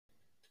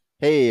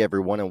Hey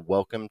everyone, and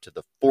welcome to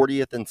the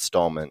 40th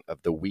installment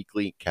of the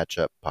Weekly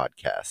Catch-Up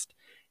Podcast.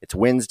 It's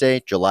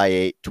Wednesday, July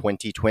 8,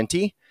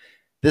 2020.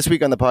 This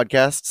week on the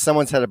podcast,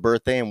 someone's had a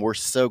birthday, and we're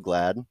so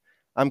glad.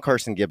 I'm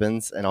Carson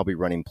Gibbons, and I'll be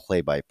running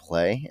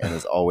play-by-play. And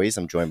as always,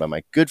 I'm joined by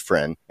my good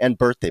friend and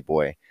birthday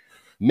boy,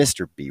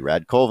 Mr.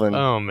 B-Rad Colvin.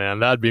 Oh, man,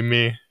 that'd be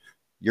me.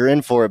 You're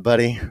in for it,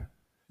 buddy.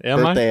 Am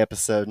Birthday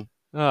episode.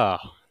 Oh,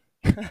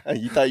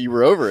 You thought you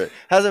were over it.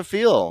 How's it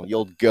feel, you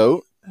old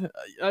goat?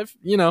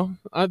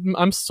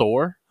 I'm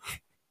sore.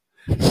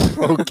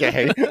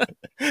 Okay.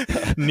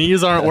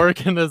 Knees aren't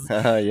working as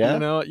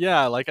Yeah?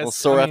 Yeah, like A little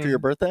sore after your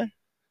birthday?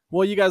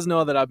 Well, you guys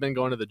know that I've been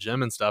going to the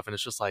gym and stuff, and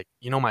it's just like,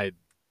 my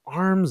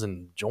arms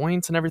and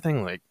joints and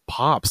everything like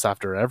pops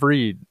after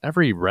every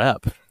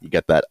rep. You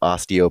got that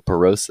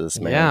osteoporosis,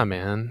 man. Yeah,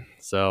 man.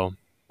 So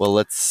Well,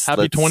 let's...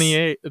 happy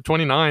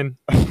 29.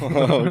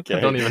 Okay. I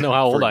don't even know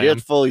how old I am.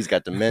 Forgetful. He's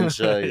got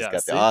dementia. He's Yeah,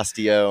 got see? the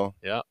osteo.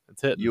 Yeah,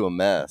 it's it. You a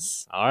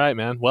mess. All right,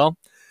 man. Well,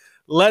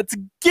 let's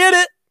get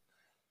it.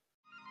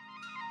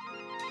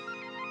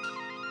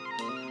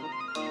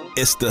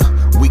 It's the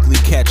weekly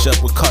catch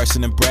up with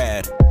Carson and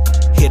Brad.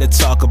 Here to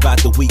talk about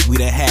the week we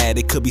done had.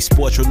 It could be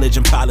sports,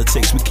 religion,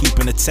 politics. We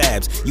keeping the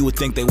tabs. You would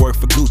think they work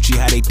for Gucci,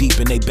 how they deep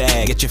in they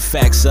bag. Get your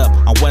facts up.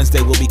 On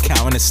Wednesday we'll be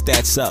counting the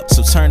stats up.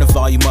 So turn the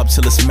volume up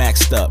till it's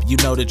maxed up. You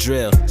know the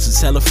drill. So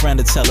tell a friend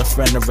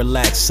to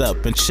relax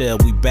up and chill.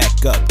 We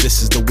back up.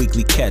 This is the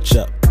weekly catch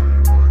up.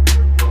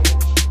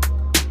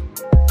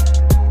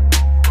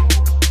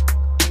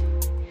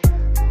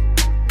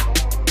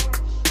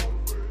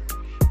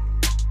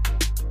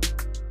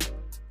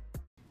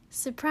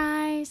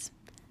 Surprise!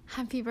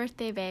 Happy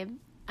birthday, babe.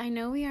 I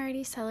know we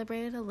already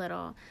celebrated a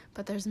little,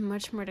 but there's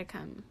much more to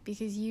come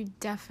because you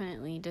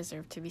definitely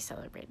deserve to be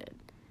celebrated.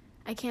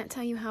 I can't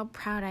tell you how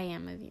proud I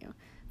am of you,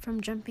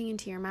 from jumping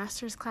into your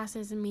master's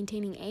classes and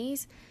maintaining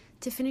A's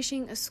to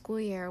finishing a school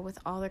year with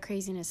all the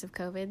craziness of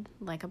COVID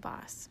like a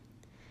boss.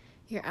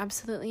 You're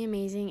absolutely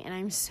amazing, and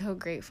I'm so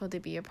grateful to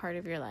be a part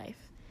of your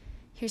life.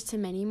 Here's to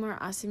many more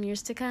awesome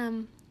years to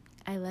come.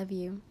 I love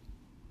you.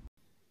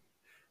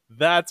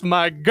 That's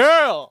my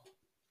girl.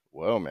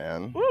 Whoa,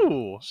 man.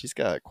 Ooh. She's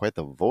got quite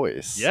the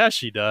voice. Yeah,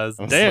 she does.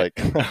 I was Dang.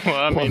 like- Well,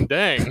 I mean,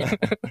 dang.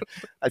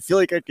 I feel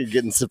like I could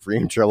get in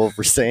supreme trouble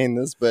for saying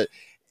this, but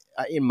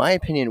in my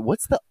opinion,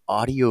 what's the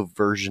audio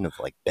version of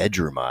like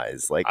Bedroom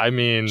Eyes? Like, I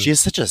mean, she has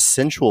such a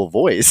sensual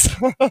voice.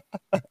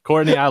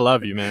 Courtney, I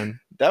love you, man.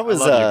 That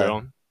was, I love you,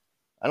 girl.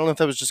 I don't know if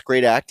that was just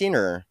great acting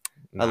or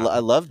Nah. I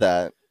love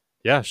that.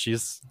 Yeah,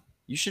 she's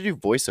You should do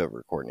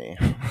voiceover, Courtney.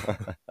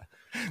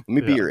 Let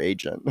me be Yeah. your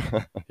agent.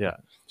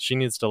 she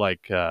needs to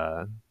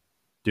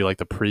do like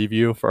the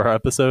preview for our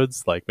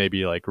episodes, like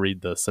maybe like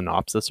read the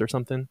synopsis or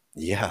something.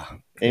 Yeah,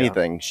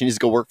 anything. She needs to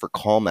go work for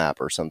Calm App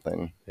or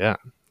something.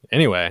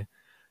 Anyway,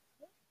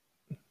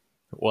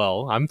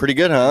 well, I'm Pretty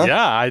good, huh?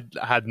 Yeah, I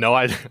had no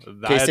idea.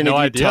 In I case had any no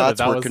of you idea tots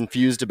that were was.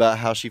 confused about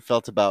how she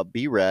felt about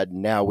B-Rad,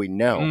 now we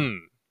know.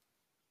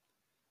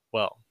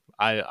 Well,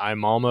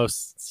 I'm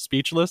almost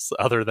speechless.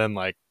 Other than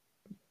like,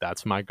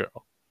 that's my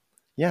girl.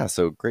 Yeah,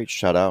 so great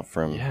shout out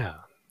from Yeah.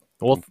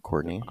 Well,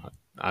 Courtney.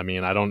 I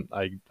mean,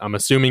 I'm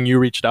assuming you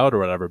reached out or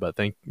whatever, but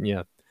thank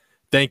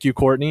you,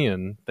 Courtney,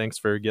 and thanks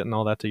for getting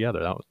all that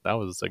together. That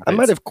was a great I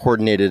might have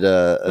coordinated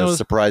a was-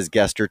 surprise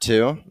guest or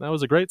two. that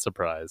was a great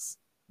surprise.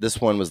 This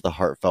one was the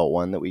heartfelt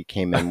one that we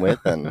came in with,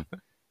 and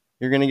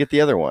you're going to get the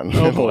other one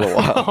Oh, in a little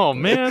while. oh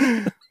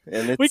man,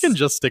 And we can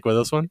just stick with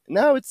this one.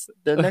 No, it's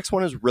the next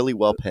one is really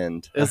well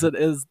pinned. Does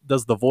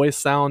the voice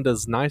sound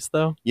as nice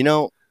though? You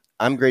know,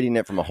 I'm grading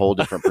it from a whole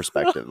different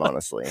perspective,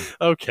 honestly.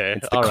 Okay,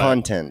 It's the all right.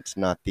 content,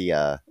 not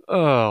the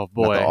Oh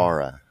boy. not the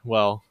aura.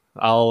 Well,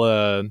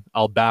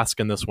 I'll bask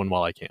in this one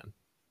while I can.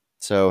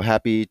 So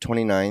happy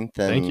 29th and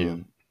Thank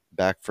you.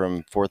 back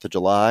from 4th of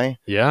July.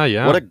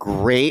 Yeah. What a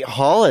great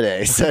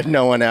holiday, said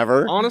no one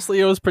ever.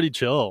 Honestly, it was pretty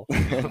chill.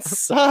 It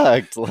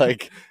sucked.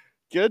 Like,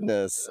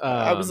 goodness.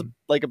 I was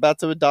like about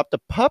to adopt a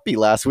puppy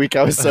last week.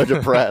 I was so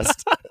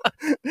depressed.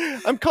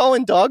 I'm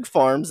calling dog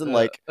farms and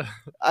like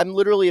I'm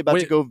literally about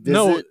to go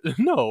visit.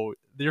 No,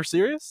 you're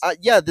serious?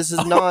 Yeah, this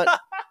is not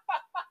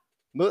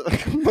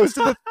most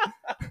of the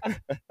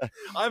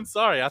I'm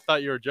sorry. I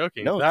thought you were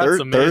joking. no That's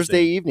amazing.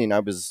 Thursday evening. I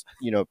was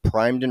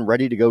primed and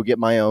ready to go get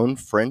my own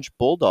French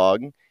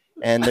bulldog,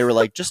 and they were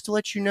like, "Just to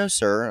let you know,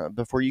 sir,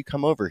 before you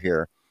come over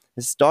here,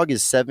 this dog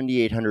is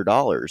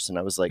 $7,800." And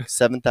I was like,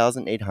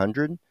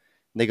 $7,800? And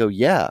they go,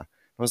 "Yeah."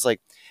 I was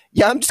like,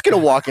 "Yeah, I'm just gonna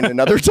walk in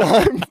another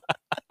time."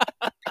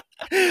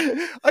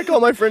 I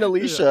called my friend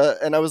Alicia,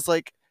 and I was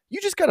like, "You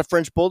just got a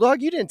French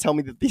bulldog? You didn't tell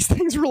me that these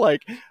things were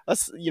like a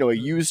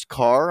used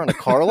car on a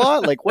car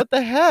lot. Like, what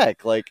the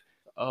heck?" Like,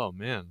 Oh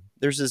man.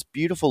 there's this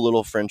beautiful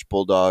little French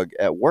bulldog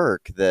at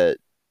work that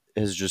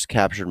has just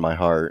captured my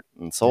heart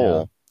and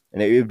soul,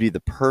 and it would be the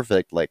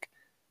perfect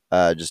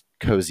just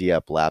cozy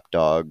up lap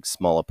dog,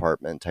 small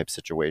apartment type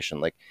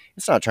situation. Like,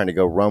 it's not trying to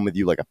go roam with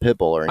you like a pit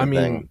bull or I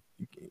anything.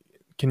 mean,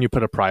 can you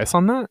put a price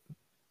on that?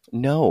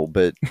 No,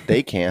 but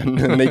they can,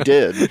 and they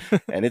did,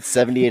 and it's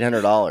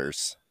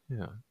 $7,800.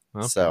 Yeah.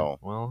 Okay. So-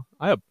 well,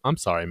 I'm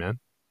sorry, man.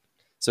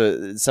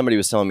 So somebody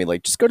was telling me,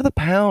 like, just go to the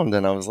pound.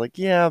 And I was like,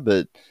 yeah,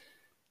 but,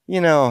 you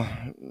know,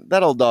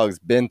 that old dog's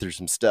been through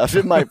some stuff.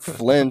 It might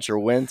flinch or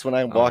wince when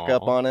I walk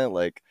up Aw. on it.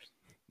 Like,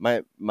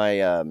 my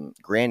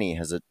granny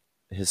has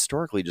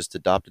historically just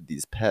adopted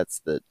these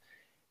pets that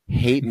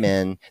hate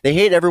men. They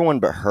hate everyone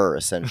but her,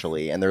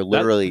 essentially. And they're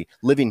literally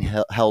living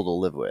hell to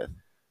live with.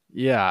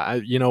 Yeah,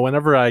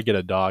 whenever I get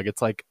a dog,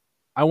 it's like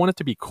I want it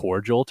to be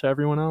cordial to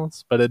everyone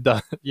else, but it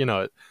does,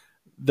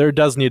 there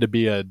does need to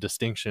be a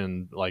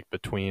distinction like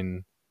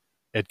between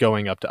it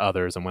going up to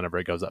others and whenever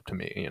it goes up to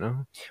me.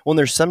 Well, and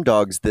there's some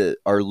dogs that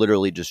are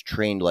literally just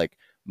trained like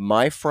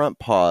my front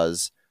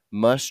paws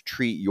must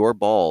treat your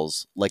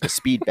balls like a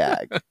speed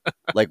bag,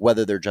 like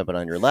whether they're jumping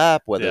on your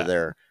lap, whether Yeah.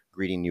 they're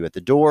greeting you at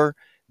the door.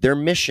 Their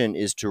mission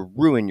is to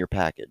ruin your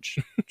package,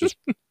 just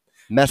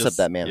mess up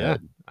that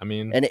manhood. Yeah, I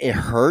mean, And it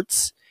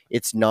hurts.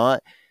 It's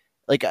not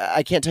like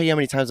I can't tell you how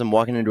many times I'm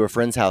walking into a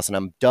friend's house and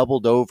I'm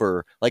doubled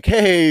over, like,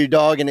 "Hey,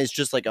 dog," and it's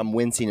just like I'm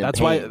wincing in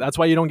pain. that's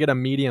why you don't get a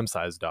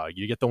medium-sized dog.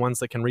 You get the ones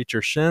that can reach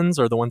your shins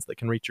or the ones that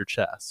can reach your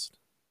chest.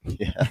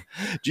 Yeah.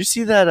 Do you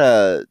see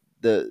that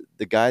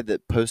the guy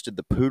that posted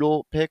the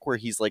poodle pic where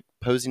he's like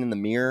posing in the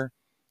mirror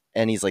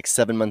and he's like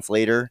 7 months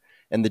later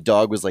and the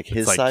dog was like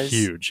his It's like size?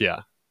 huge,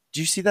 yeah.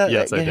 Do you see that?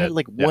 Yes, it I had did.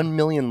 like Yeah. 1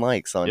 million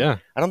likes on. Yeah.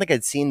 I don't think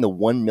I'd seen the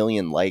 1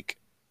 million like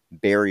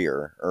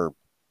barrier or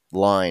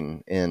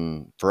line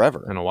in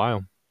forever. In a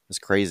while. It's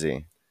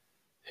crazy.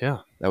 Yeah.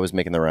 That was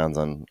making the rounds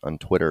on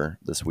Twitter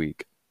this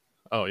week.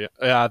 Oh yeah.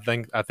 Yeah,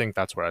 I think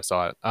that's where I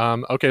saw it.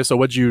 Okay, so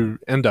what'd you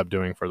end up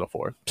doing for the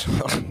 4th?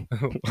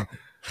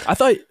 I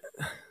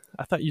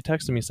thought you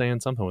texted me saying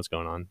something was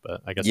going on,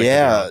 but I guess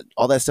Yeah,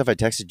 all that stuff I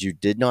texted you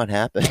did not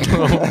happen.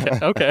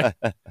 Okay.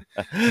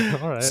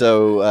 All right.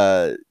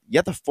 So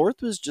yeah, the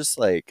 4th was just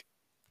like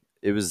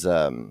it was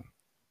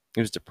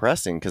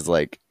depressing because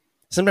like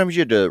sometimes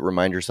you had to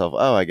remind yourself,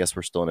 oh, I guess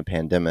we're still in a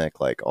pandemic.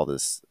 Like a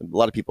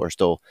lot of people are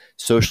still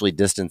socially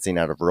distancing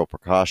out of real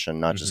precaution,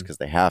 not just because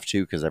they have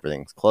to, because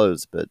everything's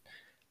closed. But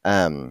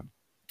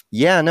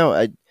yeah,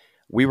 no,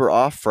 we were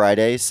off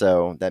Friday,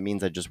 so that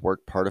means I just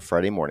worked part of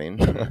Friday morning,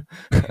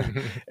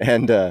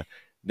 and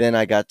then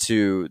I got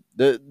to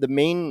the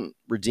main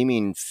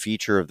redeeming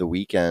feature of the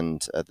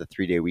weekend, the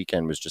 3-day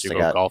weekend, was just you I go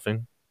got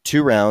golfing?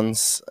 2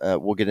 rounds.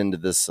 We'll get into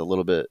this a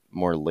little bit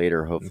more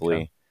later, hopefully.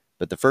 Okay.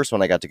 But the first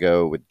one I got to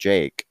go with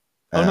Jake.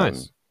 Oh,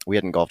 nice. We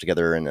hadn't golfed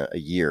together in a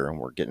year, and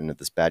we're getting into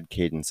this bad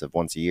cadence of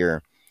once a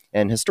year.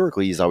 And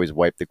historically, he's always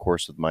wiped the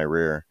course with my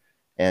rear,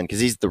 and because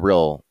he's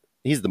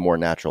the more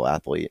natural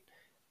athlete,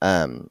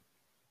 and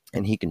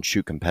he can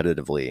shoot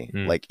competitively,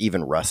 like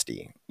even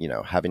rusty.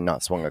 Having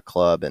not swung a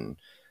club in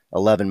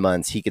 11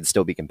 months, he could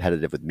still be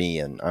competitive with me,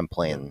 and I'm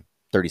playing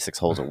 36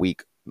 holes a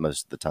week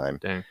most of the time.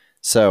 Dang.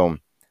 So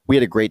we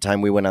had a great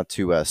time. We went out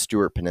to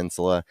Stewart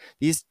Peninsula.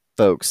 These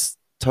folks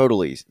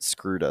totally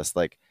screwed us.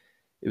 Like,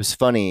 it was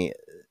funny.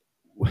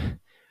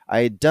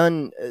 I had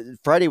done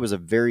Friday was a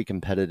very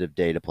competitive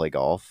day to play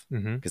golf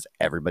because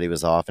everybody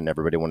was off and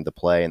everybody wanted to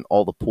play, and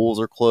all the pools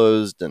are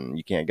closed and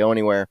you can't go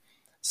anywhere.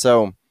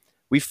 So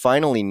we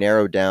finally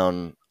narrowed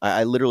down.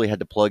 I literally had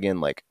to plug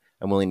in, like,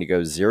 I'm willing to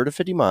go 0 to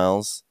 50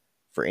 miles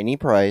for any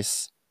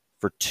price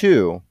for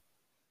 2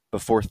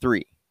 before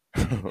 3.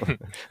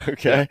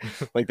 Okay.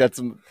 Like, that's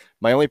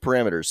my only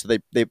parameters. So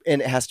they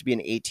and it has to be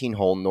an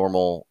 18-hole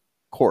normal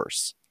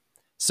course.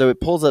 So it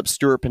pulls up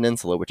Stewart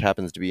Peninsula, which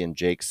happens to be in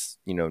Jake's,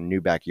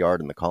 new backyard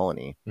in the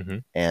colony.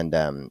 And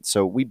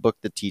so we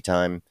booked the tee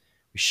time.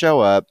 We show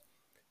up.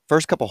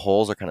 First couple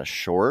holes are kind of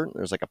short.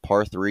 There's like a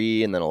par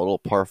 3 and then a little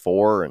par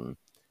 4. And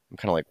I'm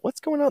kind of like, what's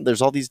going on?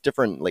 There's all these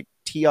different like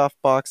tee off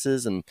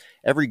boxes, and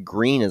every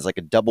green is like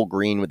a double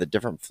green with a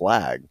different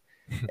flag.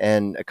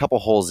 And a couple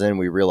holes in,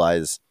 we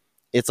realize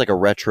it's like a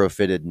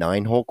retrofitted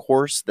 9-hole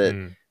course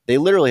that they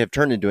literally have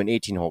turned into an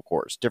 18-hole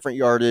course. Different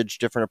yardage,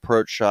 different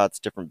approach shots,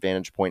 different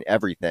vantage point,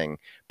 everything,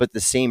 but the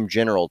same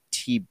general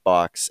tee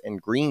box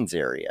and greens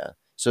area.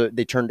 So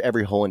they turned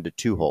every hole into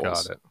 2 holes.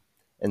 Got it.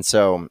 And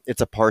so it's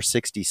a par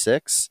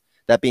 66.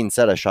 That being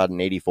said, I shot an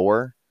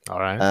 84. All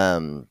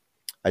right.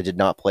 I did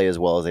not play as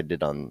well as I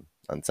did on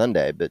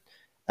Sunday, but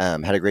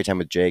had a great time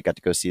with Jake. Got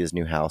to go see his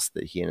new house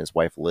that he and his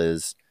wife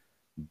Liz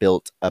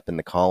built up in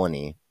the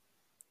colony.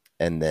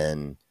 And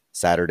then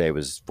Saturday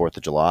was 4th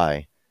of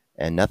July.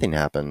 And nothing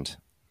happened.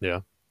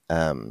 Yeah.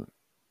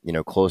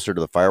 Closer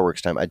to the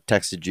fireworks time, I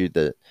texted you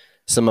that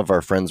some of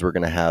our friends were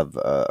going to have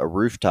a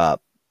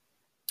rooftop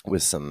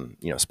with some,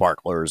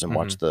 sparklers and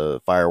watch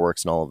the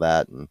fireworks and all of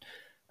that.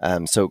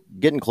 And so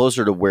getting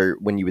closer to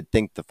when you would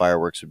think the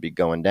fireworks would be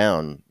going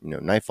down,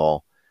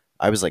 nightfall,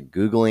 I was like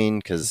Googling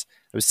because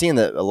I was seeing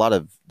that a lot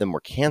of them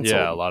were canceled.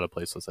 Yeah, a lot of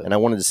places. And I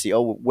wanted to see,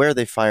 where are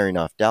they firing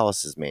off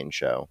Dallas's main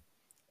show?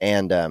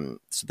 And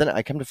so then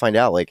I come to find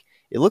out, like,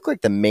 it looked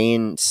like the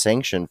main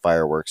sanctioned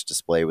fireworks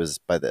display was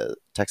by the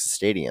Texas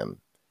Stadium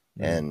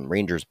and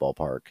Rangers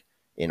Ballpark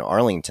in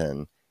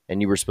Arlington.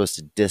 And you were supposed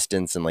to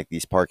distance in like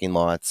these parking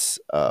lots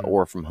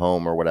or from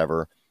home or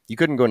whatever. You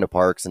couldn't go into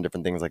parks and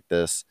different things like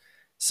this.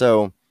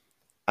 So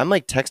I'm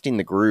like texting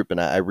the group, and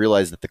I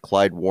realized that the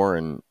Clyde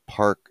Warren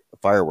Park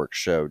fireworks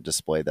show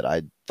display that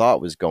I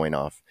thought was going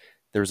off,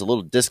 there was a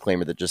little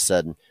disclaimer that just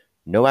said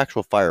no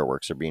actual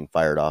fireworks are being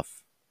fired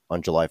off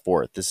on July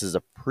 4th. This is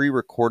a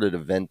pre-recorded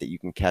event that you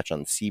can catch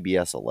on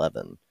CBS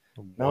 11.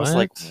 And I was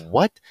like,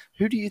 what?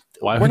 Who do you?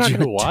 Why we're would not you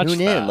gonna watch tune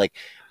that? in. Like,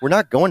 we're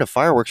not going to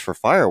fireworks for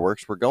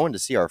fireworks. We're going to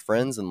see our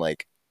friends and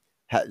like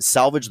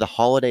salvage the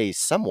holiday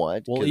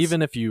somewhat. Well, 'cause-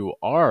 even if you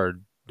are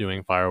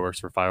doing fireworks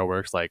for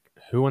fireworks, like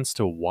who wants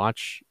to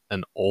watch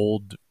an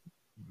old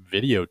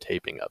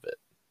videotaping of it?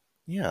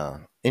 yeah.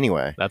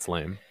 Anyway, That's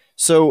lame.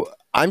 so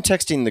I'm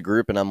texting the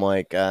group and I'm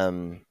like,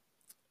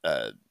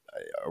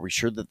 are we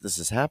sure that this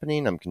is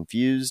happening? I'm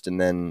confused. And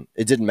then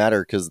it didn't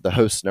matter because the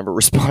host never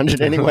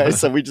responded anyway.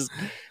 So we just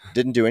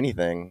didn't do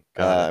anything.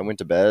 Got it. I went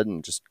to bed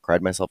and just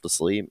cried myself to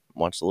sleep,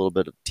 watched a little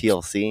bit of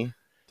TLC.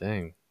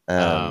 Dang.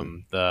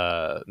 Um,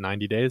 The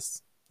 90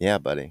 days. yeah,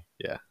 buddy.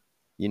 Yeah.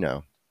 You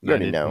know, you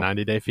already know.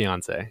 90 Day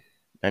Fiance.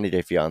 90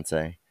 Day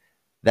Fiance.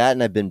 That,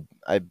 and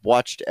I've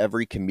watched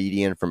every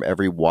comedian from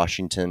every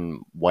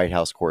Washington White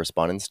House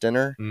Correspondents'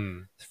 Dinner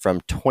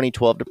from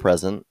 2012 to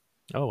present.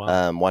 Oh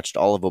wow. Watched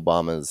all of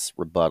Obama's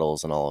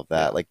rebuttals and all of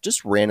that. Yeah. Like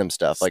just random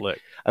stuff. Like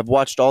Slick. I've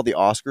watched all the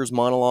Oscars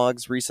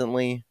monologues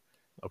recently,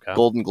 Okay.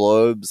 Golden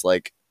Globes.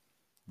 Like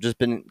just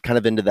been kind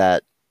of into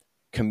that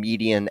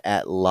comedian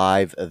at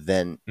live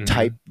event Mhm.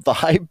 type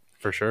vibe,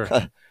 For sure.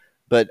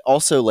 but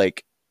also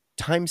like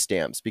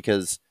timestamps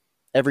because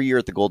every year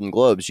at the Golden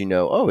Globes,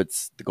 oh,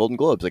 it's the Golden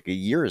Globes, like a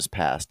year has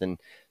passed. And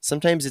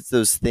sometimes it's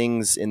those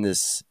things in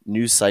this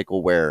news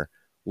cycle where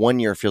 1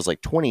 year feels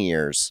like 20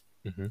 years.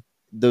 hmm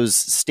Those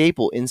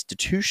staple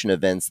institution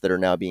events that are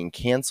now being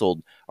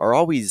canceled are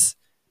always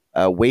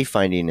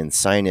wayfinding and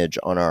signage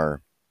on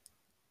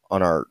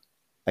our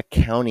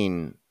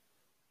accounting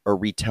or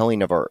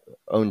retelling of our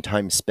own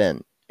time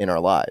spent in our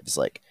lives.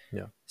 Like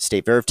Yeah.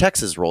 State Fair of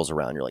Texas rolls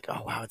around. You're like,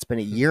 oh, wow, it's been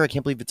a year. I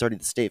can't believe it's already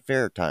the State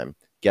Fair time.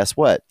 Guess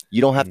what?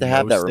 You don't have to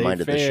have No that state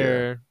reminder this year.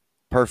 fair.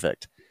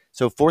 Perfect.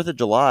 So 4th of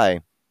July,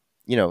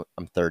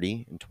 I'm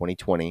 30 in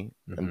 2020.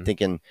 I'm Mhm.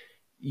 thinking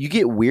you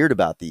get weird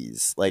about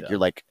these. Like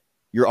Yeah.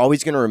 you're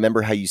always going to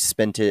remember how you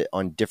spent it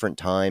on different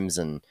times,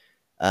 and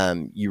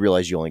you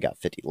realize you only got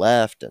 50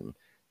 left. And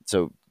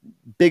so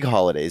big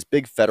holidays,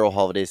 big federal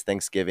holidays,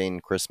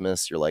 Thanksgiving,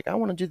 Christmas, you're like, I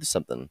want to do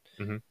something.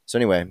 Mhm. So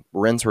anyway,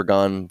 Rents were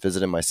gone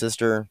visiting my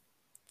sister.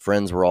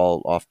 Friends were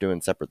all off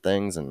doing separate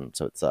things, and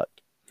so it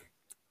sucked.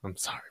 I'm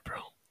sorry, bro.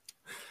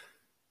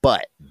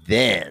 But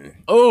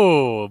then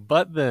Oh,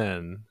 but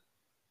then.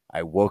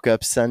 I woke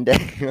up Sunday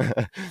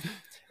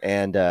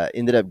and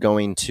ended up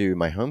going to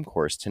my home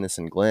course,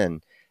 Tennyson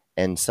Glen.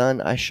 And son,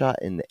 I shot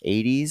in the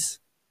 80s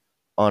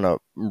on a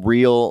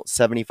real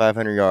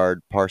 7,500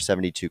 yard par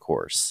 72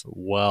 course.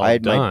 Well I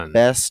had done. my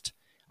best.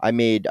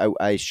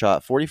 I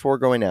shot 44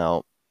 going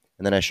out,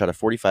 and then I shot a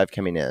 45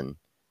 coming in.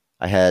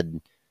 I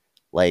had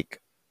like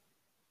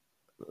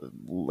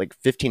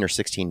 15 or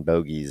 16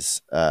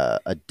 bogeys,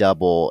 a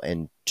double,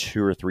 and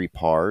 2 or 3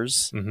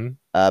 pars. hmm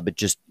But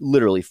just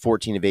literally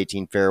 14 of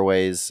 18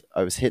 fairways.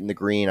 I was hitting the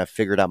green. I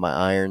figured out my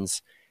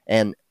irons.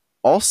 And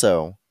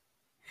also,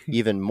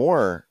 even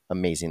more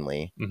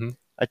amazingly, Mhm.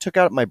 I took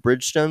out my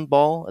Bridgestone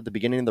ball at the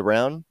beginning of the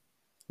round.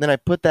 Then I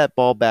put that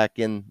ball back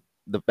in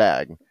the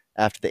bag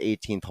after the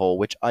 18th hole,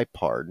 which I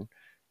parred.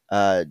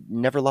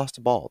 Never lost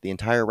a ball the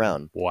entire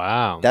round.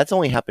 Wow. That's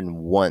only happened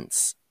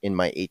once in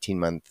my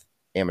 18-month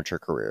amateur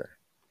career.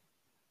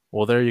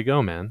 Well, there you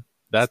go, man.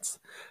 That's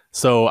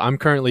so I'm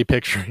currently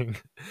picturing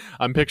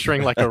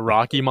like a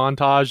Rocky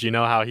montage,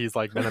 how he's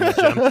like been in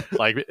the gym,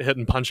 like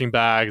hitting punching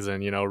bags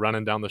and,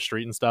 running down the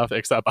street and stuff,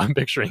 except I'm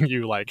picturing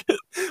you like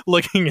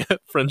looking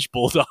at French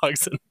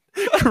bulldogs and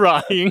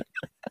crying,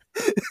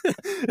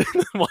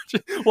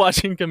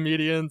 watching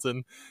comedians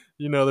and,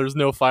 there's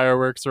no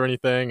fireworks or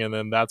anything. And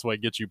then that's what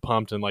gets you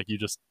pumped and like you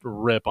just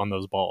rip on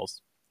those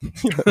balls.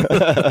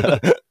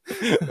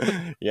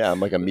 Yeah, I'm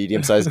like a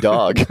medium-sized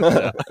dog.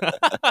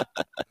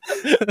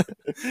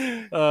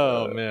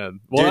 Oh man.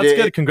 Well, Dude,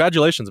 that's good.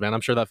 Congratulations, man.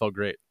 I'm sure that felt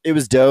great. It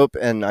was dope,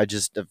 and I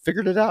just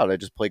figured it out. I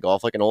just play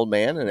golf like an old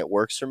man, and it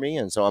works for me.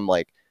 And so I'm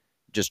like,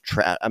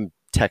 I'm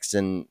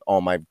texting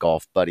all my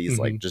golf buddies,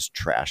 like just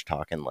trash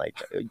talking, like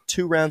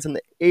 2 rounds in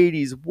the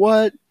 80s.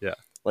 What? Yeah.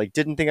 Like,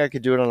 didn't think I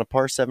could do it on a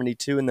par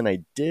 72, and then I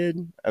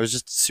did. I was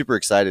just super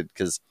excited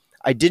because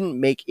I didn't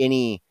make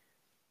any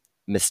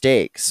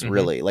mistakes,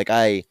 really. Like,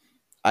 I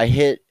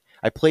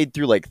played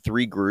through like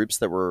 3 groups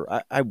that were,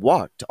 I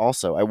walked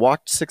also. I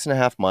walked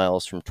 6.5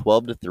 miles from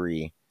 12 to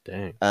 3.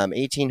 Dang.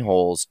 18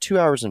 holes, 2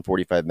 hours and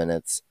 45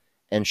 minutes,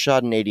 and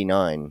shot an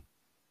 89,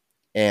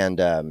 and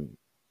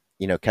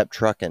kept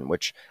trucking,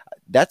 which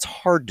that's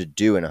hard to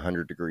do in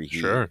 100-degree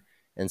heat. Sure.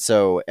 And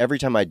so every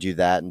time I do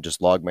that and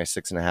just log my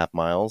 6.5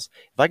 miles,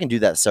 if I can do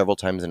that several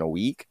times in a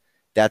week,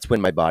 that's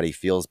when my body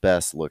feels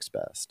best, looks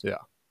best. Yeah.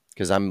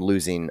 Because I'm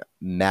losing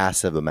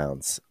massive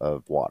amounts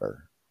of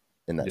water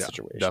in that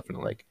situation.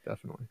 Definitely. Like,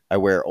 Definitely. I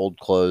wear old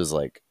clothes,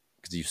 like,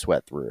 because you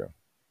sweat through.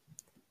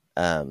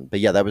 But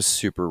yeah, that was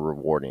super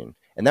rewarding.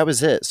 And that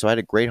was it. So I had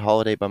a great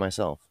holiday by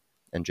myself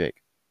and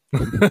Jake.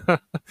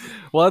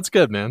 Well, that's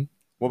good, man.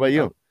 What about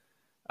you?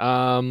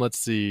 Let's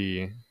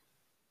see.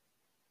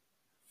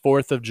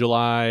 4th of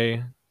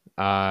July,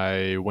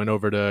 I went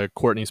over to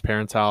Courtney's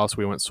parents' house.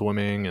 We went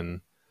swimming,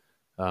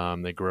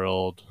 and they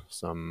grilled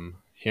some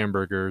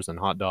hamburgers and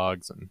hot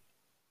dogs,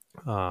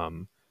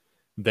 and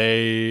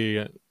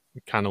they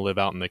kind of live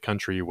out in the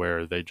country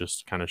where they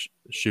just kind of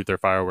shoot their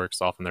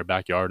fireworks off in their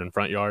backyard and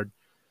front yard.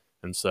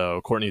 And so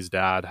Courtney's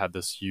dad had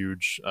this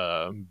huge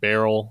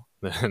barrel,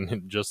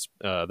 and just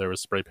there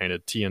was spray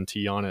painted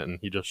TNT on it, and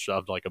he just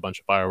shoved like a bunch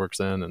of fireworks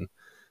in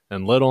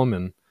and lit them,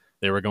 and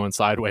they were going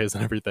sideways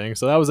and everything.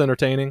 So that was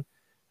entertaining.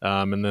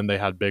 And then they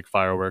had big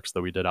fireworks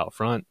that we did out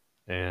front,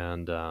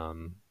 and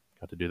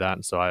got to do that.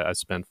 And so I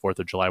spent 4th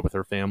of July with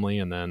her family,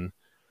 and then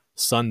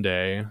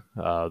Sunday,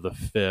 the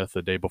 5th,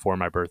 the day before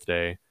my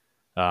birthday,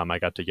 I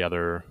got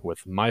together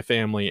with my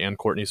family and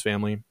Courtney's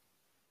family,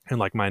 and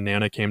like my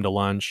Nana came to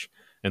lunch,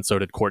 and so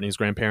did Courtney's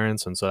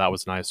grandparents. And so that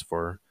was nice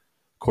for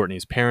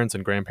Courtney's parents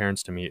and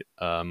grandparents to meet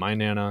my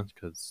Nana,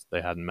 because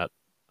they hadn't met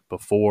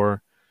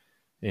before.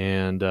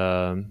 And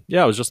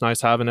yeah, it was just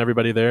nice having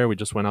everybody there. We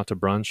just went out to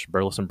brunch,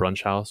 Burleson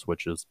Brunch House,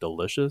 which is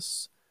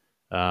delicious.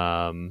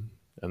 And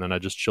then I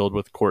just chilled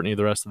with Courtney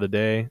the rest of the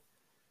day.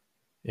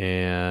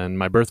 And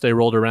my birthday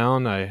rolled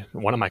around.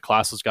 One of my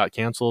classes got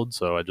canceled,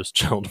 so I just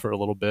chilled for a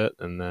little bit,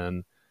 and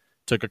then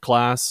took a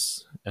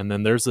class. And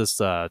then there's this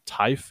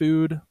Thai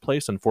food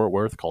place in Fort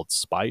Worth called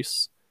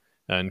Spice,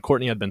 and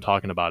Courtney had been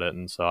talking about it,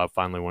 and so I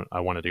finally I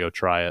wanted to go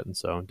try it, and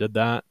so did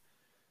that.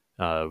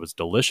 It was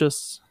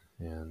delicious.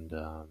 And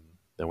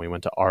then we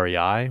went to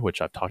REI,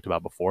 which I've talked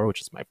about before,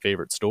 which is my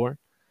favorite store,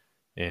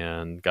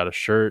 and got a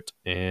shirt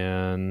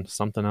and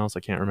something else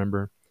I can't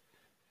remember.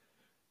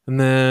 And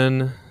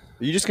then,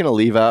 Are you just going to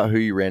leave out who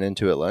you ran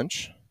into at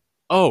lunch?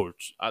 oh,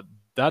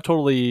 that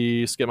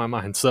totally skipped my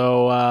mind.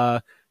 So,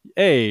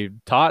 hey,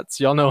 Tots,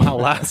 y'all know how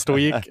last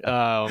week,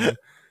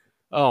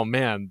 oh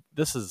man,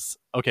 this is,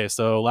 okay,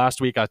 so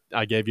last week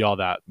I gave you all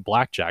that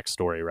blackjack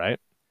story, right?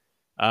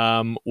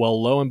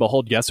 Well, lo and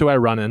behold, guess who I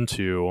run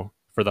into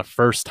for the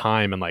first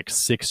time in like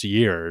 6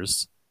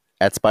 years?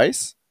 At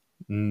Spice?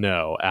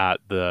 No, at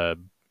the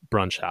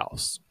brunch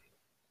house.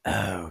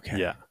 Oh, okay.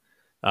 Yeah.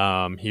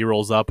 He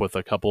rolls up with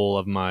a couple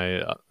of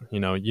my,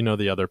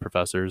 the other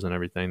professors and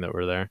everything that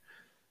were there.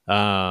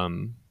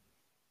 And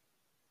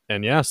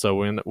yeah, so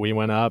when we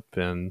went up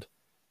and,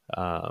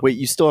 Wait,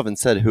 you still haven't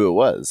said who it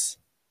was.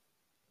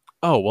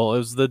 oh,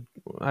 well,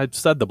 I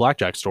said the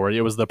blackjack story.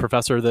 It was the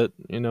professor that,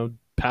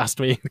 passed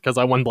me because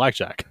I won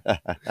blackjack.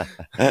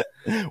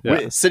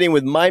 Yeah. Sitting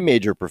with my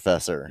major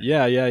professor.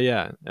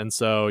 Yeah. And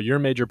so your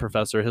major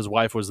professor, his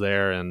wife was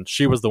there, and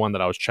she was the one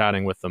that I was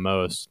chatting with the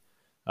most.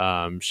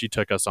 She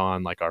took us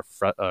on like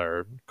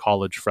our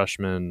college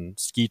freshman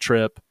ski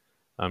trip,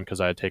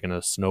 because I had taken a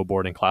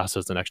snowboarding class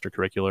as an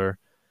extracurricular.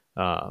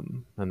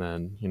 And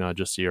then, I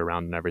just see her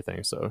around and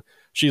everything. So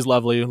she's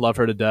lovely. Love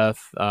her to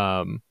death.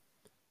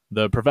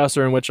 The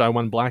professor in which I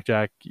won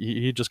blackjack,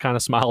 he just kind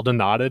of smiled and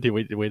nodded.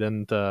 We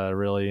didn't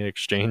really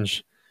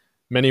exchange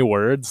many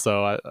words.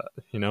 So,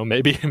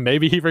 maybe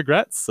he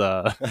regrets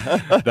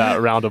that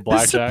round of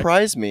blackjack. This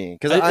surprised me,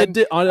 because I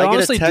get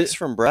a text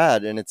from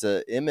Brad, and it's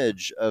an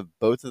image of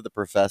both of the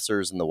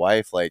professors and the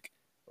wife, like,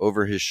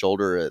 over his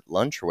shoulder at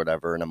lunch or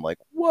whatever, and I'm like,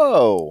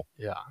 whoa.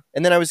 Yeah.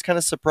 And then I was kind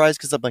of surprised,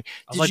 because I'm like,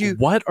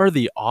 what are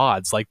the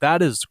odds? Like,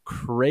 that is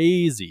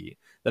crazy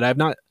that I've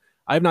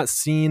not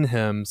seen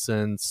him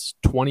since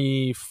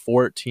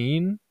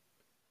 2014,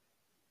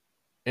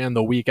 and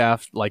the week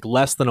after, like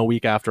less than a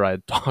week after I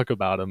talk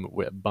about him,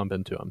 we bump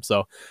into him.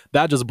 So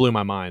that just blew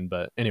my mind.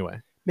 But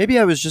anyway, maybe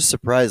I was just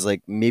surprised.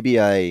 Like, maybe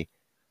I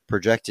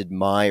projected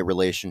my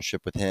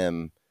relationship with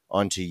him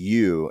onto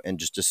you and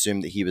just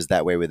assumed that he was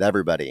that way with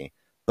everybody.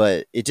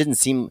 But it didn't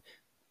seem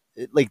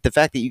like, the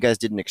fact that you guys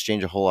didn't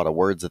exchange a whole lot of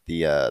words at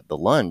the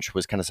lunch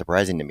was kind of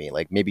surprising to me.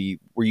 Like, maybe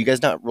were you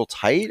guys not real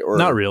tight, or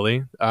not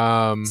really?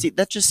 See,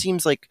 that just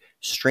seems like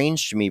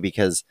strange to me,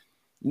 because,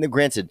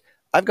 granted,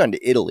 I've gone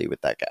to Italy with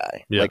that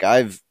guy. Yeah. Like,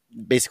 I've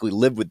basically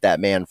lived with that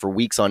man for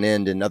weeks on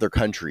end in other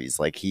countries.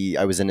 Like,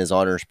 I was in his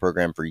honors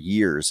program for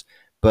years,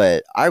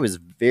 but I was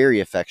very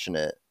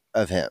affectionate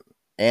of him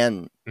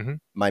and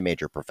my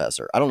major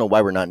professor. I don't know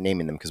why we're not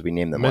naming them, because we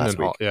named them last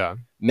week. Yeah,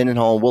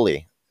 Mendenhall and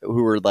Woolley,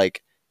 who were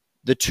like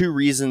the two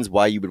reasons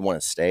why you would want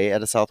to stay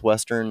at a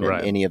Southwestern right.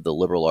 and any of the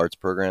liberal arts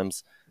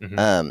programs.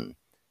 Mm-hmm.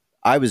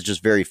 I was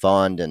just very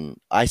fond, and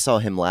I saw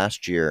him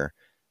last year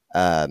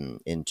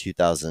in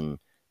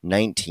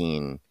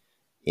 2019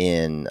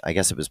 in, I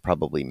guess it was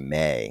probably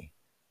May.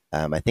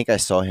 I think I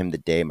saw him the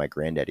day my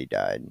granddaddy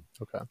died.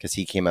 Okay. Because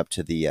he came up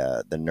to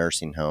the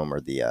nursing home, or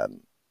the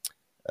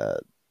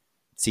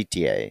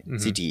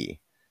CTE.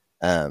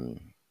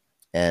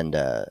 And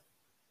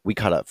we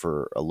caught up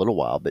for a little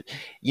while, but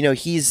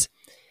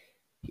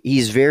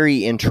he's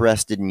very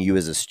interested in you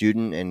as a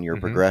student and your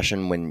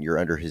progression when you're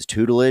under his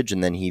tutelage,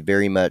 and then he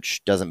very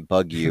much doesn't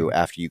bug you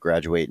after you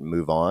graduate and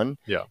move on.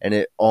 Yeah. And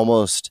it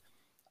almost,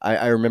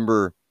 I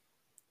remember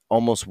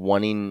almost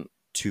wanting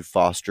to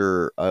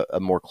foster a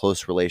more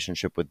close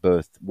relationship with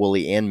both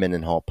Woolley and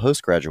Mendenhall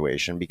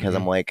post-graduation, because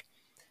I'm like,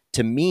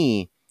 to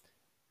me,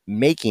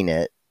 making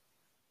it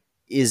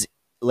is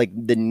like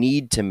the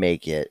need to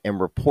make it and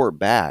report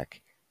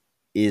back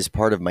is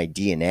part of my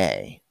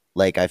DNA.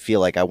 Like, I feel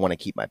like I want to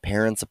keep my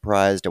parents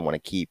apprised. I want to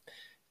keep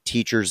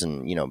teachers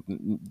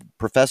and,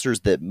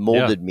 professors that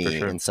molded for me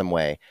sure. in some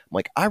way. I'm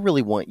like, I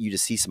really want you to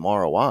see some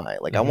ROI.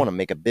 Like, I Mhm. want to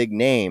make a big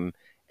name,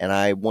 and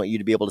I want you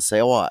to be able to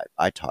say, oh,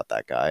 I taught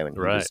that guy, and he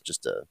was Right.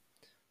 just a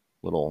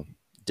little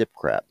dip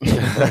crap.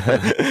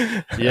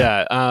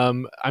 Yeah.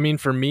 I mean,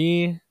 for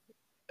me,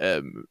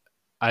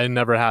 I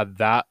never had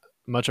that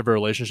much of a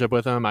relationship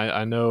with him.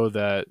 I know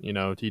that,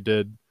 he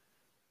did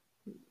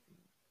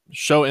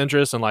show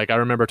interest, and like I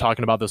remember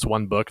talking about this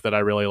one book that I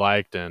really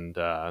liked, and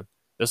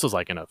this was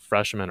like in a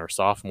freshman or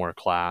sophomore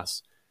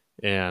class,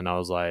 and I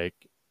was like,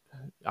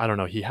 I don't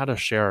know, he had us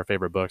share our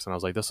favorite books, and I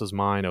was like, this is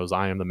mine. It was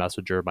I Am the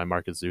Messenger by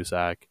Marcus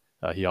Zusak.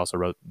 He also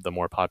wrote the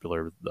more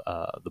popular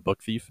The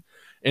Book Thief.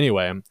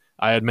 Anyway,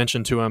 I had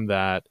mentioned to him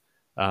that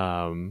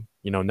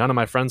none of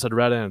my friends had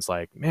read it, and it's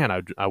like, man,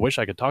 I wish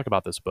I could talk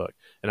about this book.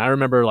 And I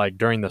remember like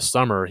during the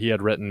summer he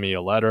had written me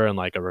a letter and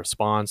like a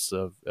response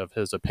of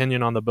his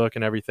opinion on the book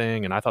and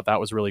everything, and I thought that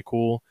was really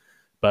cool.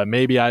 But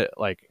maybe I'm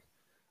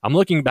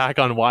looking back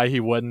on why he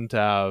wouldn't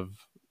have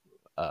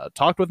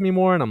talked with me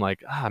more, and I'm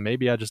like,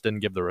 maybe I just didn't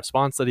give the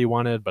response that he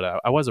wanted,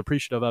 but I was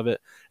appreciative of it.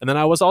 And then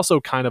I was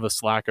also kind of a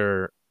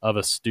slacker of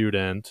a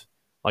student.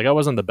 Like, I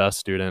wasn't the best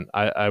student.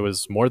 I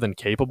was more than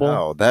capable.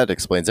 Oh, that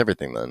explains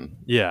everything then.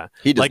 Yeah.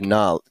 He does Like,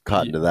 not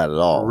cotton to that at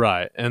all.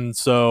 Right. And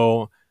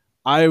so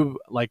I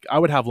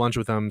would have lunch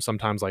with him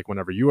sometimes, like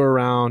whenever you were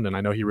around, and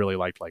I know he really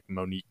liked like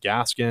Monique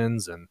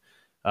Gaskins and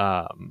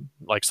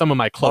like some of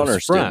my close Honor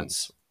friends.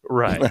 students.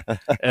 Right.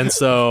 And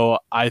so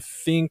I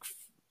think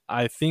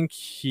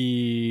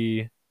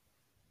he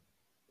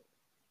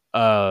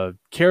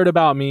cared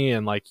about me,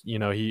 and like,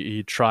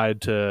 he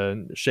tried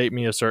to shape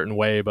me a certain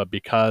way, but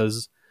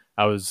because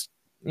I was,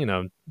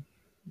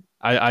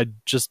 I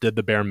just did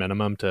the bare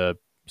minimum to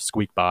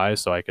squeak by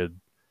so I could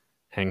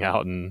hang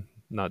out and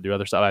not do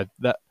other stuff.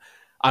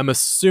 I'm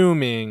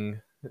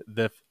assuming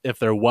that if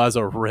there was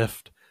a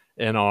rift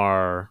in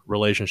our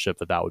relationship,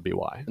 that would be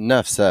why.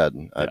 Enough said.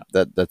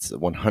 Yeah. That's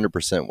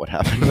 100% what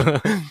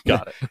happened.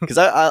 Got it. Because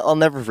I'll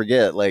never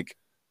forget like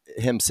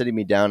him sitting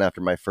me down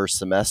after my first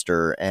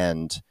semester,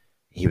 and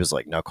he was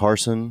like, "Now,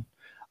 Carson,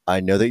 I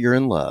know that you're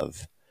in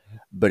love,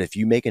 but if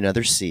you make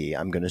another C,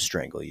 I'm going to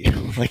strangle you."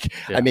 Like,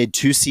 Yeah. I made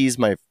 2 C's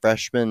my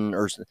freshman,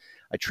 or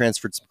I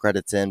transferred some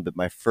credits in, but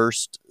my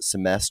first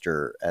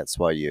semester at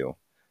SWAU,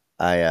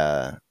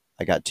 I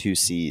got 2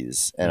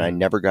 C's, and I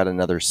never got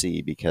another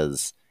C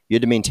because you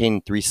had to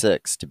maintain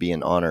 3.6 to be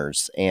in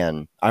honors,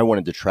 and I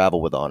wanted to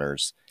travel with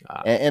honors.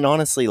 And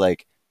honestly,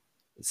 like,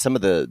 some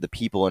of the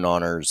people in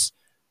honors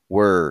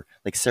were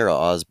like Sarah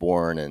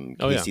Osborne and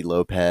Casey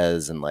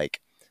Lopez and like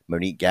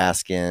Monique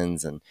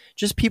Gaskins, and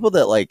just people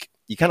that like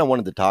you kind of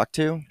wanted to talk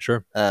to.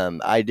 Sure.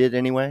 I did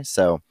anyway.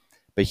 So,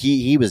 but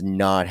he was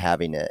not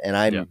having it, and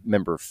I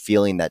remember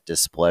feeling that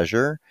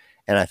displeasure,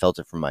 and I felt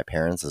it from my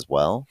parents as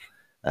well,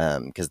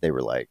 because they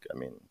were like, I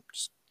mean,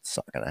 just, it's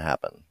not going to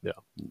happen. Yeah,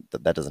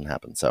 that doesn't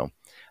happen. So,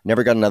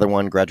 never got another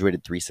one.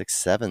 Graduated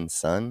 3.67,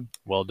 son.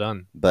 Well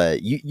done.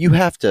 But you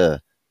have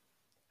to,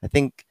 I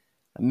think,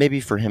 maybe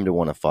for him to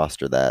want to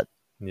foster that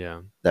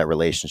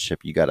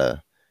relationship, you got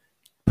to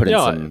put in the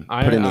effort.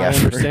 I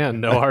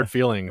understand. No hard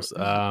feelings.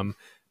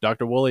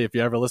 Dr. Woolley, if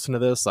you ever listen to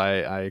this,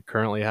 I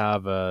currently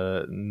have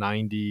a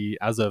 90,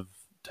 as of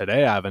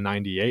today, I have a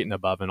 98 and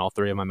above in all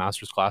 3 of my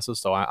master's classes.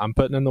 So I'm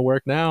putting in the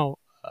work now.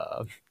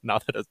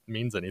 Not that it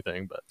means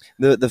anything, but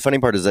the funny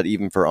part is that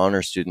even for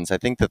honor students, I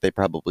think that they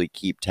probably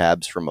keep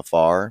tabs from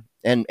afar.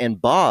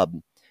 And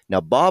Bob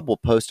will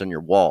post on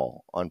your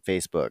wall on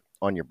Facebook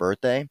on your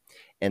birthday,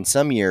 and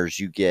some years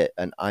you get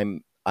an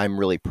I'm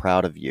really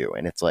proud of you,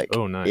 and it's like,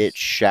 oh, nice. It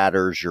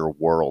shatters your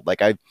world.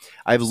 Like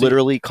I've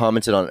literally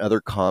commented on other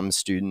comm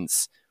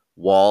students'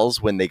 walls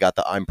when they got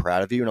the I'm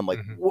proud of you, and I'm like,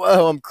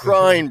 whoa, I'm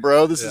crying,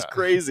 bro. This is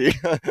crazy.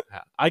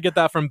 I get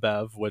that from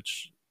Bev,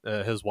 which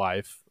his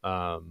wife,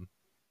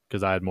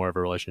 because I had more of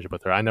a relationship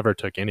with her. I never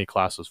took any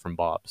classes from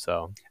Bob,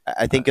 so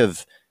I think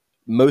of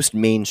most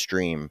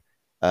mainstream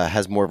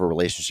has more of a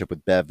relationship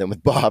with Bev than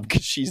with Bob,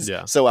 because she's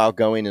so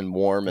outgoing and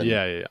warm, and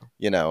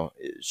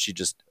she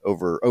just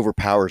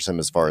overpowers him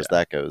as far as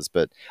that goes.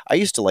 But I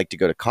used to like to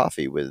go to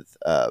coffee with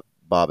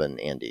Bob and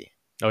Andy.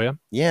 Oh yeah,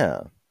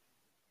 yeah.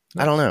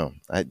 I don't know.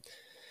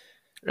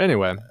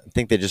 Anyway, I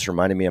think they just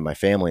reminded me of my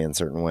family in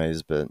certain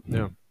ways, but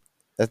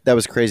that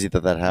was crazy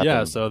that happened.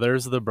 Yeah, so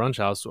there's the brunch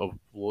house,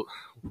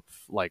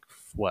 like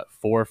what,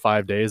 4 or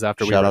 5 days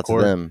after we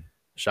record.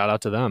 Shout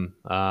out to them.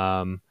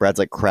 Brad's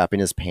like crapping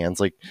his pants.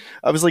 Like,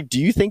 I was like, do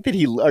you think that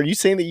are you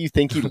saying that you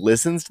think he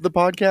listens to the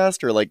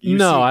podcast, or like,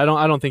 no, I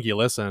don't think he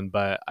listened,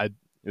 but it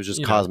was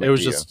just cosmic. It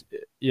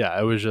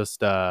was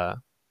just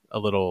a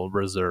little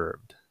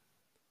reserved.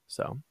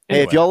 So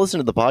anyway. Hey, if y'all listen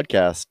to the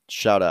podcast,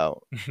 shout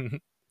out.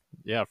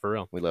 Yeah, for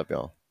real. We love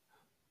y'all.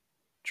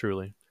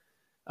 Truly.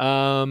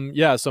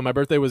 So my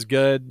birthday was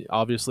good.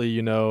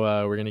 Obviously,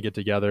 we're going to get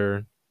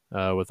together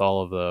with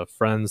all of the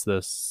friends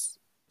this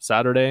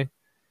Saturday.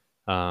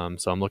 So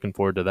I'm looking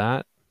forward to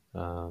that.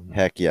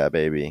 Heck yeah,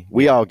 baby.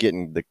 We all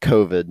getting the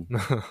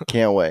COVID.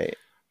 Can't wait.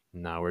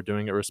 No, we're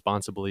doing it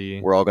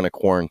responsibly. We're all going to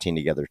quarantine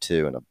together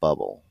too in a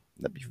bubble.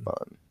 That'd be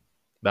fun.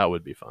 That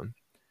would be fun.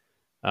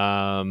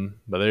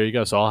 But there you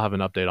go. So I'll have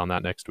an update on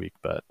that next week.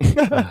 But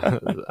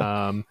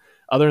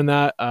other than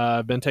that,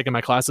 I've been taking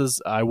my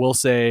classes. I will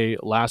say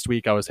last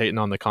week I was hating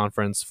on the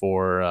conference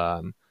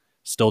for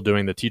still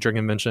doing the teacher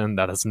convention.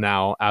 That is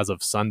now, as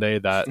of Sunday,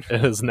 that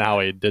is now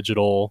a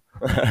digital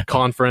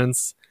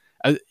conference.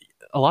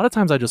 A lot of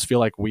times I just feel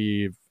like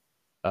we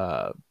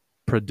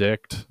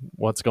predict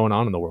what's going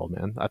on in the world,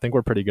 man. I think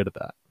we're pretty good at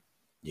that.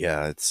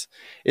 Yeah,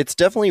 it's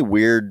definitely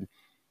weird.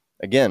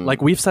 Again,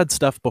 like we've said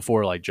stuff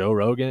before, like Joe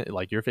Rogan,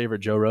 like your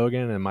favorite Joe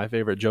Rogan and my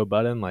favorite Joe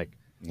Budden. Like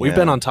we've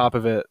been on top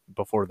of it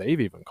before they've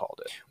even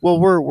called it. Well,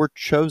 we're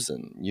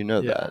chosen,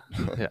 that.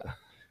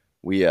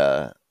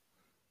 Yeah.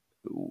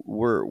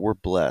 We're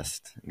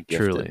blessed. And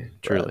gifted,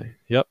 truly.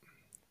 Yep.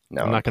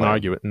 No, I'm not going to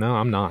argue it. No,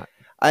 I'm not.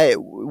 I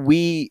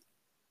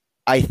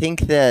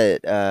think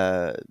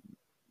that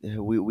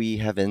we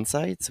have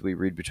insights. We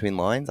read between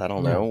lines. I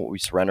don't know. We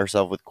surround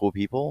ourselves with cool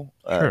people,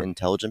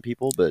 intelligent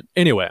people. But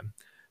anyway,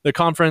 the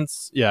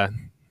conference,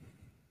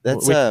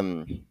 that's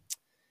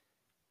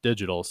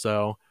digital.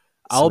 So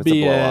I'll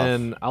be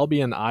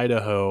in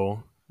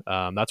Idaho.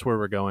 That's where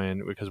we're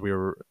going because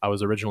I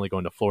was originally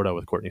going to Florida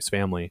with Courtney's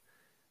family,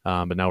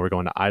 but now we're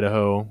going to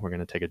Idaho. We're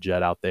going to take a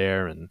jet out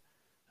there and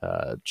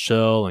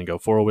chill and go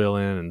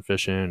 4-wheeling and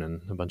fishing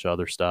and a bunch of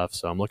other stuff.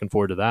 So I'm looking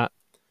forward to that.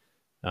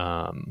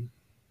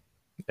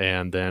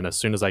 And then as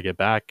soon as I get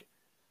back,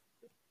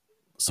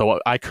 so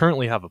I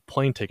currently have a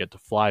plane ticket to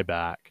fly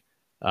back.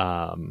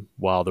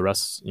 While the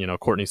rest,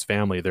 Courtney's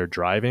family, they're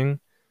driving.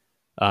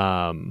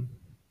 But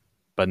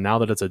now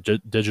that it's a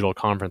digital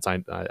conference,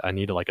 I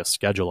need a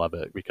schedule of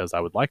it because I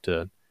would like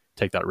to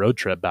take that road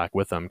trip back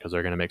with them because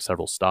they're going to make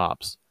several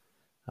stops.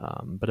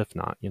 But if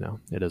not,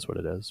 it is what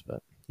it is.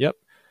 But yep.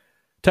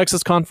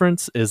 Texas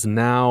conference is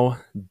now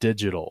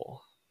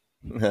digital.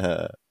 We've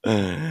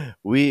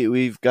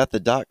got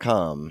the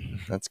 .com.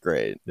 That's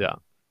great. Yeah.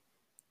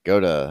 Go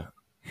to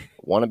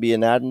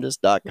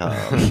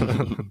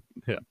wannabeanadventist.com.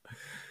 Yeah.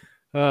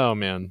 Oh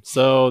man.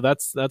 So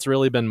that's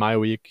really been my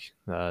week.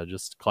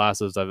 Just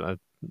classes. I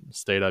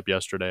stayed up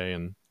yesterday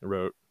and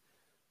wrote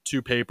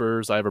 2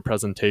 papers. I have a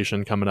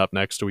presentation coming up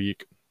next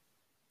week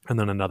and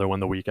then another one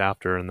the week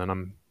after, and then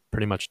I'm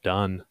pretty much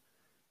done.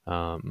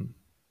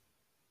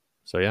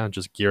 So yeah,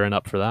 just gearing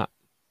up for that.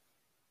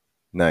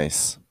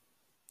 Nice.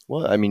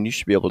 Well, I mean, you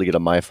should be able to get a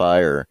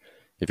MiFi, or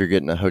if you're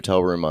getting a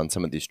hotel room on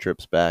some of these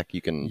trips back,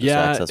 you can just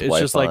access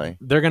Wi-Fi. Just like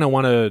they're going to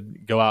want to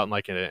go out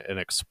and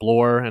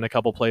explore in a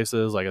couple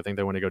places. Like I think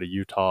they want to go to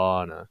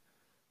Utah and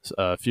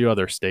a few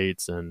other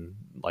states and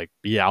like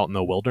be out in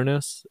the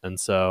wilderness. And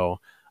so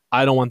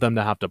I don't want them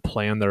to have to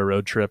plan their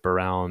road trip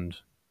around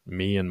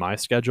me and my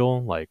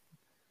schedule. Like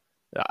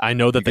I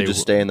know that they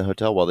just stay in the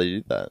hotel while they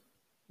do that.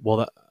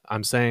 Well,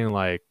 I'm saying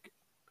like,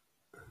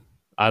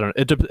 I don't.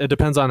 It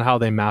depends on how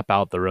they map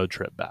out the road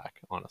trip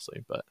back,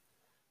 honestly. But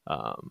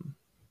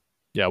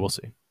yeah, we'll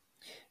see.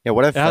 Yeah,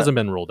 it hasn't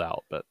been ruled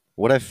out, but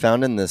what I've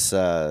found in this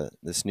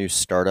this new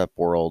startup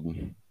world,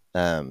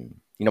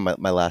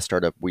 my last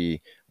startup,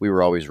 we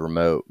were always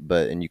remote,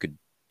 and you could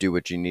do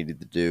what you needed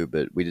to do,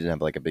 but we didn't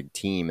have like a big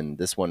team. And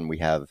this one we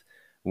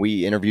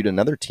interviewed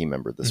another team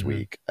member this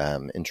week,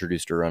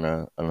 introduced her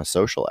on a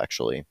social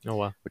actually. Oh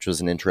wow, which was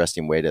an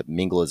interesting way to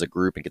mingle as a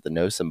group and get to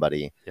know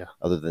somebody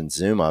other than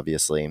Zoom,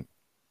 obviously.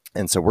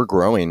 And so we're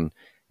growing,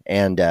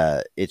 and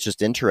it's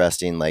just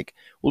interesting. Like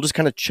we'll just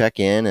kind of check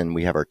in, and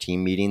we have our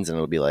team meetings, and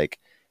it'll be like,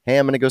 hey,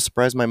 I'm going to go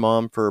surprise my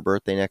mom for her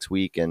birthday next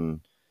week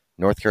in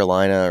North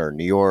Carolina or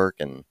New York.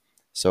 And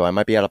so I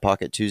might be out of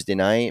pocket Tuesday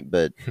night,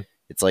 but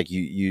it's like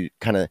you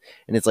kind of,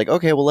 and it's like,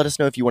 okay, well, let us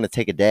know if you want to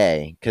take a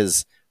day,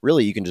 because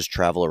really you can just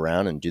travel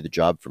around and do the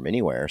job from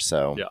anywhere.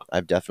 So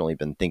I've definitely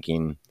been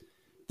thinking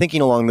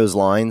along those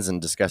lines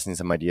and discussing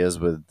some ideas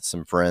with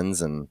some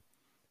friends, and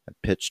I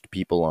pitched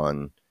people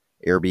on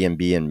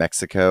Airbnb in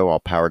Mexico,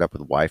 all powered up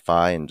with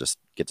Wi-Fi, and just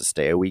get to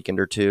stay a weekend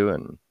or two.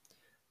 And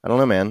I don't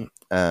know, man.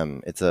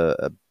 It's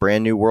a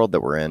brand new world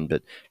that we're in.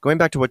 But going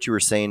back to what you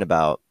were saying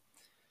about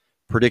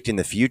predicting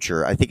the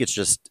future, I think it's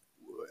just,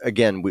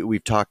 again,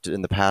 we've talked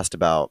in the past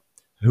about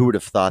who would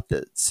have thought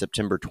that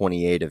September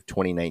 28 of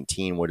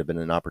 2019 would have been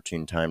an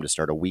opportune time to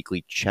start a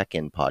weekly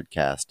check-in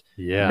podcast,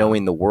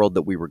 knowing the world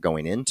that we were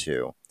going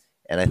into.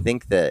 And I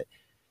think that,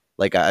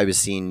 like, I was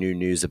seeing new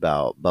news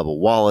about Bubba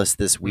Wallace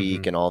this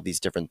week and all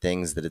these different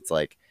things, that it's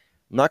like,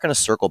 I'm not going to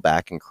circle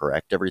back and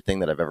correct everything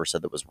that I've ever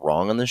said that was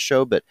wrong on this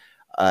show. But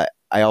I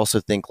also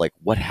think, like,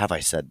 what have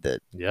I said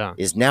that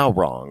is now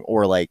wrong?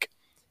 Or like,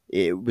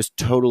 it was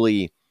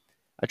totally,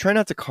 I try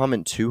not to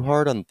comment too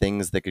hard on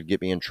things that could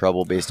get me in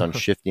trouble based on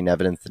shifting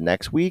evidence the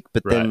next week,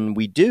 but then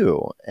we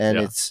do. And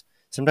it's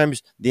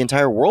sometimes the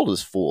entire world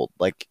is fooled,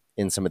 like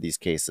in some of these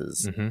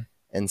cases.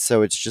 And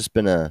so it's just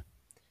been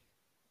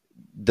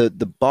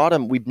the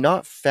bottom. We've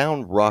not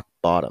found rock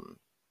bottom.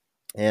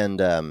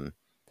 And,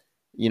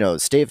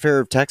 State Fair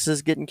of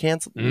Texas getting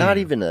canceled. Not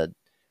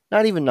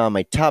even on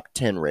my top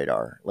 10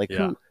 radar. Like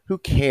who who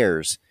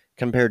cares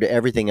compared to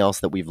everything else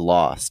that we've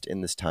lost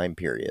in this time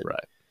period?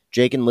 Right.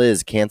 Jake and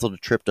Liz canceled a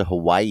trip to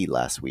Hawaii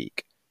last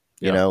week.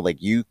 You Yeah. know,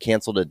 like you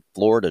canceled a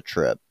Florida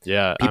trip.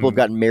 Yeah. People have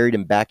gotten married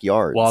in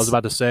backyards. Well, I was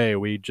about to say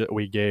we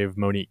gave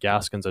Monique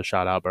Gaskins a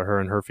shout out, but her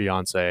and her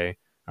fiance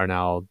are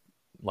now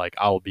like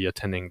I'll be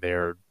attending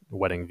their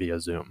wedding via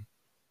Zoom.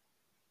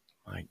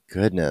 My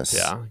goodness.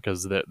 Yeah,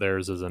 because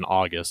theirs is in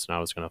August, and I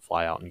was going to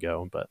fly out and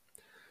go. But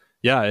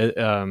yeah,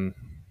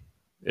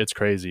 it's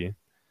crazy.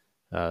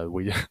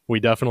 We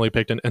definitely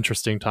picked an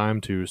interesting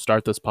time to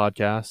start this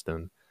podcast,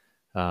 and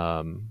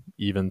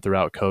even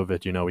throughout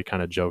COVID, you know, we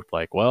kind of joked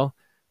like, well,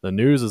 the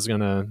news is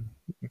going to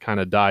kind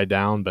of die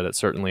down, but it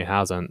certainly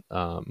hasn't,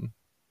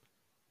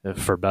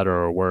 for better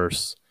or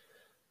worse.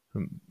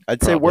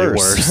 I'd say Probably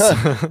worse.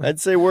 I'd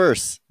say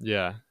worse.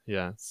 Yeah.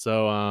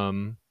 So,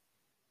 And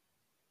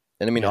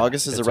I mean, yeah,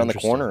 August is it's around the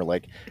interesting. corner.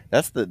 Like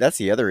that's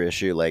the other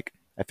issue. Like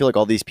I feel like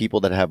all these people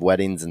that have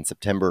weddings in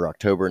September,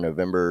 October,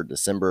 November,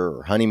 December,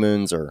 or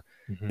honeymoons or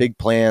Mhm. big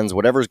plans,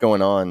 whatever's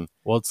going on,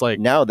 Well, it's like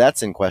now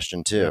that's in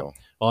question too.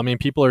 Well, I mean,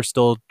 people are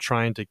still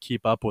trying to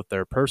keep up with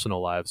their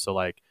personal lives. So,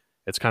 like,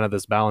 it's kind of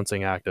this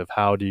balancing act of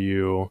how do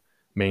you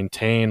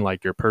maintain,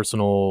 like, your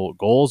personal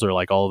goals or,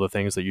 like, all the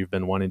things that you've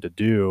been wanting to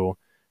do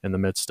in the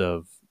midst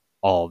of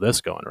all this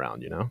going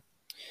around, you know?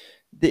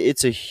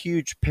 It's a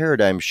huge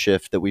paradigm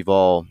shift that we've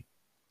all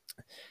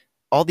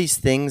these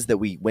things that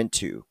we went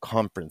to,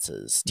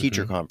 conferences,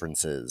 teacher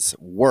conferences,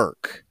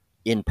 work,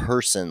 in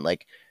person,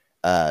 like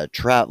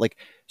like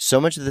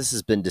so much of this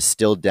has been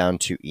distilled down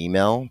to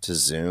email, to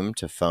Zoom,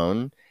 to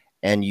phone.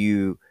 And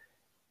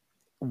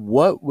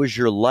what were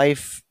your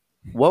life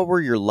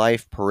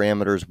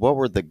parameters? What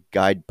were the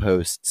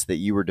guideposts that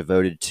you were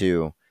devoted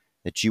to,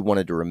 that you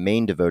wanted to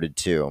remain devoted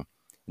to?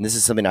 And this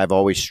is something I've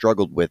always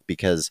struggled with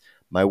because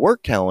my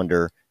work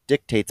calendar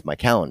dictates my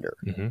calendar.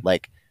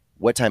 Like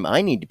what time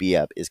I need to be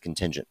up is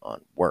contingent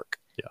on work.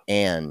 Yeah.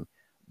 And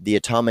the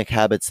Atomic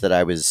Habits that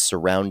I was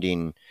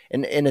surrounding,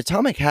 and in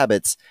Atomic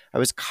Habits, I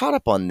was caught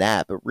up on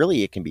that, but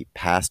really it can be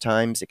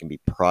pastimes, it can be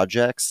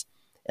projects.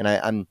 And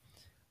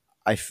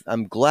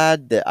I'm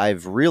glad that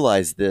I've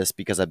realized this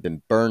because I've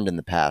been burned in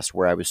the past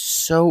where I was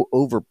so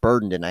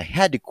overburdened and I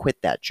had to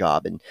quit that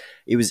job and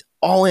it was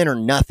all in or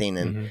nothing.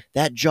 And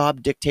that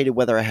job dictated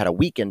whether I had a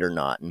weekend or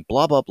not and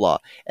blah, blah, blah.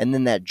 And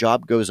then that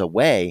job goes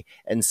away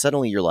and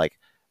suddenly you're like,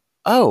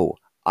 oh,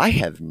 I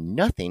have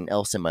nothing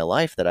else in my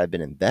life that I've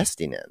been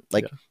investing in.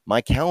 Like my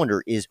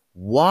calendar is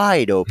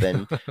wide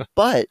open,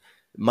 but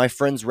my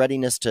friend's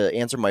readiness to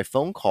answer my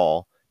phone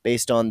call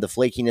based on the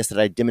flakiness that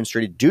I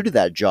demonstrated due to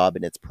that job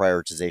and its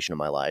prioritization of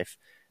my life,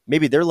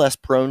 maybe they're less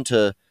prone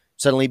to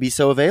suddenly be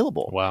so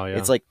available. Wow, yeah.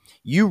 It's like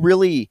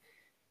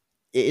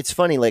it's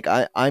funny, like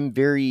I'm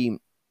very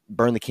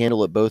burn the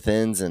candle at both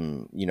ends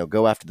and, you know,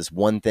 go after this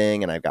one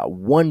thing and I've got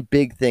one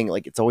big thing.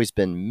 Like it's always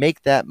been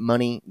make that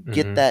money,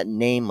 get that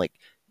name, like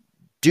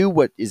do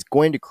what is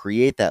going to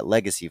create that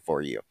legacy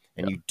for you.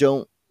 And you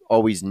don't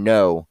always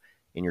know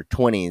in your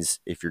 20s,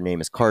 if your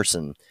name is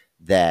Carson,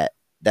 that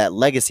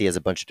legacy has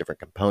a bunch of different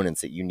components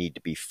that you need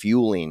to be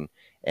fueling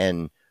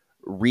and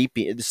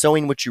reaping,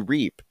 sowing what you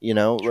reap, you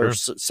know, or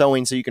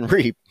sowing so you can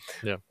reap.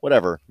 Yeah.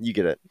 Whatever. You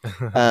get it.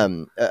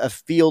 A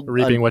field.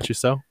 Reaping what you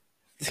sow.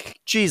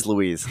 Jeez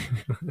Louise.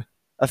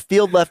 A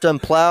field left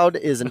unplowed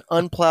is an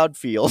unplowed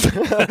field.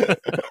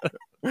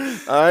 All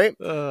right.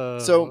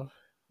 So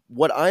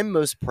what I'm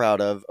most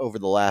proud of over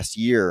the last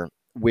year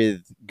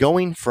with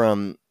going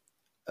from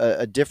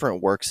a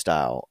different work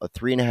style, a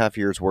 3.5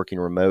 years working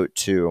remote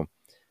to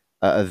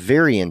a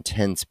very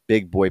intense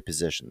big boy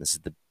position. This is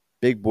the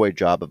big boy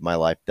job of my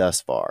life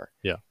thus far.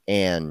 Yeah.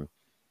 And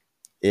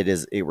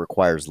it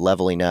requires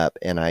leveling up.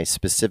 And I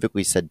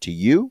specifically said to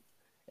you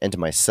and to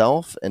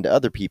myself and to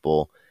other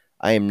people,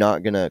 I am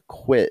not going to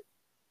quit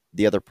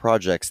the other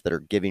projects that are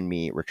giving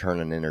me return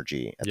on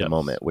energy at the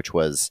moment, which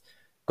was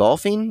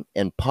golfing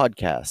and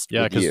podcast.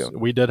 Yeah, because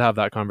we did have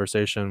that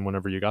conversation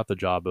whenever you got the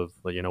job of,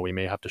 you know, we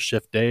may have to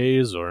shift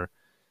days or,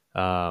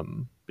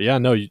 but yeah,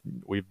 no,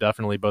 we've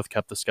definitely both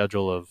kept the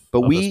schedule of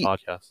this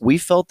podcast. We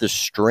felt the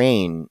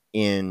strain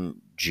in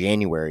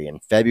January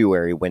and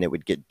February when it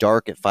would get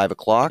dark at 5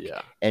 o'clock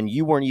and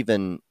you weren't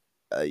even,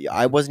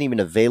 I wasn't even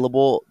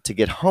available to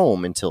get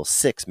home until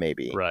 6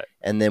 maybe. Right.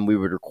 And then we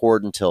would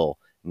record until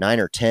 9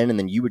 or 10 and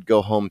then you would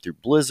go home through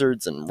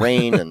blizzards and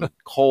rain and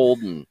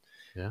cold and,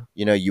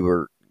 you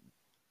know,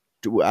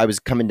 I was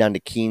coming down to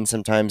Keene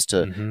sometimes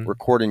to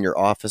record in your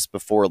office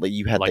before, like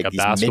you had like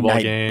these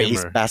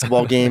midnight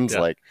basketball games,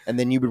 like, and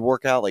then you would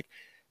work out like,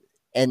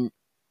 and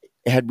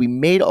had we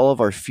made all of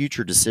our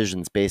future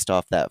decisions based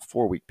off that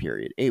 4-week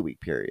period,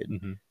 8-week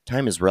period,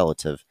 time is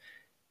relative.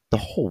 The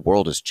whole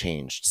world has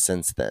changed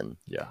since then.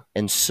 Yeah.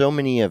 And so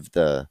many of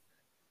the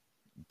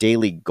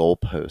daily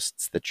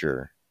goalposts that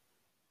you're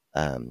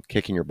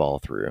kicking your ball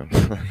through,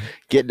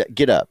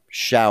 get up,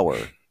 shower,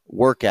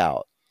 work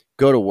out,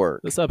 go to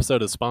work. This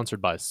episode is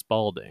sponsored by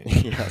Spalding.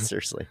 Yeah,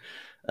 seriously.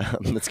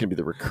 That's going to be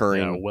the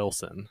recurring.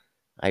 Wilson.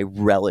 I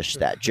relish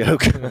that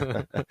joke.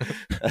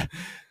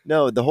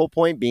 No, the whole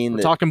point being We're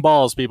that talking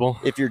balls, people.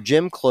 if your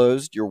gym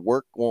closed, your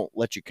work won't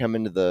let you come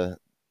into the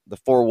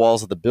four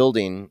walls of the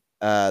building.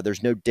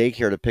 There's no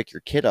daycare to pick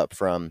your kid up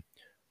from.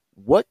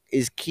 What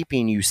is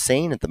keeping you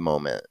sane at the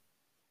moment?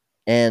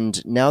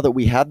 And now that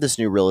we have this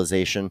new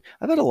realization,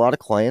 I've had a lot of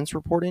clients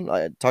reporting.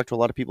 I talked to a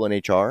lot of people in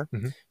HR.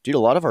 Mhm. Dude, a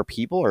lot of our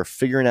people are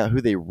figuring out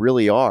who they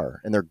really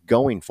are, and they're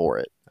going for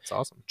it. That's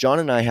awesome. John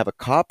and I have a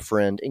cop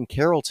friend in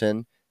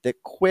Carrollton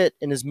that quit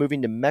and is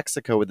moving to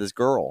Mexico with his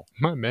girl.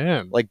 My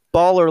man. Like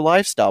baller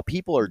lifestyle.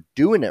 People are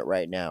doing it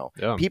right now.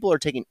 Yeah. People are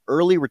taking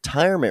early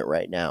retirement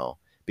right now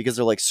because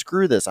they're like,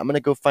 screw this. I'm going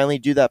to go finally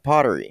do that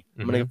pottery.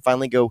 I'm going to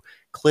finally go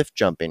cliff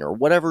jumping or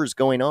whatever is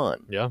going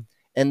on. Yeah.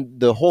 And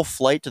the whole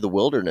flight to the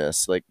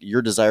wilderness, like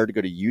your desire to go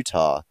to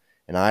Utah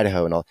and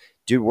Idaho and all,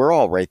 dude, we're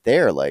all right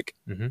there. Like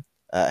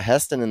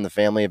Heston and the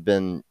family have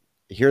been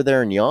here,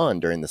 there, and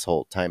yon during this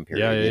whole time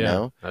period, you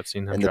know? I've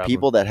seen him And traveling. the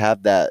people that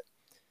have that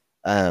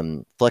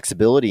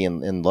flexibility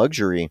and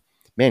luxury,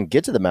 man,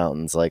 get to the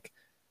mountains. Like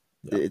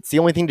it's the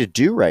only thing to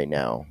do right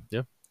now.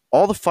 Yeah.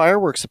 All the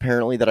fireworks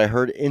apparently that I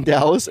heard in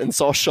Dallas and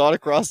saw shot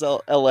across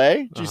LA.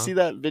 Did you see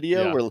that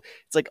video Yeah. where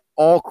it's like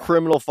all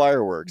criminal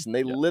fireworks and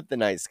they lit the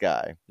night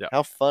sky? Yeah.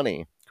 How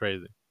funny.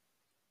 Crazy.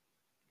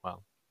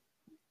 Wow.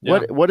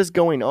 Yeah. What is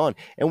going on?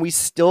 And we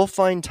still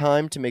find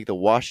time to make the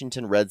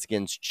Washington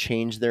Redskins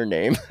change their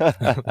name.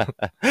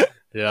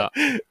 Yeah.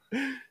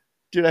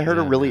 Dude, I heard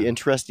a Yeah, really man.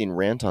 interesting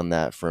rant on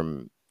that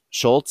from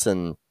Schultz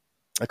and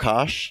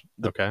Akash,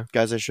 the Okay.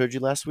 guys I showed you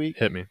last week.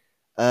 Hit me.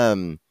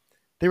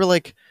 They were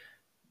like,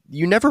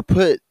 you never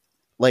put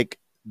like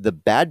the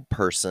bad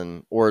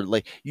person or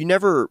like you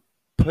never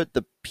put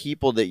the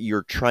people that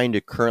you're trying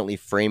to currently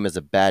frame as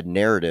a bad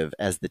narrative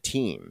as the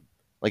team.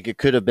 Like it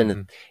could have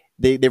been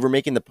they were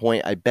making the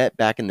point, I bet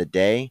back in the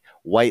day,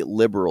 white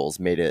liberals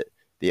made it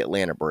the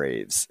Atlanta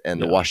Braves and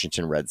the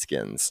Washington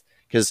Redskins.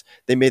 Because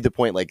they made the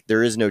point like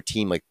there is no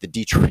team like the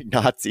Detroit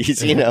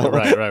Nazis, you know?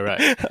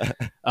 Right.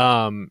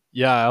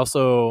 Yeah, I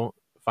also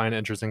find it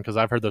interesting because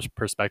I've heard this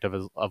perspective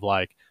of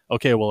like,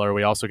 okay, well, are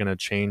we also going to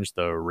change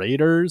the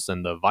Raiders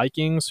and the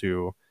Vikings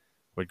who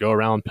would go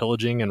around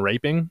pillaging and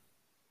raping?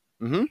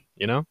 Mm-hmm.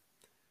 You know?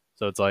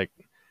 So it's like,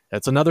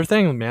 that's another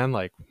thing, man.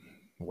 Like,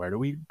 where do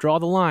we draw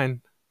the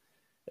line?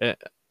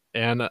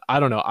 And I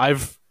don't know.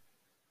 I've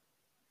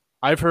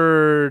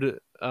heard,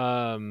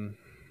 I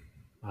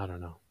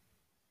don't know.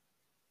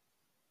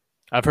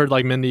 I've heard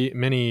like many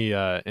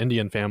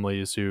Indian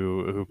families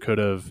who could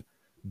have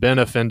been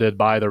offended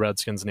by the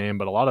Redskins name,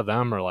 but a lot of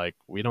them are like,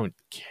 we don't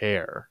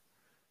care.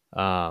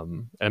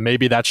 And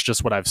maybe that's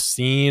just what I've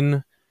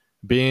seen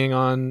being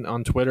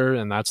on Twitter,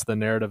 and that's the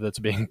narrative that's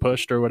being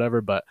pushed or whatever.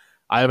 But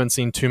I haven't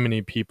seen too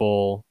many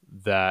people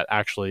that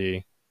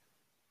actually,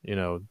 you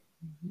know,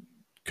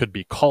 could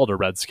be called a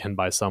Redskin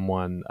by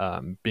someone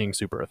being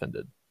super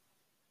offended.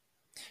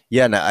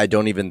 Yeah, and I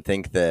don't even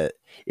think that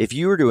if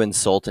you were to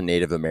insult a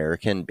Native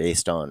American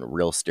based on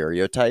real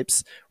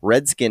stereotypes,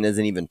 Redskin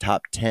isn't even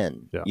top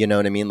 10. Yeah. You know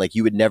what I mean? Like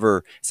you would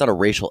never, it's not a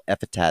racial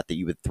epithet that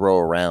you would throw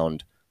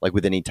around like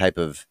with any type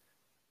of,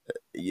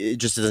 it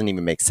just doesn't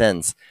even make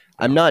sense.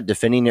 I'm not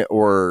defending it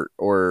or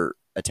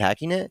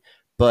attacking it,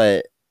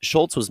 but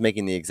Schultz was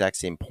making the exact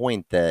same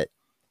point that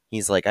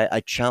he's like,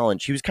 I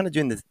challenge, he was kind of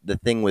doing the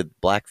thing with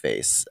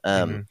blackface.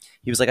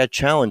 He was like, I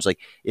challenge, like,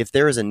 if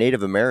there is a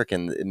Native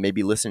American that may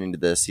be listening to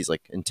this, he's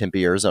like in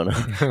Tempe,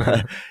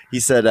 Arizona. He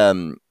said,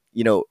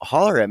 you know,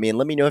 holler at me and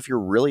let me know if you're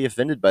really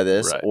offended by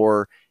this, Right.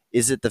 or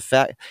is it the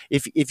fact,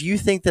 if you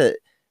think that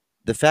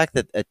the fact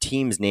that a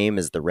team's name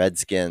is the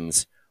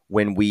Redskins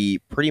when we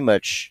pretty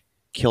much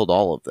killed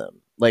all of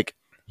them, like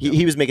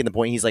he was making the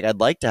point, he's like, I'd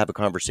like to have a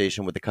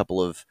conversation with a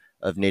couple of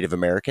Native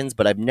Americans,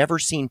 but I've never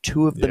seen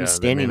two of them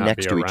standing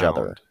next to each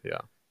other. Yeah.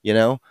 You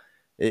know,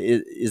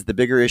 is the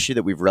bigger issue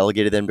that we've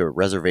relegated them to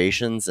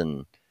reservations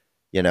and,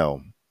 you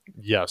know,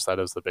 Yes, that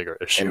is the bigger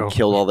issue. and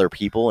killed all their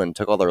people and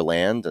took all their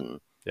land.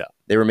 And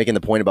they were making the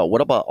point about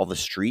what about all the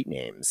street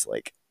names,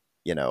 like,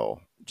 you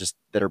know, just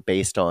that are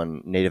based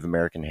on Native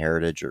American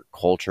heritage or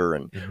culture.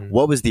 And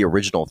what was the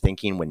original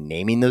thinking when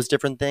naming those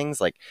different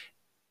things, like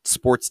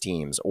sports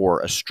teams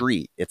or a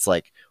street? It's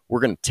like, we're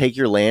going to take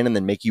your land and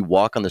then make you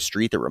walk on the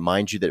street that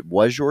reminds you that it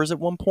was yours at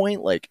one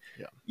point. Like,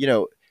 you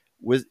know,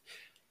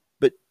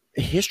 but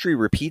history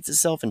repeats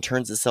itself and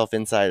turns itself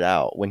inside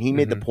out. When he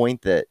made the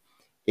point that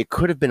it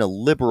could have been a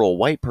liberal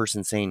white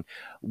person saying,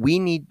 we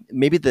need,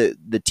 maybe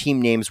the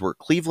team names were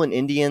Cleveland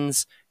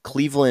Indians,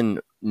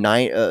 Cleveland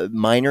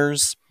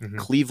Miners,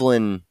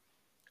 Cleveland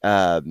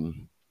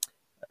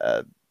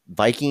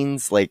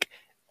Vikings, like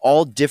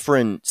all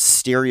different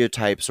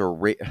stereotypes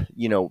or,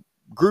 you know,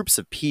 groups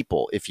of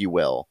people, if you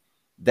will,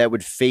 that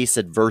would face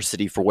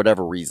adversity for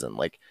whatever reason.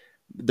 Like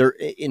they're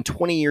in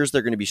 20 years,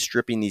 they're going to be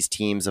stripping these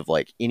teams of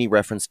like any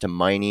reference to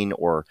mining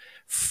or,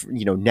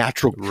 you know,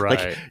 natural,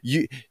 Right.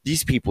 like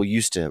these people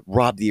used to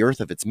rob the earth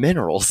of its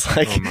minerals.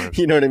 Like,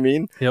 you know what I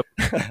mean? Yep.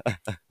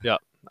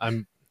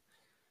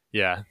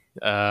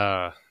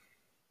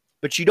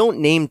 But you don't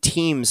name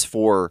teams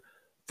for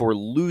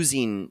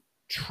losing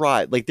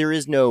tribe. Like there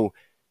is no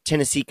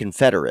Tennessee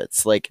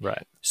Confederates. Like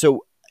Right.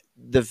 so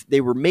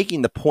they were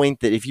making the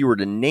point that if you were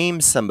to name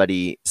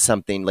somebody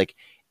something, like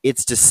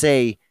it's to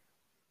say,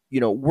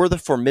 we're the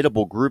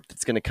formidable group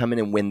that's going to come in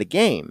and win the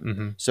game.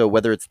 Mm-hmm. So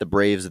whether it's the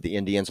Braves or the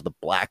Indians or the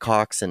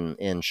Blackhawks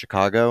in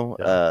Chicago,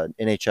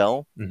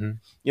 NHL,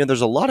 Mm-hmm.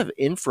 There's a lot of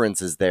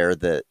inferences there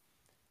that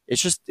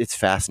it's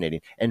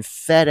fascinating. And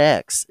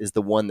FedEx is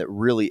the one that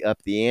really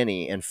upped the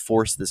ante and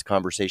forced this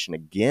conversation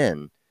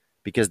again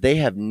because they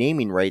have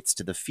naming rights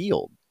to the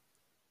field.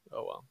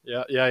 Oh well,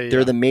 yeah.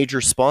 They're the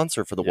major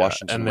sponsor for the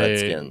Washington and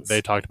Redskins.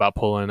 They talked about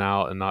pulling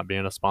out and not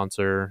being a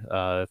sponsor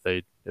if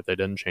they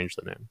didn't change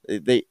the name.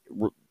 They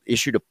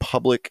issued a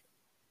public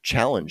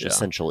challenge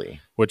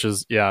essentially, which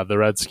is the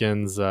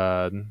Redskins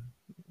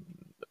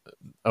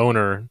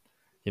owner.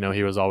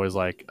 He was always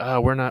like,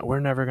 we're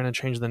never going to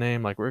change the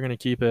name. Like, we're going to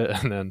keep it.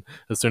 And then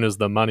as soon as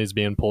the money's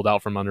being pulled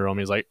out from under him,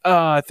 he's like,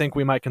 I think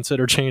we might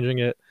consider changing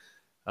it.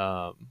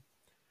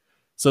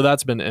 So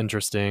that's been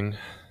interesting,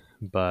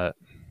 but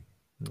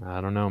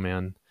I don't know,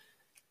 man.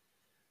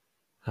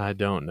 I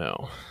don't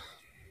know.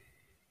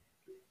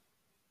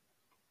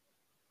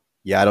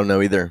 Yeah, I don't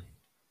know either.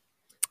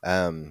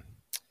 I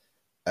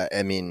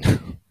mean,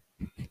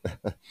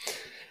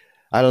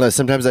 I don't know.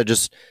 Sometimes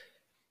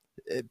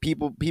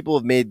people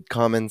have made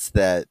comments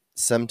that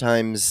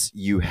sometimes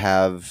you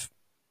have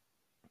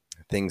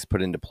things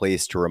put into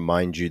place to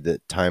remind you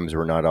that times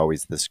were not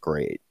always this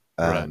great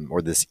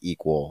or this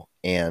equal.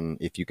 And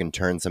if you can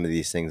turn some of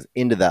these things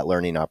into that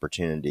learning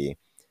opportunity,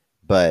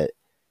 but,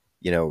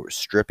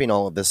 stripping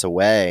all of this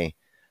away,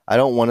 I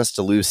don't want us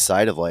to lose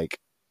sight of like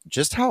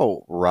just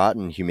how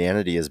rotten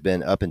humanity has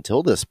been up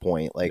until this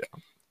point. Like,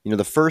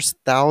 the first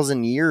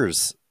 1,000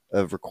 years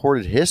of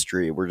recorded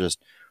history were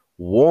just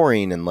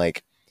warring and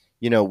like,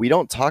 we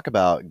don't talk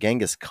about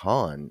Genghis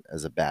Khan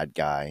as a bad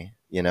guy.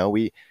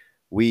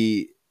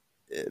 We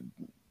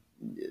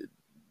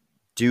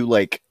do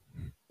like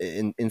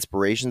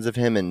inspirations of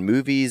him in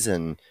movies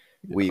and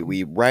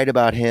we write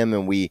about him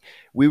and we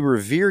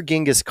revere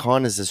Genghis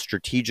Khan as a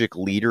strategic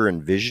leader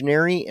and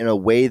visionary in a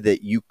way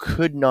that you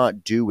could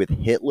not do with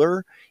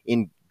Hitler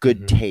in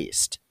good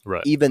taste.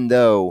 Right. Even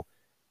though,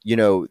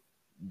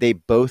 they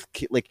both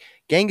like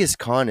Genghis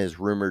Khan is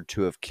rumored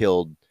to have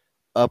killed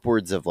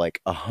upwards of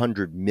like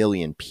 100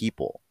 million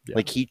people. Yeah.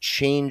 Like he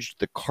changed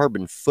the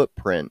carbon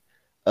footprint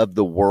of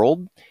the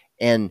world,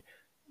 and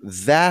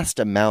vast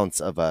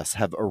amounts of us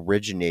have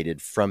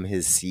originated from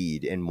his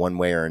seed in one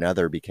way or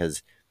another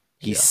because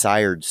he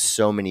sired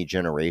so many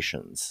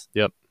generations.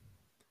 Yep.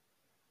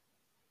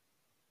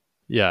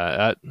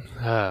 Yeah.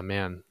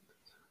 Man,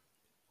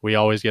 we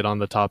always get on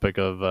the topic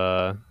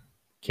of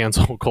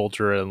cancel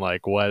culture and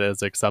like what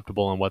is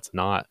acceptable and what's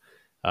not.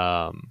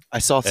 I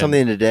saw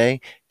something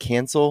today.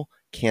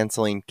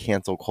 Canceling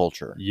cancel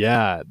culture.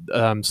 Yeah.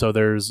 So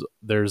there's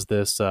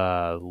this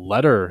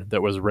letter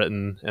that was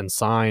written and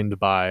signed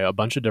by a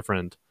bunch of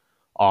different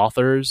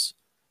authors.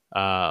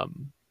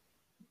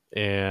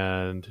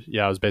 And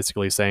I was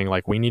basically saying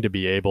like we need to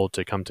be able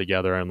to come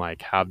together and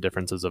like have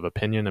differences of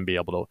opinion and be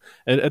able to.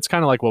 It's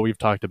kind of like what we've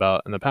talked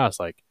about in the past.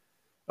 Like,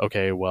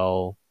 okay,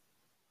 well,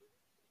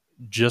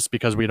 just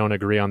because we don't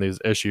agree on these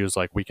issues,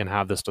 like we can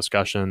have this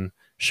discussion,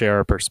 share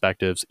our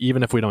perspectives.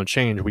 Even if we don't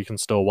change, we can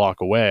still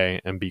walk away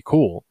and be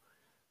cool.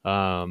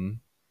 And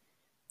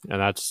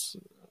that's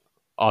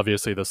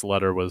obviously this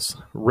letter was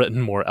written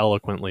more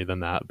eloquently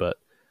than that, but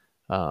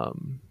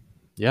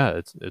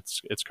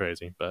it's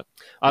crazy. But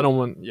I don't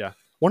want. Yeah.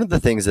 One of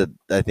the things that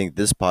I think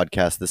this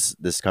podcast,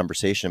 this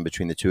conversation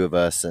between the two of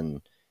us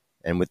and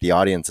with the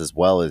audience as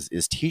well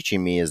is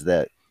teaching me is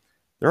that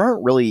there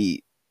aren't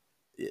really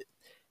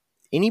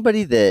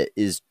anybody that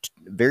is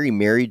very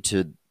married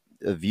to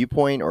a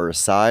viewpoint or a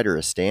side or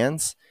a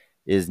stance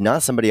is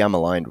not somebody I'm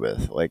aligned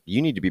with. Like you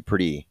need to be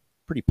pretty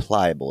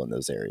pliable in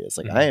those areas.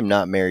 Like I am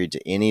not married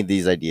to any of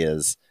these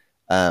ideas.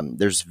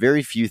 There's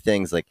very few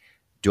things like,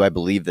 do I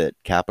believe that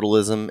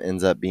capitalism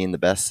ends up being the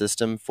best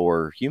system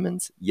for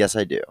humans? Yes,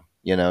 I do.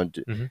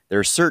 There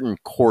are certain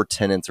core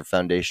tenets or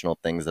foundational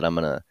things that I'm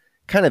going to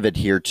kind of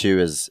adhere to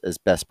as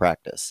best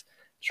practice.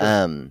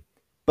 Sure.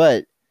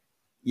 But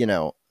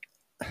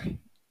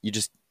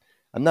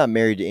I'm not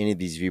married to any of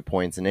these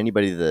viewpoints, and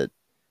anybody that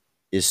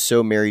is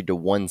so married to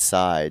one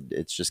side,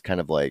 it's just kind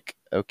of like,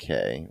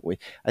 okay.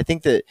 I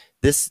think that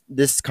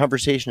this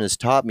conversation has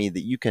taught me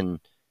that you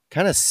can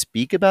kind of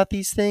speak about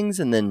these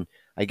things, and then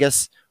I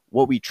guess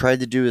what we tried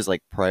to do is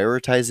like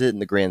prioritize it in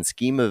the grand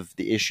scheme of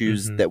the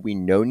issues that we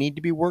know need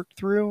to be worked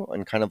through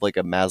on kind of like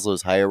a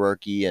Maslow's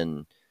hierarchy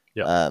and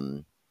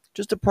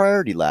just a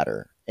priority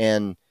ladder.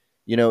 And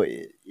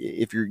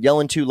if you're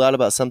yelling too loud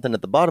about something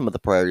at the bottom of the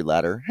priority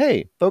ladder,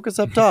 hey, focus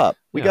up top.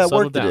 We got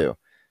work to do.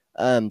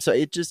 So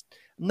I'm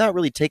not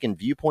really taking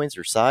viewpoints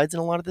or sides in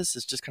a lot of this.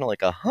 It's just kind of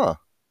like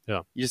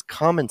you just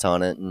comment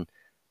on it,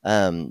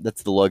 and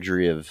that's the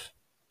luxury of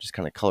just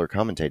kind of color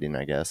commentating,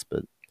 I guess.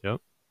 But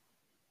yep.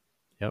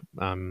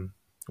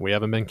 We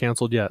haven't been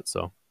canceled yet,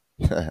 so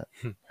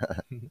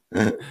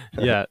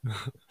yet.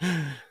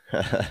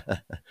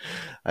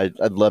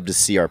 I'd love to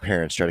see our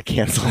parents try to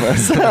cancel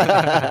us.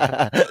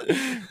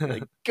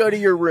 Like, go to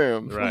your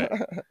room. Right.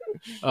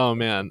 Oh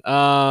man.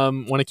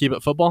 Want to keep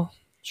it football?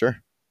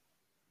 Sure.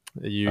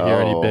 You hear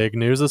any big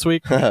news this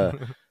week?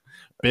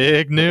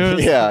 Big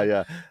news.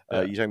 Yeah.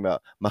 You talking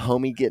about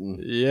Mahomes getting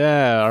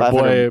Yeah, our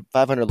boy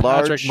 500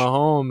 Patrick large?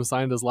 Mahomes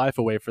signed his life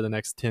away for the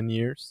next 10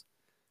 years.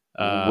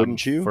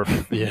 Wouldn't you? For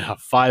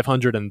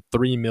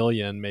 $503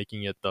 million,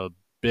 making it the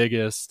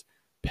biggest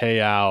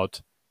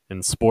payout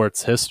in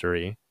sports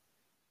history.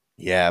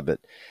 Yeah, but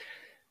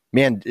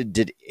man,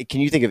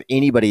 can you think of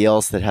anybody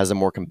else that has a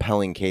more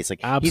compelling case?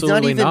 Like,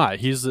 Absolutely not.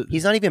 He's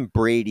not even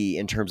Brady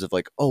in terms of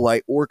like, oh,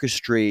 I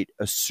orchestrate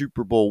a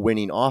Super Bowl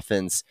winning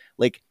offense.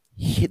 Like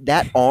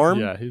that arm,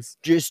 yeah, he's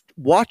just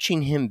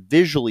watching him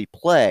visually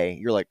play,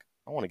 you're like,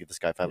 I want to give this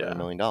guy $500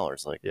 million.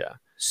 Like, yeah,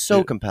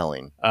 so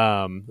compelling.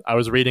 I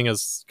was reading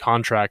his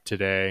contract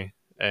today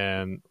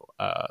and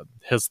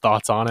his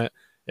thoughts on it,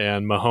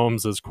 and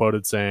Mahomes is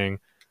quoted saying,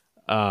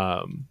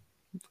 I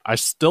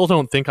still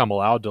don't think I'm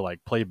allowed to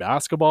like play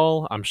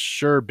basketball. I'm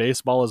sure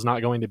baseball is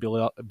not going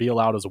to be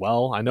allowed as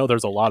well. I know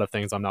there's a lot of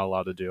things I'm not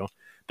allowed to do.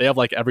 They have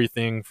like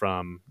everything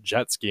from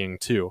jet skiing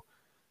too.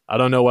 I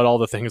don't know what all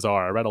the things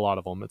are. I read a lot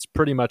of them. It's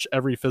pretty much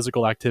every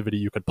physical activity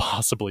you could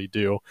possibly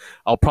do.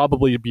 I'll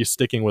probably be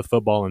sticking with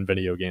football and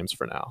video games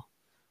for now.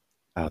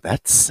 Oh,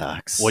 that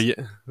sucks. Well,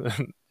 yeah,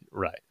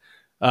 right.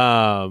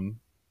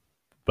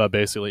 But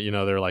basically,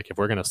 they're like, if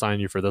we're going to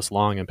sign you for this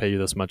long and pay you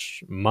this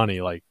much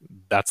money, like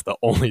that's the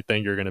only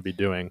thing you're going to be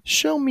doing.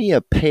 Show me a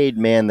paid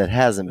man that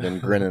hasn't been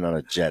grinning on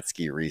a jet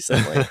ski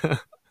recently.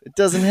 It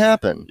doesn't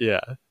happen.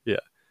 Yeah.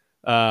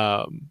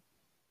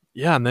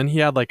 And then he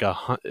had like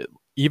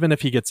even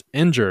if he gets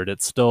injured,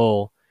 it's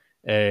still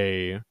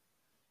a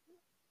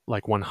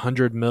like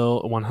 100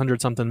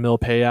 something mil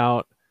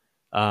payout.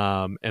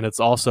 And it's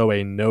also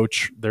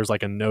there's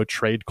like a no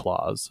trade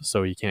clause,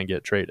 so he can't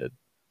get traded.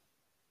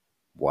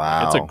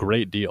 Wow. It's a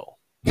great deal.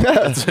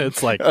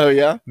 It's like, oh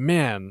yeah,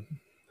 man.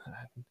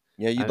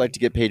 Yeah, you'd like to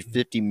get paid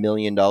 $50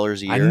 million a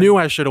year. I knew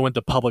I should have went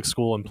to public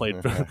school and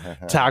played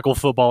tackle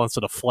football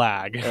instead of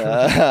flag.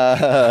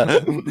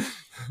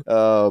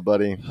 Oh,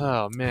 buddy.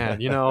 Oh man,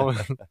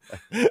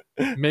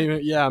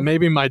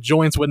 maybe my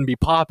joints wouldn't be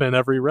popping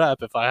every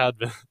rep if I had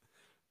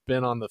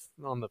been on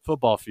the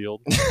football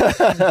field.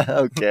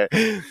 Okay,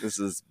 this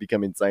is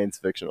becoming science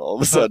fiction all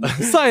of a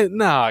sudden.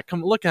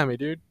 Come look at me,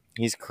 dude.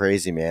 He's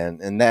crazy, man,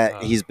 and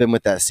he's been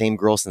with that same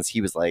girl since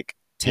he was like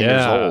 10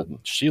 years old.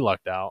 She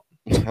lucked out.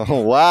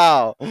 Oh,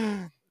 wow.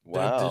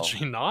 Did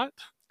she not?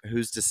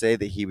 Who's to say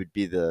that he would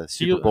be the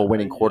Super Bowl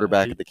winning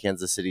quarterback of the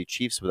Kansas City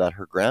Chiefs without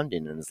her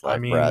grounding in his life,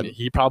 Brad?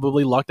 He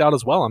probably lucked out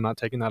as well. I'm not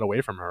taking that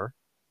away from her.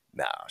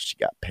 No, she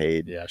got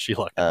paid. Yeah, she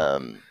lucked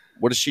out.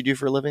 What does she do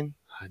for a living?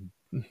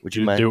 Would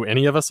you mind? Do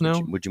any of us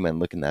know? Would you mind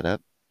looking that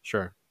up?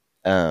 Sure.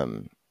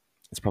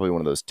 It's probably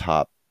one of those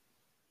top.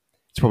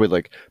 It's probably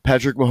like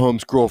Patrick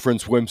Mahomes'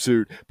 girlfriend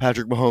swimsuit,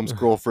 Patrick Mahomes'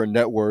 girlfriend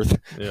net worth.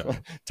 Yeah.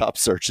 Top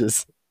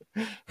searches.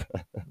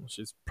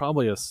 She's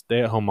probably a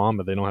stay-at-home mom,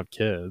 but they don't have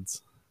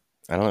kids.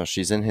 I don't know.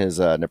 She's in his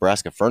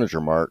Nebraska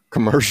Furniture Mart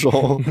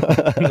commercial.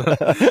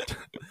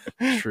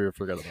 True, I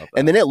forgot about that.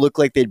 And then it looked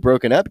like they'd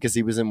broken up because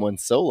he was in one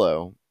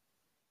solo.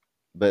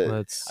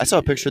 But I saw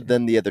a picture of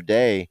them the other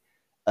day.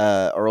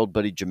 Our old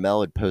buddy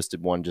Jamel had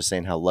posted one just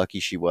saying how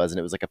lucky she was, and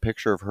it was like a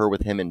picture of her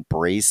with him in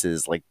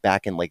braces, like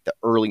back in like the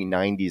early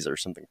 90s or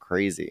something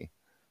crazy.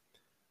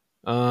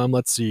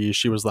 Let's see.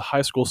 She was the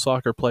high school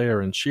soccer player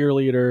and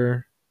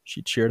cheerleader.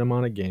 She cheered him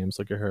on at games.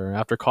 Look at her.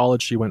 After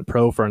college, she went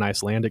pro for an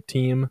Icelandic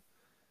team.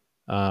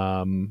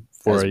 For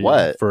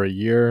a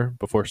year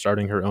before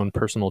starting her own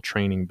personal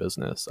training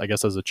business. I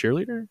guess as a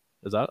cheerleader.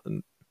 Is that?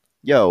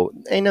 Yo,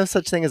 ain't no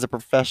such thing as a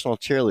professional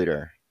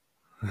cheerleader.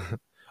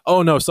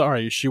 Oh no,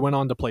 sorry. She went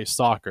on to play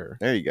soccer.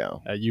 There you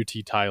go. At UT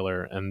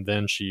Tyler, and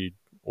then she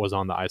was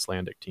on the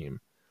Icelandic team.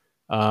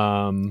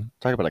 Talk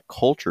about a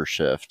culture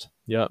shift.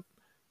 Yep.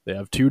 They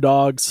have 2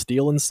 dogs,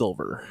 Steel and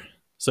Silver.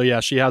 So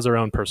yeah, she has her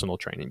own personal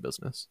training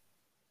business.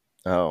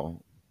 Oh.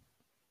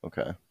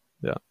 Okay.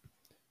 Yeah.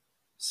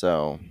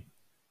 So,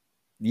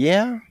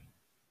 yeah.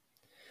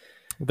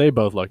 They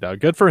both lucked out.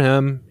 Good for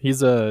him.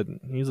 He's a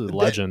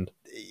legend.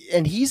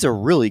 And he's a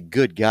really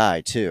good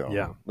guy too.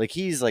 Yeah. Like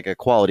he's like a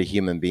quality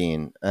human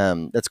being.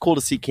 That's cool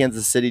to see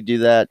Kansas City do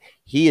that.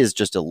 He is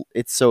just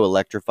it's so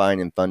electrifying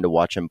and fun to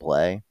watch him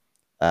play.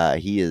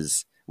 He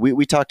is,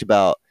 we talked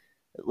about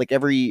like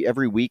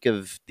every week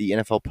of the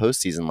NFL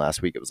postseason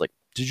last week. It was like,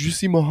 did you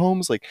see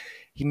Mahomes? Like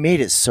he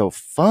made it so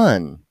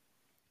fun.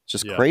 It's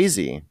just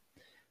crazy.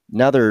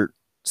 Now they're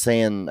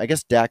saying, I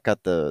guess Dak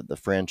got the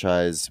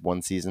franchise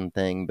one season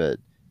thing, but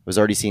was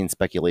already seeing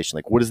speculation.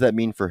 Like, what does that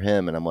mean for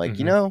him? And I'm like,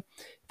 if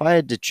I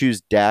had to choose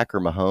Dak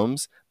or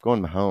Mahomes, I'm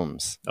going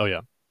Mahomes. Oh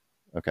yeah.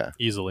 Okay.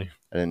 Easily.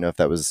 I didn't know if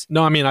that was.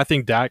 No, I mean, I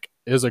think Dak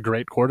is a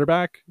great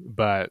quarterback,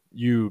 but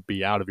you'd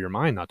be out of your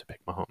mind not to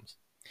pick Mahomes.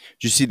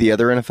 Did you see the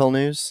other NFL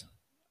news?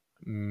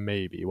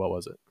 Maybe. What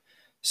was it?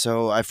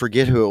 So I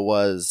forget who it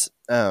was.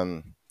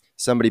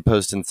 somebody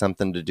posting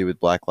something to do with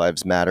Black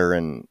Lives Matter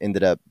and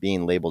ended up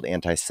being labeled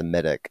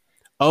anti-Semitic.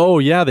 Oh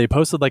yeah, they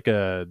posted like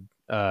a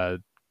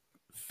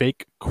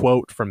fake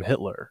quote from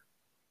Hitler.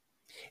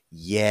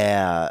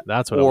 Yeah,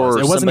 That's what or it was. It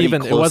wasn't somebody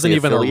even. It closely wasn't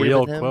even a affiliated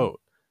real with him.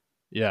 quote.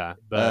 Yeah,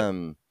 but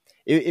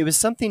It was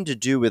something to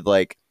do with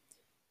like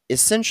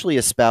essentially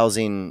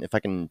espousing, if I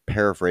can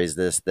paraphrase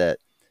this, that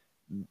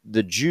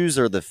the Jews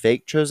are the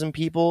fake chosen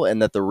people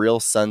and that the real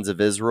sons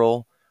of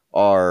Israel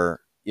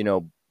are,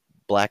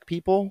 black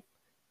people,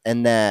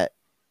 and that,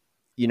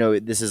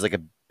 this is like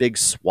a big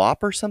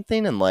swap or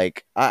something. And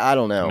like, I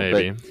don't know.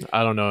 maybe But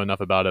I don't know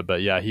enough about it.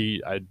 But yeah,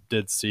 I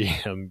did see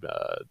him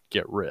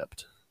get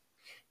ripped.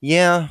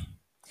 yeah,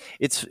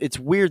 it's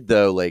weird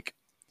though. Like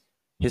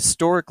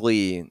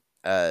historically,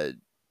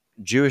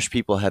 Jewish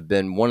people have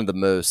been one of the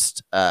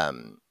most,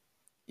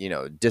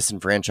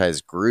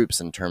 disenfranchised groups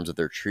in terms of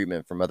their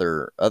treatment from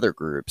other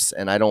groups.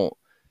 And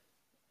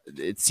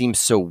it seems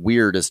so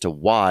weird as to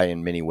why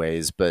in many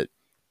ways, but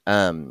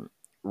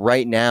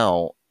right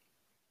now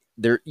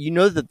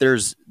that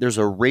there's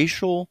a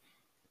racial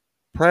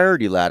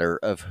priority ladder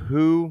of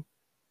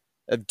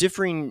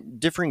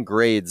differing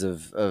grades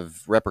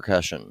of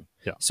repercussion.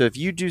 Yeah. So if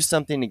you do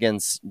something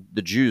against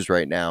the Jews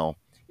right now,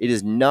 it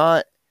is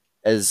not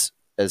as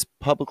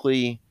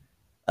publicly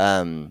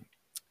bad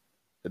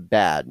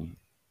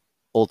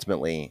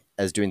ultimately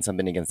as doing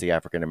something against the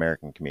African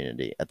American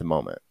community at the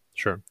moment.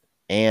 Sure.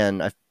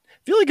 And I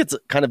feel like it's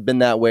kind of been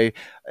that way.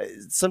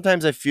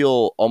 Sometimes I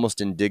feel almost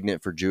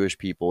indignant for Jewish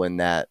people in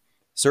that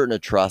certain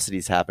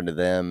atrocities happen to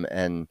them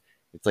and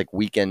it's like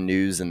weekend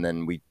news and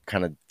then we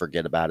kind of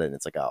forget about it. And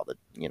it's like,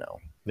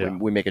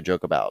 we make a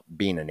joke about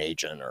being an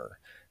agent or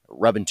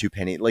rubbing two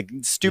pennies, like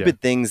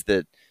stupid things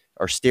that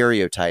are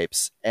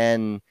stereotypes.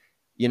 And,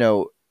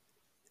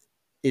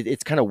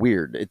 it's kind of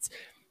weird.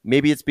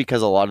 Maybe it's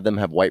because a lot of them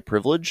have white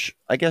privilege,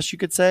 I guess you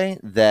could say,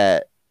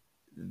 that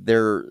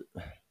they're...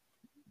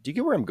 Do you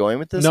get where I'm going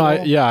with this? No,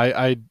 I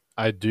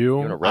do. You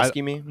want to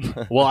rescue me?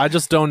 Well, I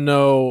just don't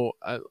know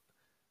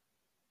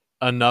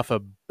enough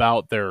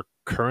about their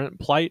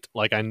current plight.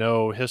 Like, I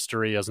know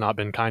history has not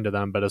been kind to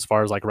them, but as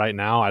far as like right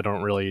now, I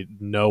don't really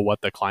know what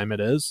the climate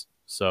is.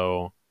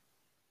 So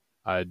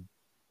I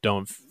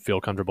don't feel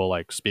comfortable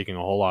like speaking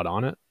a whole lot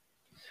on it.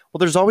 Well,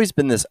 there's always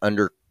been this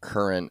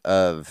undercurrent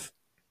of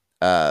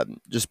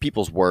just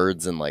people's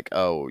words and like,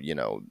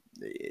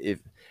 if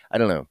I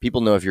don't know,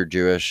 people know if you're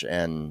Jewish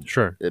and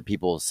sure,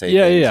 people say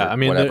things. I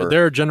mean,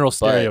 there are general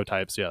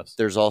stereotypes. But yes,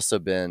 there's also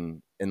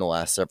been in the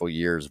last several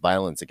years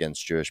violence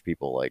against Jewish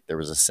people. Like there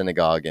was a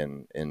synagogue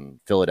in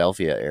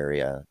Philadelphia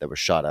area that was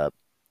shot up,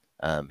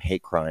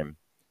 hate crime.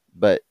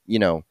 But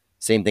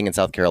same thing in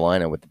South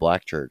Carolina with the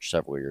Black church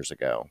several years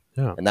ago.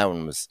 Yeah, and that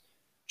one was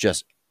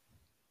just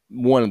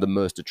one of the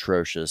most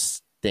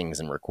atrocious things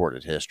in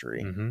recorded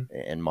history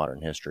in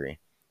modern history.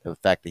 The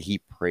fact that he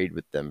prayed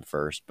with them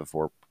first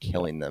before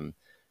killing them.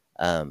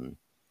 And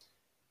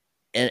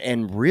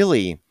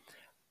really,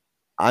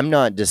 I'm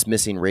not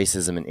dismissing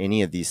racism in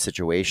any of these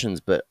situations,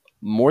 but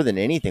more than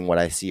anything, what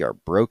I see are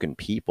broken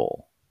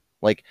people.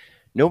 Like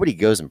nobody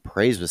goes and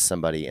prays with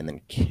somebody and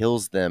then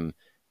kills them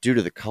due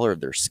to the color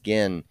of their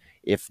skin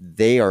if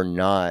they are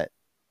not,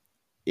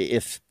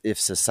 if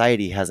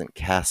society hasn't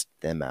cast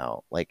them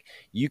out. Like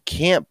you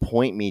can't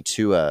point me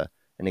to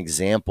an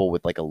example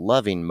with like a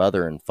loving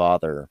mother and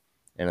father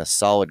and a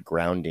solid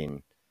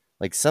grounding.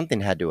 Like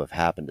something had to have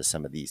happened to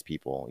some of these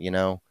people,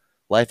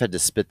 life had to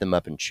spit them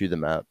up and chew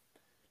them up.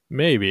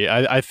 Maybe.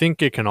 I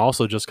think it can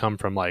also just come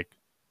from almost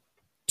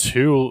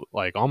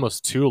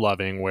too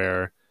loving,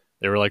 where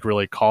they were like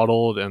really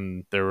coddled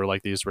and there were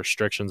like these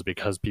restrictions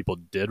because people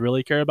did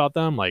really care about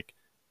them. Like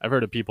I've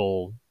heard of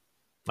people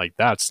like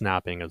that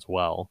snapping as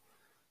well.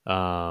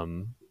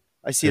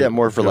 I see that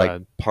more for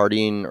like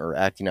partying or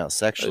acting out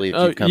sexually.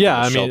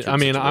 I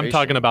mean, I'm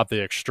talking about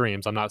the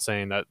extremes. I'm not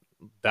saying that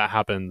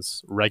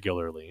happens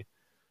regularly.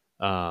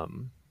 But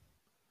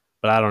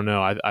I don't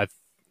know.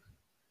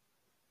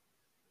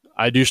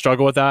 I do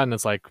struggle with that, and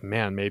it's like,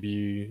 man,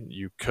 maybe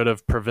you could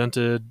have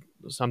prevented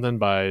something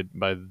by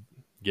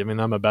giving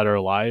them a better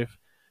life.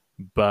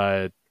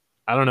 But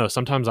I don't know.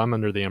 Sometimes I'm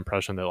under the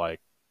impression that like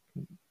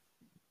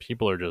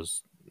people are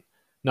just,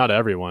 not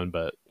everyone,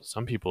 but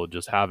some people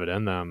just have it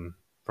in them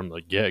from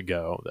the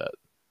get-go that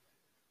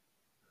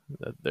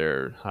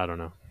they're, I don't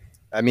know.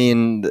 I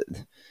mean,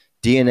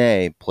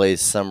 DNA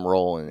plays some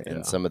role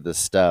in some of this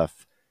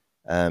stuff.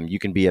 You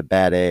can be a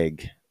bad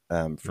egg,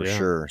 for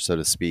sure, so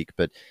to speak.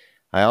 But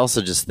I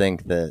also just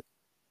think that,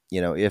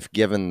 if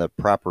given the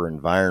proper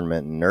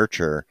environment and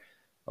nurture,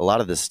 a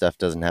lot of this stuff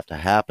doesn't have to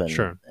happen.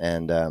 Sure.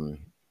 And,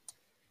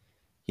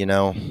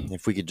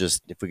 if we could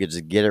just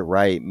get it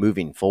right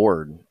moving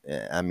forward,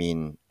 I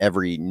mean,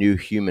 every new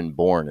human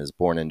born is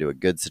born into a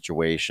good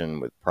situation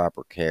with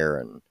proper care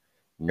and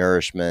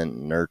nourishment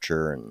and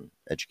nurture and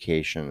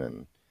education.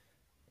 And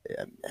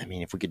I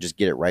mean, if we could just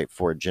get it right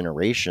for a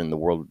generation, the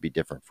world would be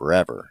different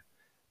forever.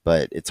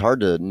 But it's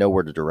hard to know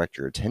where to direct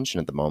your attention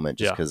at the moment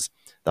just because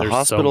the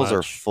hospitals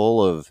are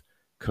full of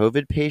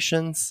COVID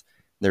patients.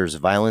 There's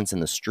violence in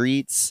the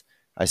streets.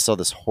 I saw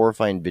this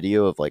horrifying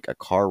video of like a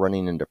car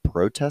running into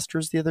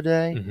protesters the other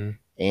day,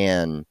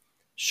 and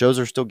shows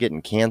are still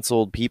getting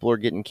canceled. People are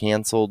getting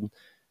canceled.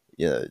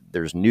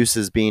 There's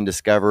nooses being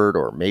discovered,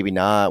 or maybe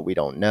not. We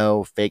don't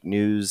know. Fake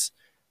news.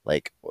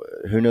 Like,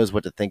 who knows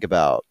what to think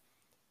about?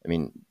 I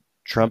mean,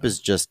 Trump is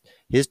just,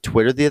 his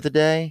Twitter the other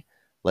day,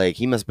 like,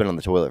 he must have been on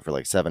the toilet for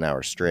like 7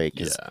 hours straight,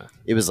 because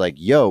it was like,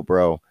 yo,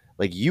 bro,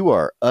 like, you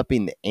are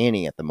upping the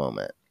ante at the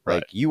moment.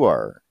 Like, you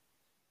are,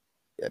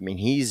 I mean,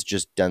 he's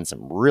just done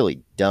some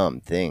really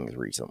dumb things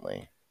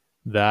recently.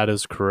 That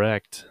is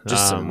correct.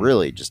 Just some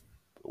really just,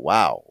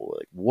 wow.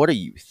 Like, what are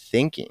you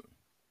thinking?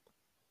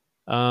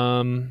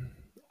 I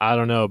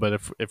don't know, but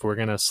if we're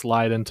going to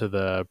slide into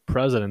the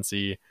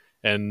presidency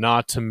and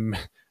not to,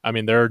 I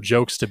mean, there are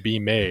jokes to be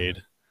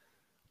made.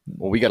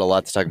 Well, we got a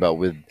lot to talk about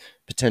with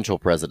potential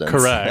presidents.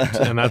 Correct.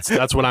 And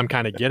that's what I'm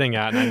kind of getting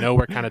at. And I know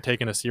we're kind of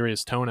taking a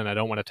serious tone, and I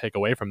don't want to take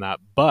away from that.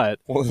 But,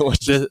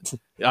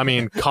 I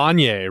mean,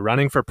 Kanye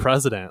running for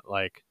president,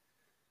 like.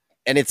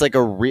 And it's like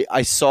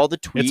I saw the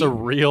tweet. It's a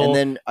real and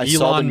then I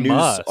saw the news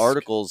Musk.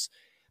 Articles.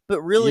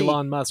 But really,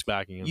 Elon Musk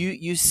backing him.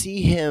 You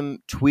see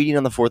him tweeting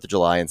on the 4th of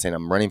July and saying,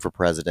 I'm running for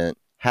president,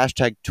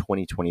 hashtag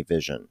 2020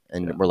 vision.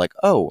 And we're like,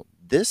 oh,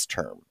 this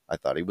term. I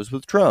thought he was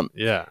with Trump.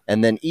 Yeah.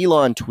 And then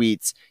Elon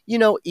tweets,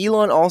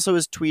 Elon also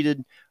has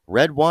tweeted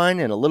red wine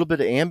and a little bit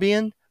of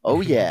Ambien.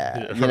 Oh,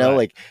 yeah.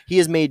 Like, he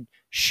has made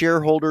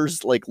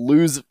shareholders like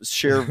lose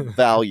share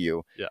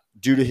value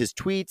due to his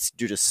tweets,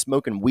 due to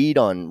smoking weed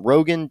on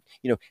Rogan.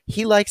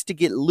 He likes to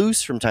get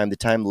loose from time to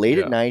time late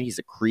at night. He's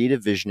a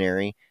creative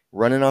visionary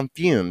running on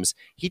fumes.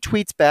 He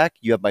tweets back,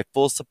 you have my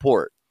full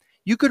support.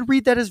 You could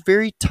read that as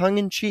very tongue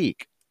in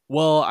cheek.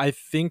 Well, I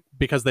think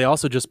because they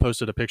also just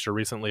posted a picture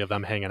recently of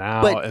them hanging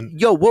out. But,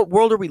 what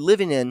world are we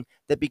living in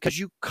that because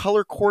you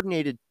color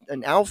coordinated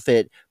an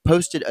outfit,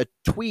 posted a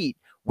tweet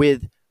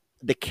with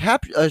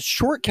a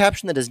short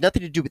caption that has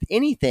nothing to do with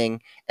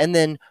anything, and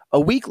then a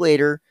week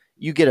later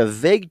you get a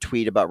vague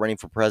tweet about running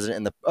for president,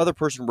 and the other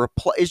person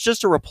is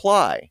just a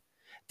reply.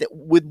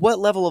 With what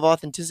level of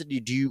authenticity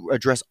do you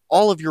address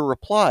all of your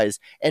replies?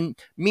 And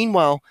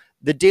meanwhile,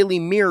 the Daily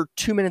Mirror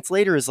 2 minutes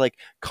later is like,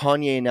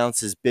 Kanye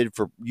announces bid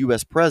for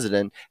U.S.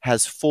 president,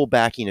 has full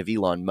backing of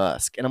Elon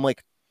Musk. And I'm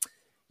like,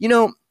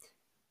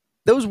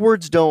 those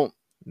words don't.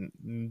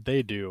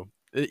 They do.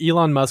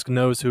 Elon Musk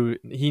knows who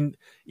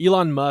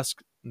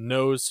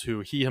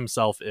he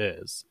himself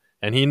is.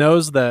 And he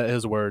knows that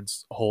his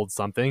words hold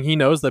something. He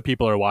knows that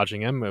people are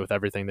watching him with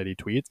everything that he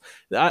tweets.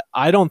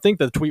 I don't think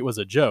the tweet was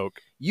a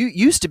joke.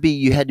 You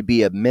had to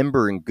be a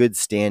member in good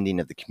standing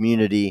of the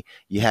community.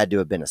 You had to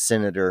have been a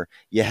senator.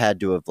 You had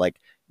to have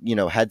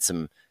had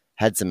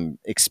some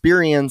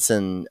experience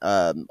and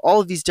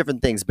all of these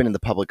different things, been in the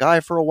public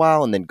eye for a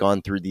while, and then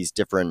gone through these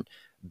different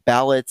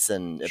ballots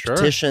and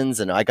petitions.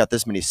 And I got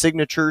this many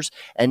signatures.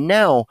 And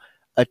now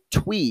a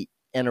tweet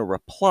and a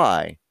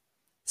reply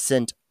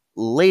sent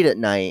late at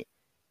night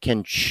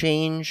can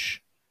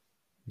change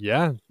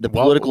the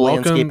political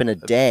landscape in a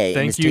day.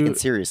 And it's taken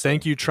seriously.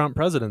 Thank you, Trump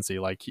presidency.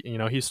 Like,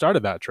 he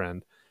started that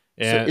trend.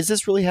 And so is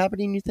this really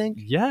happening, you think?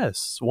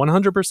 Yes,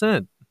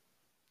 100%.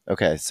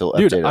 Okay, so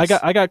dude, update us.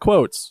 I got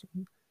quotes.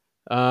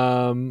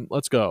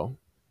 Let's go.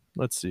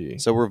 Let's see.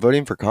 So we're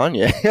voting for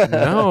Kanye.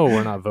 No,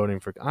 we're not voting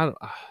for.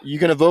 You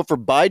gonna vote for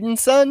Biden,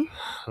 son?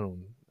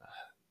 I'm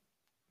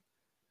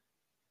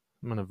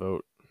gonna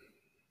vote.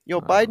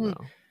 Biden.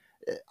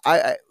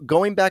 I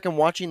going back and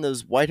watching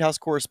those White House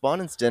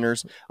Correspondents'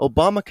 dinners,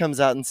 Obama comes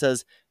out and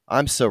says,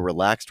 I'm so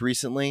relaxed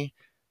recently.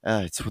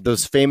 It's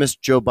those famous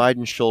Joe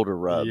Biden shoulder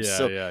rubs.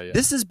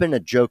 This has been a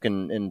joke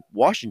in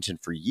Washington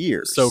for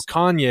years. So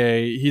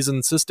Kanye, he's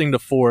insisting to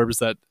Forbes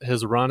that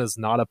his run is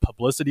not a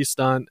publicity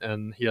stunt,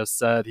 and he has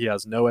said he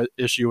has no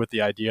issue with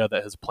the idea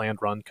that his planned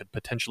run could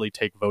potentially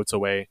take votes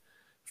away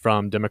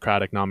from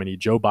Democratic nominee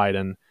Joe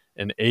Biden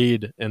and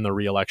aid in the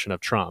re-election of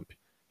Trump.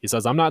 He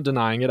says, I'm not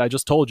denying it. I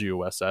just told you,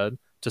 Wes said.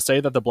 To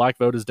say that the black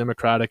vote is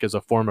Democratic is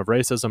a form of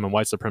racism and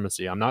white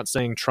supremacy. I'm not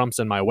saying Trump's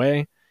in my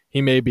way.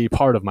 He may be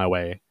part of my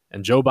way.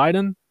 And Joe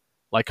Biden?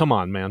 Like, come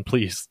on, man,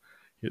 please.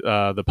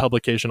 The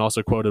publication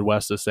also quoted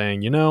West as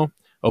saying,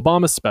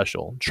 Obama's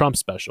special, Trump's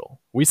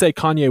special. We say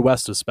Kanye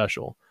West is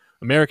special.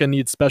 America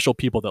needs special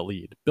people that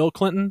lead. Bill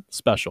Clinton,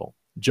 special.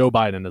 Joe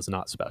Biden is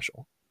not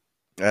special.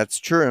 That's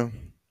true.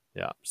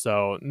 Yeah.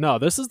 So, no,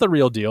 this is the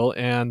real deal.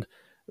 And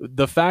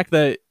the fact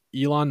that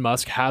Elon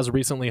Musk has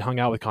recently hung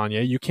out with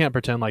Kanye, you can't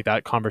pretend like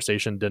that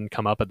conversation didn't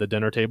come up at the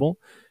dinner table.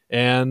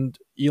 And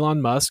Elon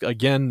Musk,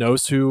 again,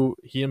 knows who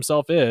he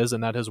himself is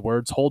and that his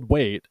words hold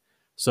weight.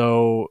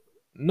 So,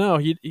 no,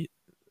 he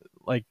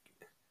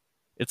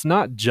it's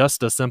not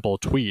just a simple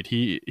tweet.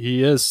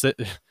 He's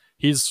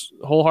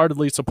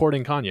wholeheartedly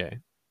supporting Kanye.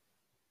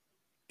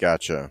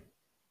 Gotcha.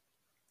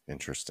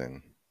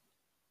 Interesting.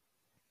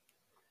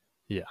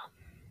 Yeah.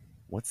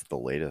 What's the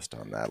latest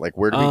on that? Like,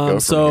 where do we go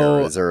from here?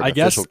 Is there an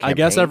official campaign? I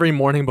guess every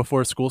morning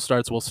before school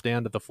starts, we'll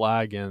stand at the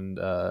flag and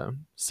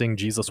sing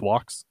Jesus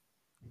Walks.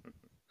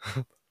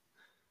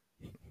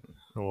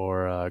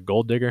 Or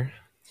Gold Digger.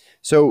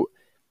 So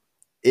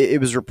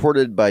it was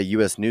reported by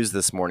U.S. News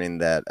this morning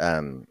that,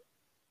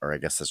 or I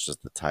guess that's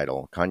just the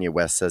title, Kanye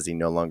West says he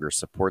no longer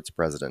supports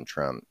President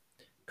Trump.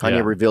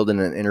 Kanye revealed in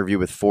an interview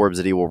with Forbes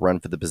that he will run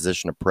for the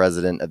position of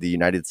president of the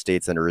United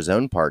States under his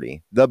own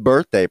party, the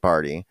Birthday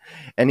Party,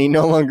 and he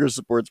no longer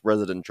supports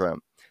President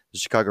Trump. The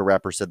Chicago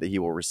rapper said that he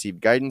will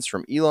receive guidance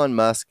from Elon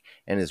Musk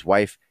and his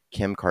wife,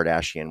 Kim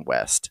Kardashian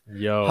West.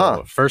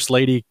 Yo, First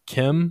Lady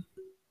Kim?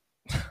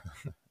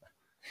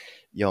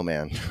 Yo,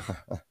 man.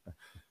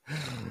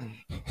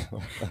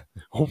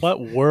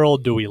 What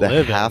world do we live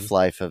in? The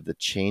half-life of the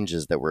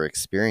changes that we're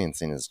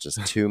experiencing is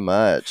just too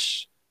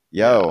much.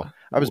 Yo,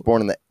 I was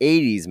born in the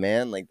 80s,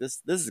 man. Like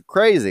this is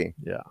crazy.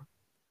 Yeah.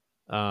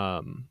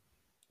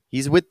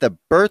 He's with the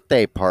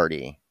Birthday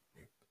Party.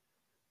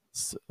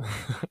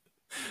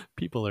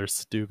 People are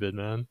stupid,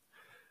 man.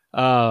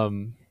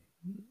 Kind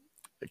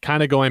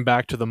of going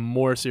back to the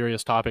more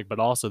serious topic, but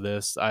also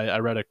this, I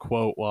read a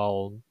quote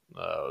while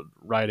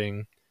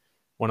writing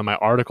one of my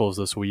articles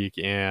this week,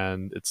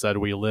 and it said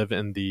we live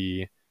in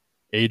the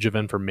age of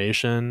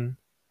information,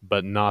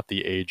 but not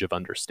the age of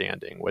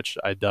understanding, which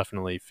I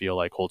definitely feel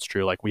like holds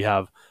true. Like we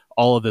have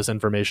all of this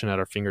information at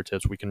our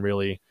fingertips. We can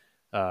really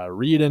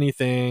read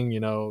anything,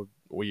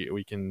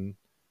 we can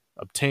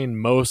obtain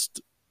most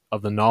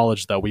of the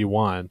knowledge that we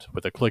want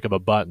with a click of a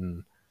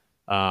button.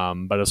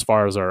 But as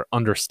far as our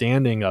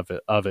understanding of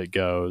it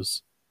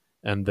goes,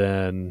 and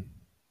then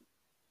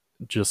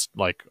just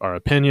like our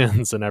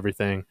opinions and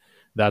everything,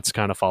 that's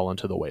kind of fallen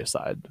to the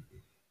wayside.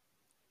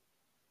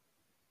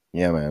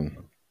 Yeah, man.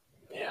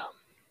 Yeah.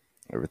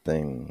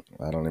 Everything,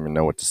 I don't even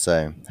know what to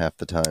say half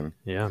the time.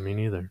 Yeah, me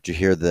neither. Did you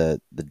hear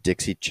the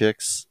Dixie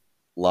Chicks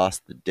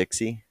lost the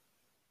Dixie?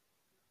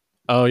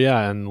 Oh,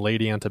 yeah, and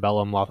Lady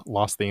Antebellum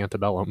lost the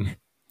Antebellum.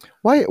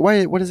 Why?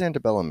 What does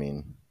Antebellum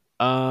mean?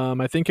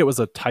 I think it was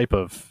a type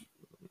of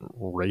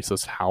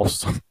racist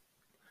house.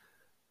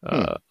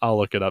 I'll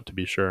look it up to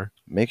be sure.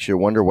 Makes you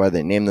wonder why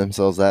they named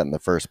themselves that in the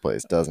first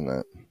place, doesn't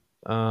it?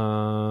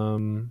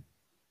 Oh,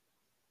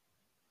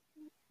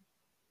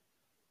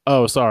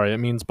 sorry. It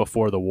means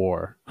before the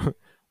war.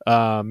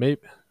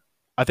 Maybe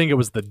I think it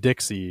was the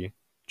Dixie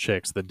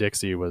Chicks. The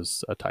Dixie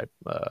was a type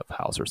of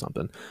house or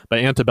something. But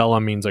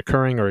antebellum means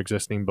occurring or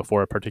existing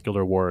before a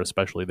particular war,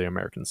 especially the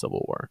American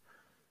Civil War.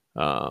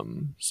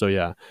 So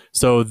yeah.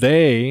 So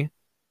they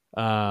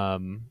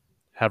have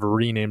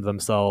renamed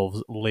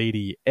themselves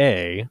Lady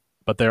A,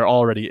 but there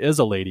already is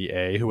a Lady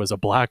A who is a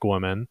black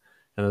woman.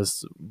 And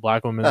this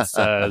black woman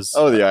says,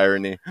 "Oh, the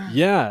irony!"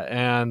 Yeah,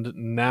 and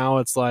now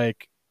it's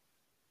like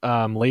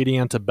Lady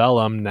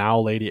Antebellum. Now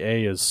Lady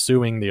A is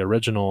suing the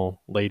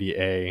original Lady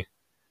A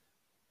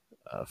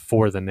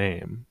for the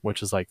name,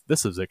 which is like,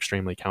 this is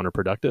extremely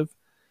counterproductive.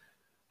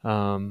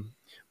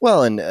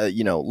 Well, and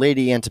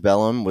Lady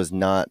Antebellum was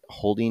not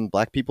holding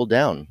black people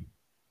down.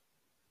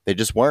 They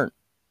just weren't.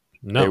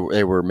 No,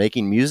 they were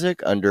making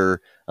music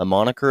under a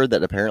moniker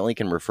that apparently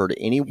can refer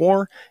to any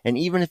war, and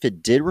even if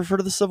it did refer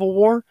to the Civil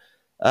War.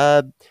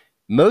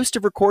 Most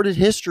of recorded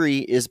history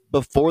is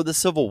before the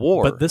Civil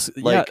War. But this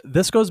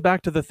goes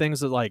back to the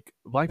things that like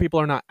black people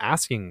are not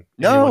asking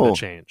anyone to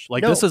change.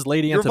 Like this is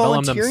Lady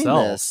Antebellum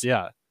themselves.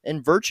 Yeah.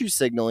 And virtue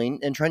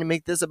signaling and trying to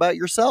make this about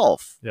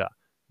yourself. Yeah.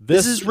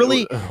 This is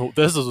really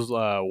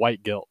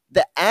white guilt.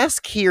 The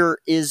ask here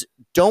is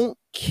don't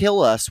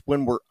kill us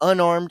when we're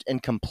unarmed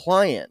and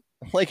compliant.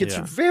 Like it's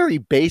very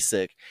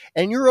basic.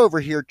 And you're over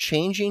here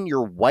changing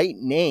your white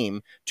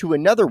name to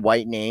another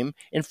white name,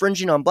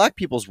 infringing on black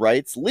people's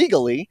rights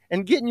legally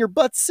and getting your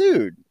butt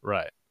sued.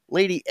 Right.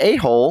 Lady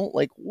a-hole,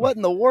 like what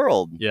in the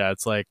world? Yeah,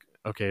 it's like,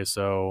 okay,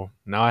 so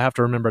now I have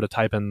to remember to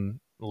type in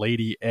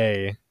Lady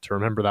A to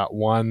remember that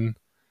one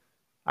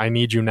I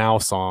Need You Now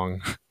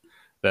song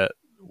that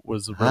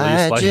was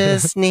released. I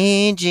just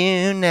need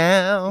you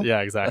now.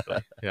 Yeah, exactly.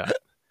 Yeah.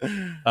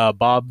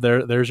 Bob,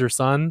 there's your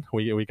son.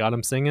 We got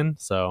him singing,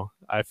 so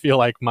I feel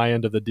like my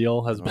end of the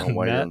deal has been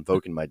why met. You're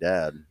invoking my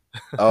dad.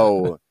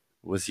 Oh,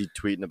 was he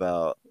tweeting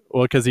about?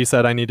 Well, because he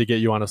said I need to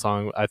get you on a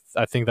song.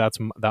 I think that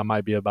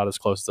might be about as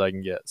close as I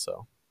can get.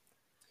 So,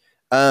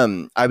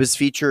 I was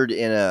featured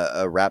in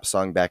a rap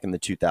song back in the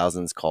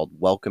 2000s called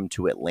 "Welcome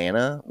to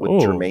Atlanta" with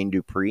Jermaine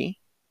Dupri.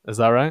 Is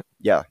that right?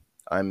 Yeah,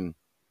 I'm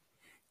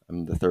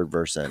the third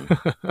verse in.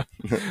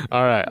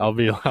 All right, I'll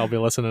be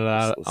listening to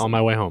that on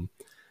my way home.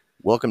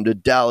 Welcome to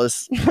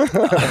Dallas,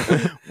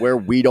 where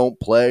we don't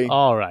play.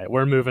 All right,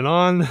 we're moving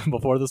on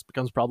before this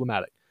becomes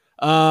problematic.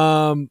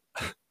 Let's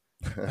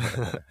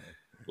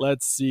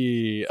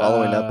see.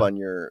 Following up on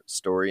your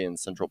story in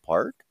Central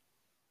Park.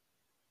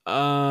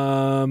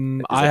 I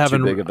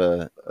haven't too big of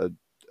a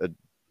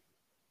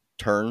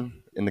turn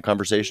in the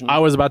conversation. I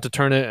was about to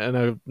turn it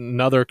in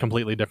another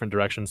completely different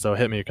direction, so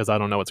hit me because I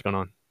don't know what's going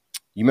on.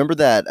 You remember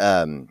that?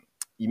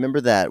 You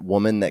remember that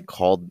woman that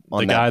called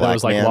on the guy that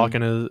was like man?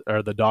 walking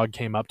or the dog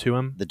came up to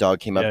him? The dog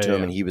came up to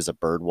him and he was a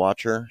bird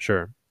watcher.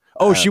 Sure.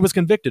 Oh, she was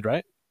convicted,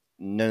 right?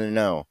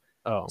 No.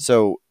 Oh.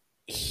 So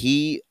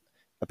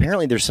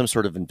apparently there's some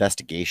sort of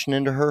investigation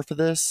into her for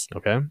this.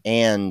 Okay.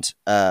 And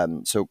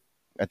so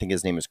I think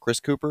his name is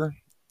Christopher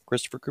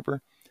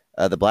Cooper.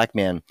 the black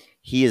man,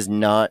 he is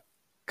not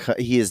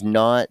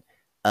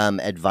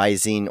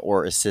advising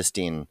or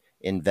assisting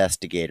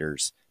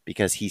investigators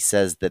because he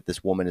says that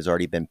this woman has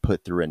already been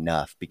put through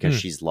enough because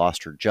she's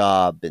lost her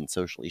job, been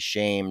socially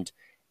shamed,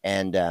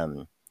 and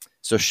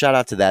so shout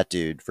out to that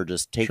dude for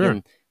just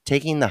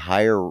taking the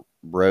higher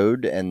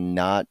road and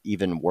not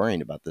even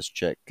worrying about this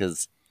chick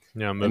because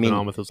moving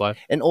on with his life.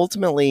 And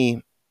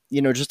ultimately,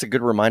 just a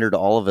good reminder to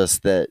all of us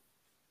that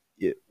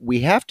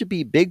we have to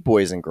be big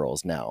boys and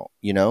girls now.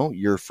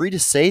 You're free to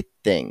say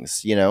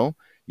things. You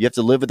have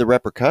to live with the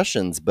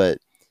repercussions, but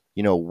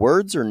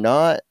words are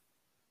not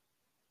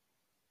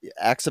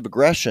acts of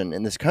aggression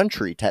in this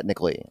country.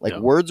 Technically,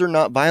 words are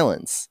not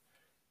violence.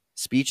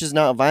 Speech is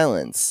not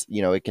violence.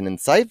 It can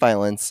incite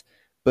violence,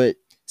 but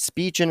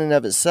speech in and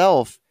of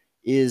itself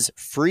is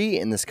free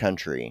in this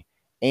country.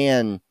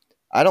 And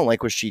I don't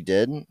like what she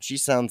did. She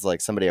sounds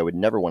like somebody I would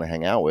never want to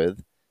hang out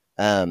with.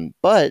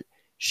 But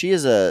she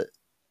is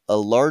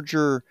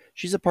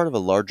she's a part of a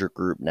larger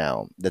group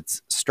now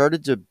that's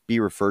started to be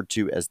referred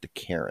to as the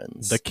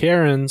Karens. The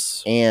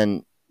Karens.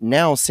 And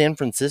now San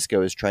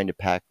Francisco is trying to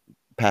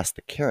pass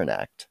the Karen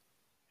Act.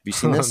 Have you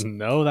seen this?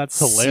 No, that's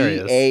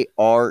hilarious.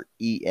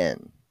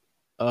 Karen.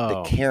 Oh.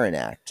 The Karen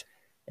Act.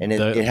 And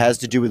it has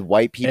to do with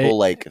white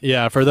people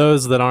Yeah, for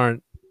those that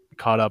aren't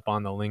caught up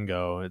on the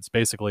lingo, it's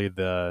basically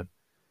the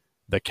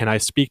can I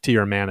speak to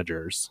your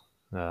managers?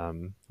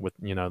 With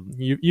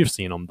you've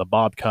seen them, the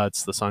bob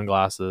cuts, the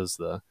sunglasses,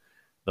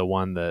 the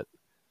one that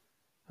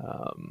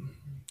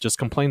just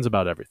complains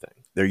about everything.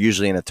 They're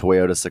usually in a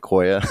Toyota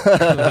Sequoia.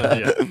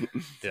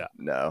 Yeah.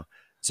 No.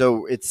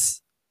 So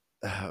it's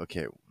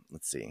okay.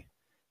 Let's see.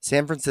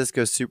 San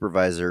Francisco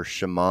Supervisor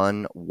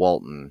Shaman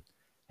Walton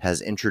has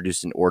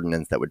introduced an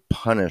ordinance that would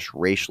punish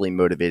racially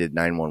motivated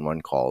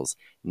 911 calls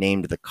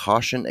named the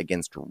Caution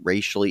Against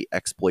Racially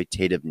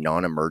Exploitative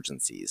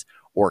Non-Emergencies,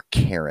 or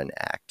Karen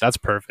Act. That's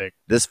perfect.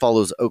 This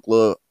follows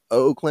Oakland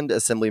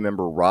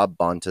Assemblymember Rob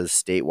Bonta's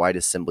statewide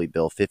Assembly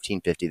Bill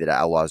 1550 that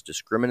outlaws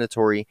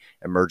discriminatory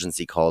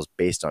emergency calls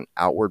based on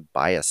outward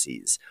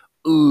biases.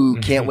 Ooh,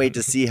 can't wait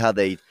to see how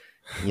they,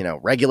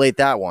 regulate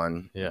that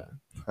one. Yeah.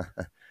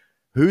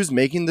 Who's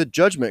making the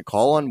judgment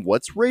call on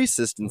what's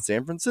racist in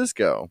San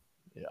Francisco?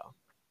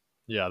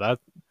 Yeah,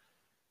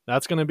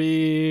 that's going to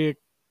be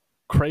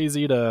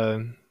crazy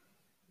to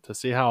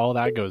see how all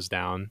that goes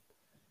down.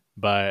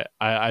 But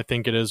I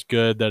think it is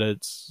good that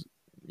it's,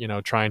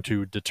 trying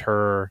to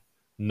deter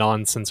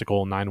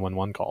nonsensical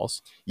 911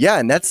 calls. Yeah,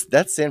 and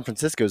that's San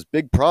Francisco's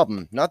big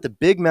problem. Not the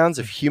big mounds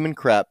of human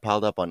crap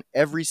piled up on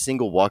every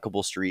single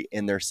walkable street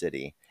in their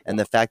city, and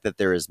the fact that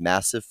there is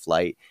massive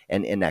flight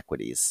and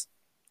inequities.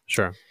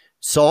 Sure.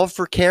 Solve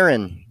for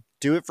Karen.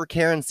 Do it for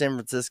Karen, San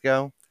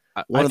Francisco.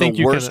 One of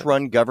the worst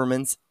run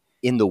governments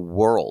in the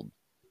world.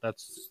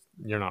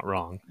 You're not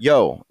wrong.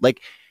 Yo,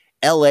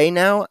 LA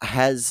now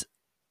has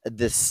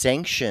the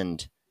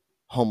sanctioned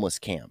homeless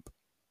camp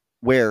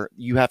where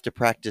you have to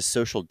practice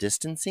social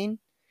distancing.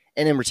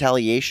 And in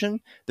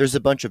retaliation, there's a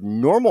bunch of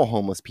normal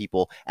homeless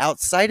people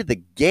outside of the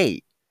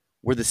gate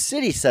where the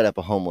city set up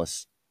a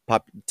homeless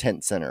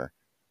tent center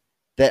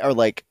that are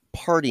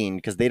partying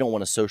because they don't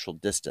want to social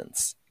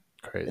distance.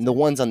 Crazy. And the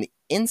ones on the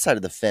inside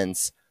of the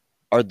fence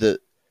are the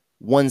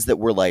ones that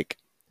we're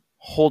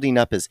holding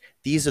up as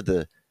these are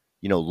the,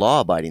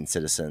 law-abiding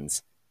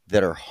citizens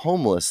that are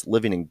homeless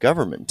living in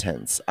government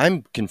tents.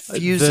 I'm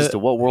confused as to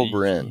what world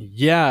we're in.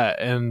 Yeah,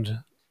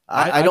 and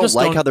I don't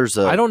like how there's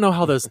I don't know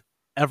how this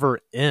ever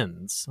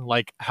ends.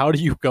 How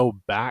do you go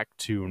back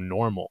to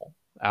normal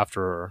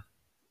after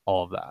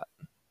all of that?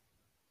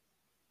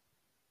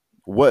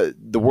 What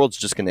the world's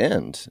just going to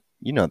end.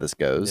 You know how this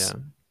goes. Yeah.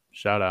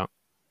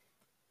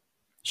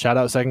 Shout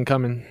out Second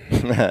Coming.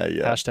 Yeah.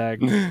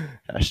 Hashtag.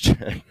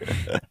 Hashtag.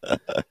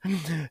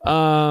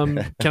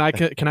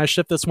 Can I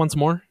shift this once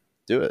more?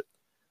 Do it.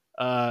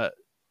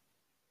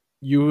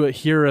 You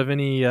hear of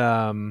any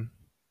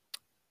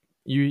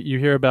you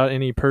hear about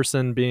any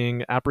person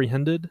being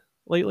apprehended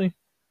lately?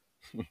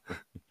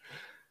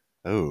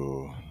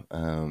 Goes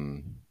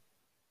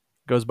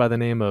by the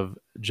name of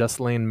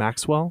Ghislaine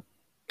Maxwell.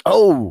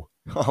 Oh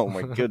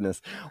my goodness.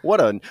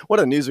 What a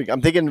news week.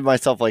 I'm thinking to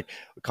myself,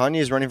 Kanye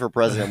is running for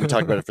president. We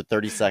talked about it for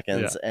 30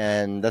 seconds,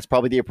 and that's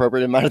probably the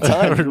appropriate amount of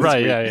time.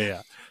 Right,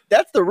 yeah.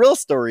 That's the real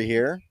story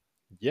here.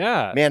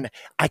 Yeah. Man,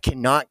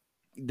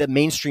 the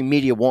mainstream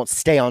media won't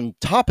stay on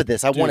top of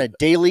this. I want a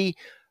camera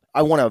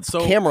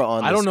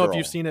on this. I don't know if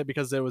you've seen it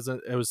because it was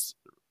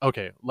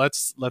okay.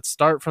 Let's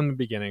start from the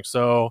beginning.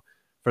 So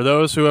for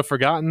those who have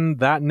forgotten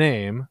that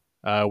name,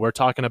 we're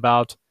talking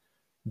about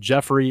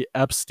Jeffrey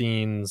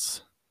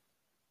Epstein's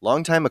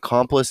longtime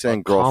accomplice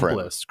and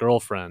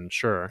girlfriend,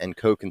 sure, and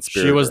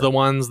co-conspirator. She was the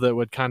ones that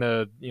would kind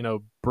of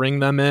bring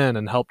them in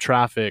and help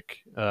traffic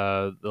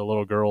the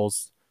little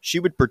girls. She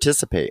would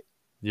participate,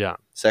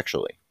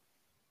 sexually.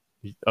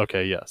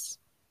 Okay, yes.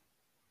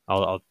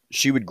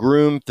 She would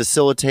groom,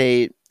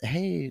 facilitate.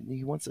 Hey,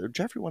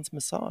 Jeffrey wants a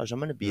massage. I'm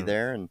going to be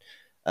there, and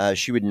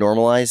she would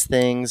normalize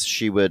things.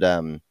 She would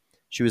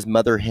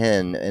mother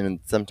hen and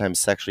sometimes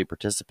sexually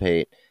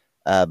participate,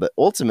 but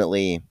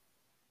ultimately,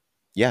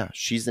 Yeah,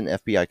 she's in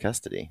FBI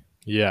custody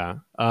Yeah.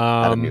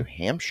 out of New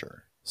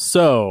Hampshire.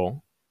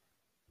 So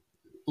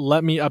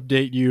let me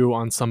update you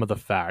on some of the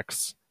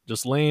facts.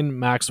 Ghislaine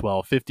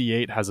Maxwell,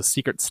 58, has a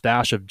secret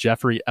stash of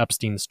Jeffrey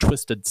Epstein's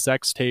twisted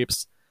sex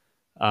tapes.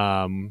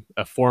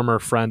 A former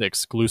friend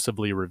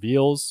exclusively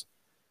reveals.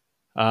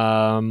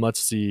 Let's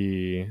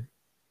see.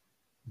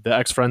 The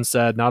ex-friend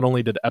said not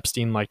only did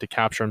Epstein like to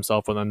capture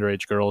himself with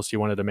underage girls, he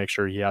wanted to make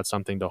sure he had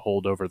something to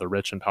hold over the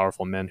rich and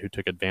powerful men who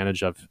took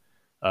advantage of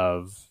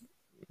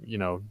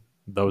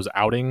those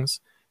outings.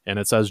 And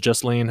it says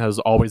Ghislaine has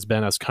always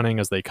been as cunning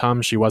as they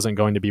come. She wasn't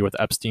going to be with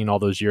Epstein all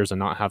those years and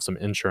not have some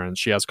insurance.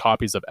 She has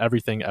copies of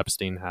everything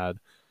Epstein had.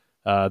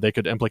 They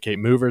could implicate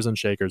movers and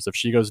shakers. If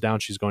she goes down,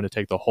 she's going to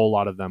take the whole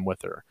lot of them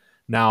with her.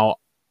 Now,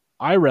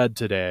 I read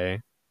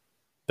today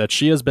that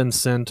she has been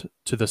sent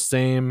to the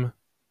same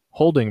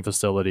holding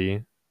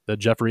facility that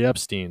Jeffrey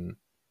Epstein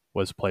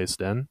was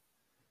placed in.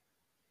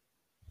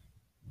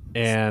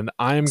 And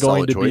I'm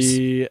going to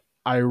be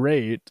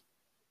irate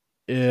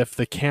if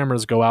the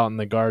cameras go out and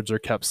the guards are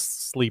kept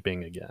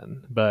sleeping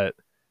again. But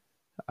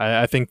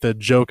I think the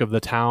joke of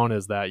the town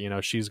is that,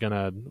 she's going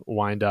to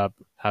wind up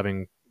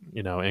having,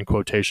 in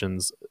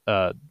quotations,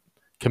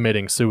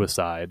 committing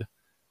suicide.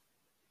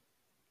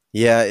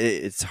 Yeah,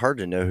 it's hard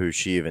to know who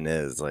she even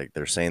is. Like,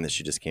 they're saying that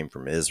she just came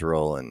from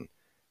Israel, and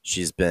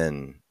she's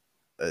been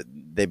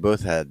they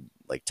both had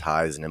like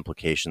ties and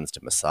implications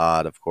to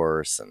Mossad, of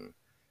course. And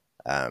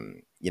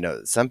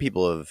some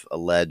people have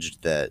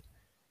alleged that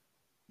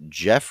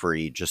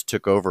Jeffrey just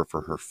took over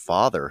for her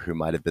father, who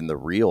might have been the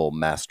real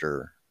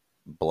master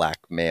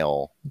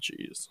blackmail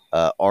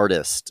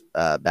artist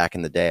back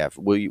in the day.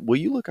 Will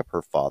you look up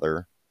her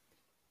father?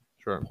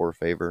 Sure. Poor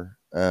favor.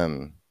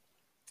 Let's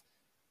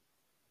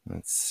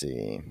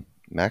see.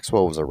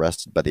 Maxwell was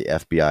arrested by the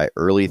FBI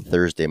early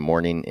Thursday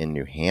morning in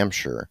New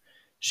Hampshire.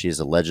 She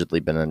has allegedly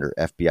been under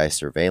FBI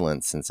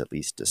surveillance since at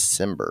least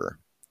December.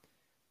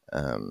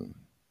 All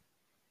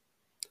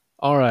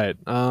right.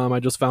 I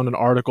just found an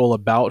article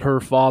about her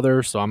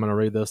father, so I'm going to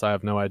read this. I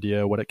have no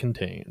idea what it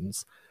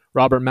contains.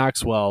 Robert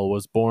Maxwell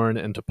was born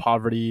into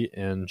poverty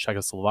in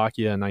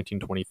Czechoslovakia in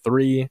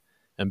 1923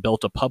 and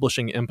built a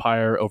publishing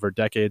empire over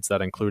decades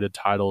that included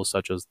titles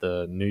such as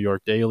the New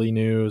York Daily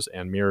News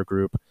and Mirror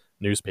Group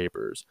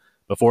newspapers.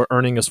 Before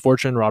earning his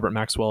fortune, Robert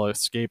Maxwell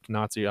escaped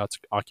Nazi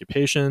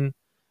occupation.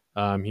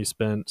 He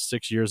spent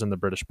 6 years in the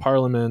British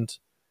Parliament.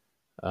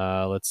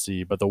 Let's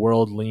see. But the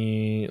world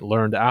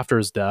learned after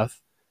his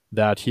death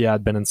that he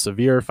had been in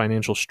severe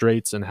financial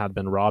straits and had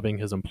been robbing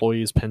his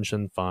employees'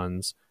 pension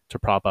funds to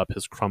prop up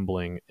his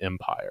crumbling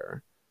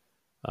empire.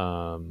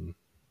 And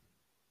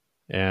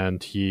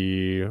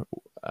he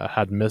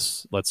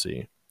let's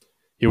see.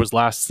 He was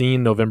last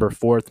seen November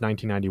 4th,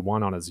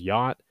 1991 on his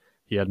yacht.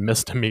 He had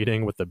missed a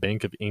meeting with the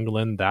Bank of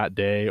England that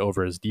day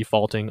over his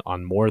defaulting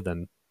on more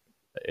than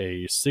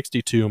a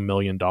 $62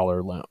 million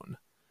loan.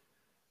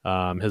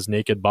 His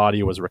naked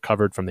body was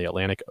recovered from the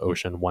Atlantic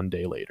Ocean 1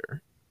 day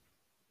later.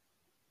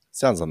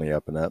 Sounds on the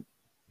up and up.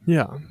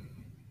 Yeah.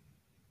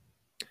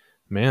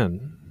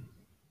 Man.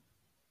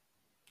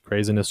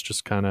 Craziness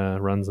just kind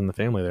of runs in the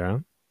family there, huh?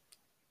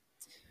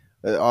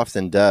 It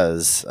often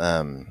does.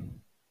 I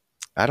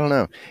don't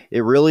know.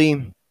 It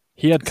really...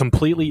 He had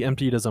completely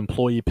emptied his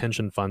employee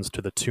pension funds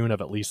to the tune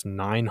of at least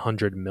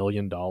 $900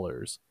 million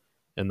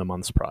in the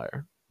months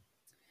prior.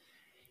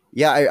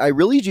 Yeah, I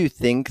really do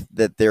think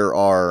that there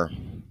are...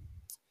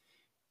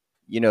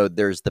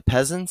 there's the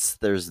peasants,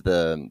 there's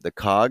the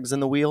cogs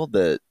in the wheel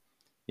that,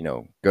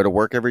 go to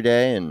work every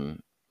day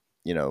and,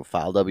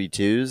 file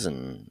W-2s,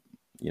 and,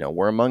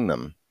 we're among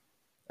them.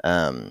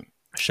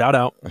 Shout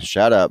out.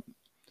 Shout out.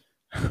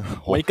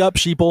 Wake up,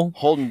 sheeple.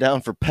 Holding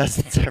down for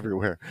peasants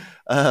everywhere.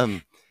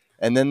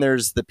 And then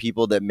there's the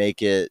people that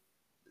make it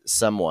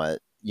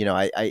somewhat,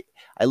 I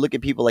look at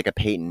people like a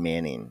Peyton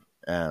Manning.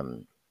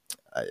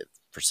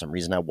 For some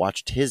reason, I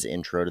watched his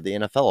intro to the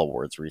NFL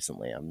awards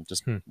recently. I'm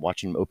just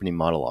watching opening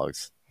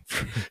monologues.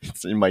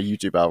 It's in my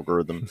YouTube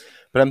algorithm.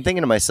 But I'm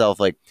thinking to myself,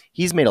 like,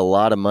 he's made a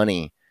lot of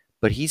money,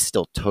 but he's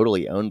still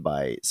totally owned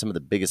by some of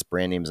the biggest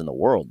brand names in the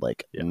world,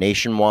 like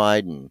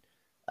Nationwide and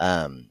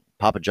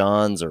Papa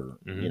John's, or,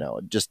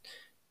 just,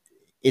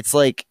 it's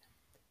like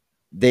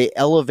they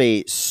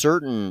elevate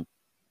certain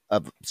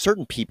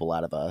people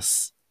out of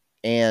us,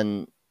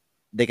 and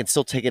they can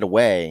still take it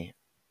away,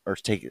 or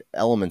take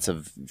elements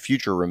of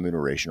future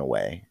remuneration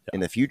away in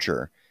the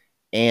future.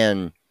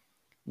 And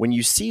when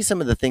you see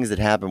some of the things that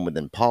happen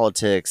within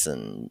politics,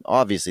 and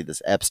obviously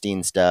this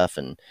Epstein stuff,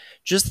 and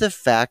just the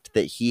fact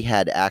that he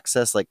had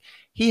access, like,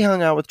 he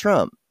hung out with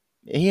Trump,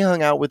 he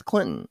hung out with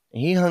Clinton,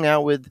 he hung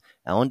out with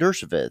Alan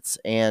Dershowitz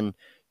and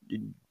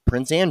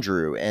Prince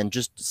Andrew, and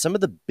just some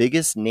of the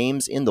biggest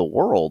names in the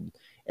world.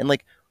 And,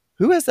 like,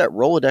 who has that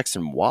Rolodex,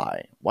 and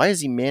why? Why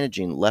is he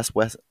managing Les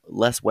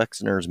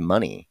Wexner's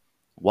money?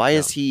 Why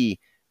is he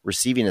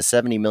receiving a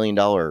 $70 million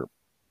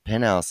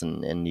penthouse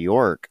in New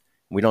York?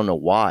 We don't know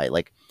why.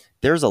 Like,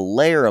 there's a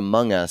layer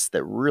among us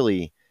that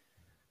really,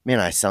 man,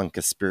 I sound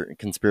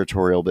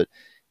conspiratorial, but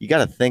you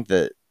got to think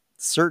that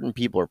certain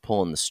people are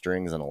pulling the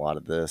strings on a lot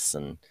of this,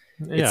 and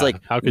Yeah, it's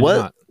like, how could you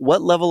not?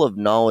 what level of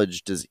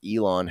knowledge does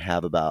Elon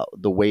have about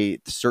the way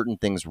certain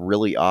things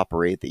really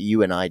operate that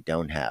you and I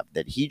don't have,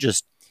 that he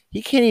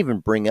can't even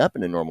bring up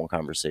in a normal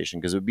conversation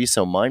because it would be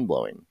so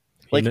mind-blowing.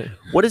 Like,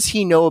 what does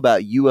he know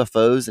about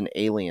UFOs and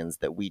aliens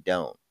that we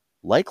don't?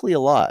 Likely a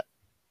lot.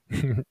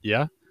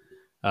 Yeah.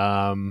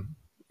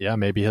 Yeah,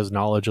 maybe his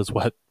knowledge is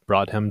what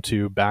brought him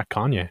to back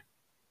Kanye.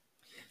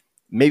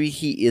 Maybe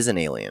he is an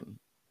alien.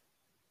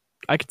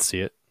 I could see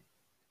it.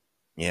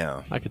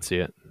 Yeah. I could see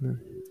it.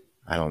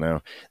 I don't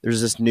know. There's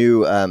this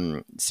new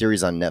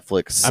series on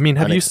Netflix. I mean,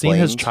 have you seen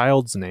his Unexplained.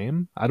 child's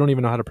name? I don't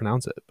even know how to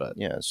pronounce it, but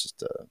Yeah, it's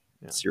just a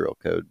Yeah. serial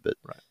code. But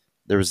Right.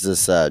 there was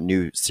this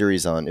new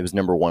series on, it was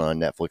number 1 on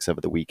Netflix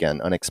over the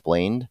weekend,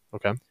 Unexplained.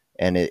 okay.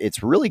 And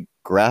it's really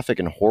graphic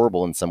and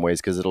horrible in some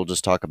ways because it'll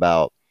just talk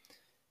about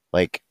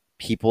like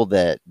people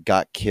that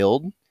got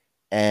killed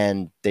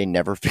and they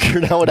never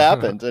figured out what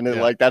happened. And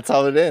Yeah. like, that's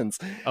how it ends.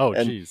 Oh,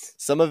 And jeez.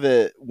 some of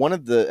it, one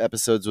of the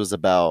episodes was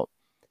about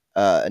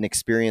an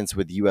experience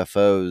with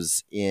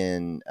UFOs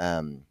in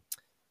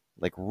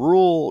like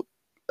rural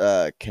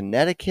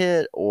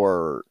Connecticut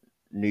or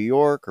New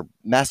York or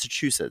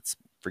Massachusetts,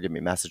 forgive me,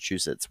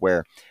 Massachusetts,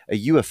 where a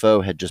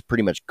UFO had just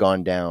pretty much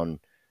gone down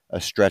a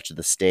stretch of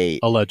the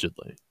state.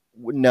 Allegedly.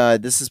 No,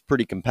 this is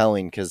pretty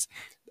compelling because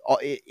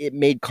it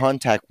made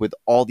contact with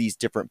all these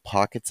different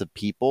pockets of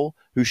people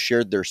who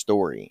shared their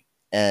story.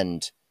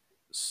 And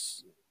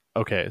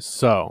Okay,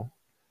 so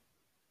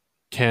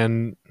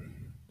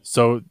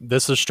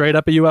this is straight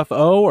up a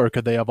UFO, or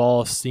could they have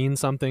all seen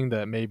something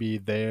that maybe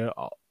they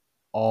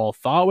all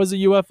thought was a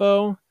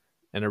UFO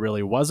and it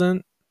really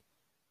wasn't?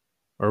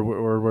 Or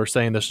we're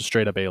saying this is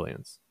straight up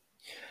aliens?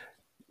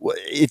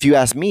 if you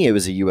ask me, it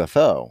was a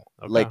UFO.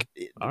 Okay. Like,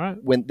 All right.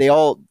 when they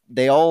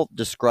all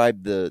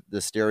described the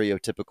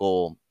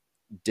stereotypical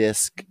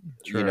disc,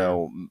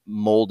 Sure.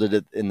 molded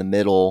it in the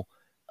middle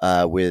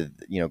with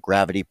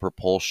gravity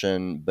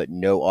propulsion, but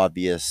no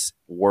obvious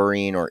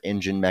whirring or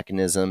engine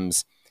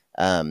mechanisms.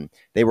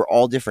 They were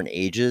all different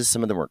ages.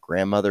 Some of them were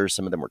grandmothers,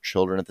 some of them were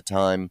children at the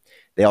time.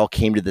 They all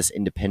came to this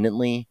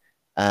independently.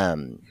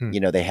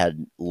 They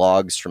had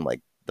logs from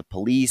like the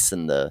police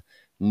and the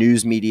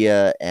news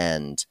media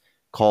and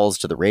calls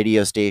to the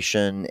radio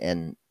station,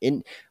 and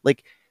in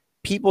like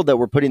people that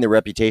were putting their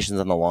reputations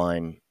on the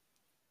line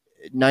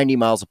 90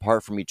 miles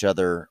apart from each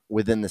other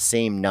within the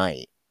same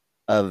night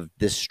of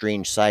this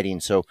strange sighting.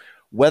 So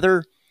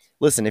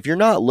listen, if you're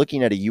not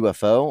looking at a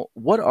UFO,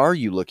 what are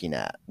you looking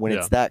at when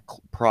it's that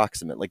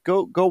proximate? Like,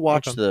 go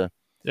watch Okay.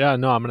 Yeah,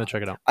 no, I'm going to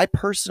check it out. I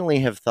personally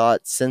have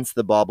thought since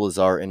the Bob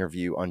Lazar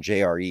interview on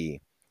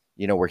JRE,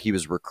 where he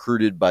was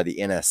recruited by the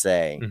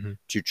NSA Mhm.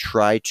 to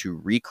try to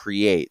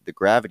recreate the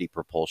gravity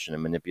propulsion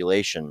and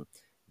manipulation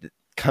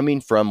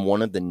coming from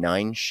one of the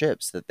 9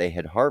 ships that they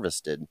had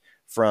harvested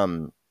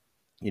from,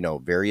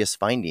 various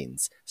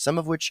findings. Some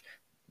of which,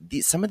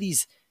 some of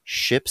these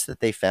ships that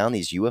they found,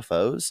 these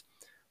UFOs,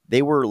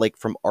 they were like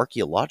from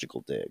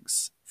archaeological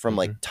digs from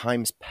like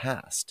times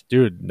past.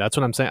 Dude, that's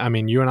what I'm saying. I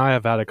mean, you and I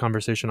have had a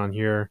conversation on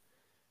here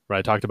where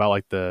I talked about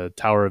like the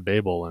Tower of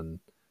Babel, and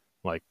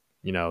like,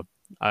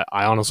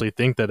 I honestly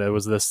think that it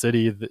was this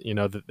city that,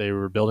 that they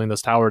were building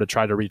this tower to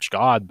try to reach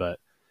God, but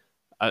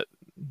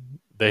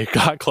they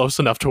got close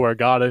enough to where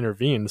God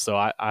intervened. So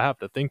I have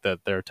to think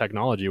that their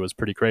technology was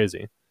pretty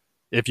crazy.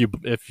 If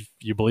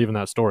you believe in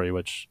that story,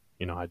 which,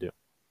 I do.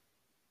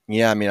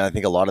 Yeah, I mean, I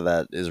think a lot of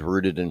that is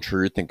rooted in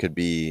truth and could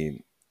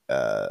be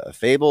a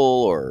fable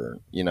or,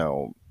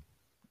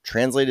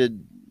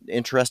 translated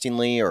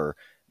interestingly or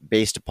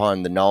based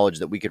upon the knowledge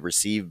that we could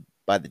receive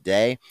by the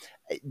day.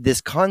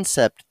 This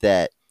concept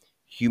that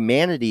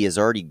humanity has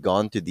already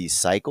gone through these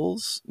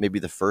cycles, maybe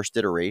the first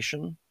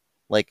iteration.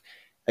 Like,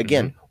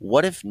 again,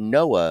 what if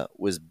Noah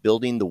was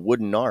building the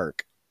wooden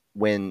ark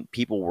when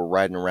people were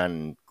riding around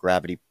in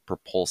gravity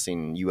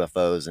propulsing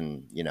UFOs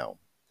and,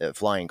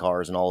 flying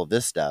cars and all of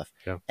this stuff?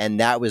 Yeah. And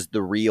that was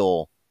the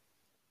real,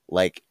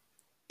 like,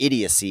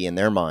 idiocy in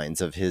their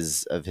minds of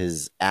his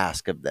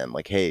ask of them.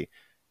 Like, hey,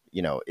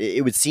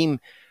 it would seem,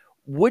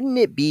 wouldn't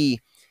it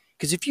be,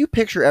 because if you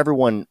picture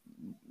everyone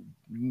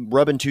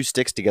rubbing 2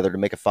 sticks together to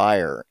make a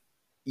fire,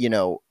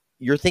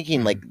 you're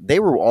thinking like they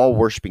were all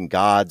worshiping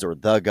gods or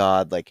the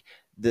god. Like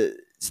the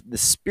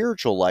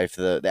spiritual life,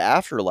 the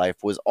afterlife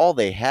was all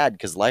they had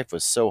because life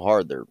was so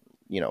hard. They're,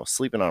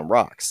 sleeping on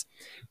rocks.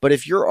 But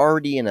if you're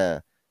already in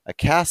a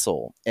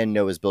castle and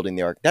Noah's building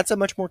the ark, that's a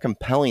much more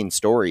compelling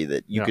story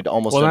that you could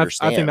almost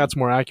understand. I think that's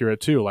more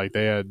accurate too. Like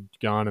they had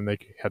gone and they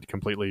had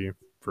completely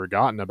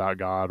forgotten about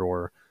God,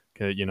 or,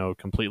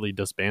 completely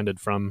disbanded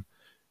from,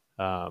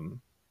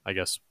 I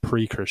guess,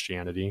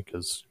 pre-Christianity,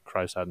 because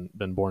Christ hadn't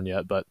been born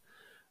yet, but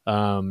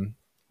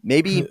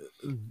maybe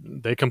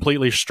they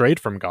completely strayed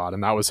from God,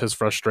 and that was his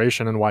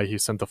frustration and why he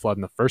sent the flood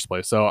in the first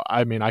place. So,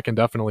 I mean, I can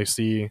definitely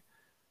see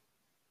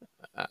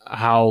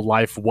how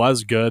life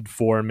was good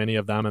for many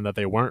of them and that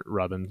they weren't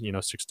rubbing,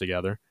 sticks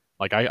together.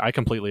 Like, I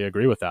completely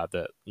agree with that,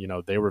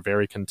 they were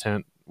very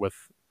content with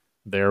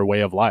their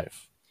way of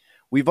life.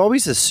 We've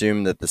always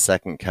assumed that the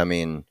second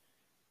coming,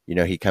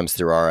 he comes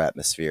through our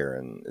atmosphere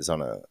and is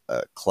on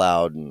a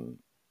cloud and,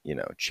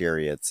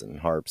 chariots and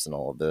harps and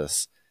all of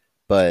this.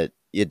 But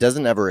it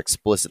doesn't ever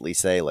explicitly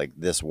say like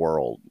this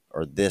world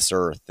or this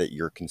earth that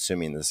you're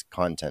consuming this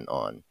content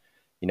on.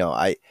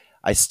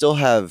 I still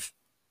have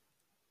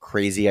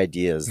crazy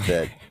ideas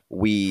that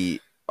we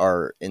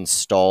are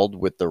installed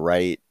with the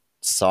right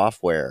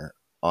software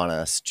on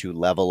us to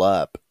level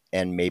up,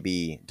 and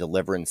maybe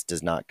deliverance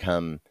does not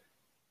come,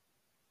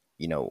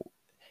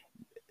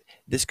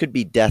 this could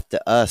be death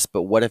to us,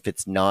 but what if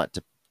it's not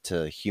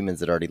to humans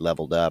that already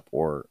leveled up,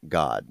 or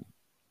God,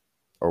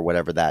 or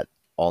whatever that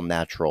all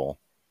natural.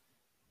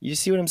 You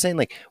see what I'm saying?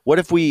 Like, what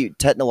if we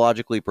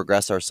technologically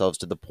progress ourselves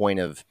to the point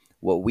of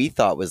what we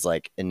thought was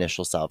like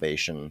initial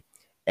salvation,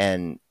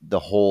 and the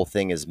whole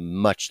thing is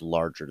much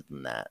larger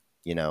than that,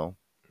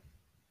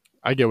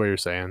 I get what you're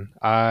saying.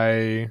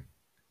 I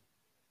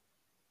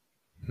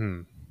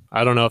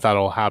don't know if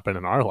that'll happen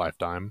in our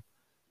lifetime.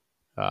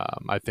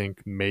 I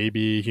think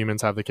maybe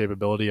humans have the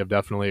capability of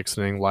definitely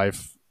extending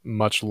life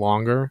much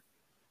longer.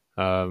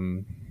 Yeah,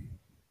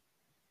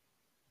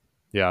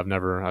 I've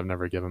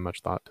never given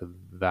much thought to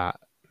that.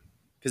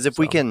 Because if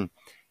we can,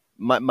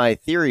 my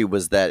theory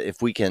was that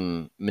if we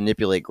can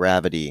manipulate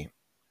gravity,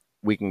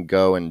 we can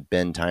go and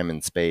bend time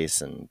and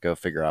space and go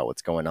figure out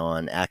what's going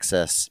on,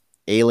 access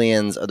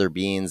aliens, other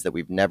beings that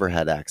we've never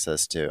had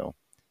access to,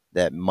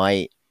 that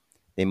might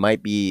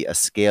be a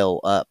scale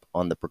up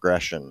on the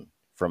progression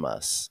from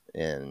us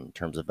in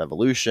terms of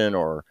evolution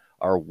or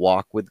our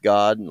walk with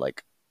God,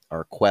 like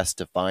our quest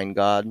to find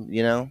God,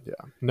 Yeah.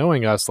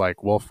 Knowing us,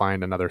 like, we'll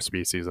find another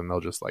species and they'll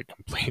just like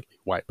completely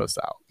wipe us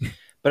out.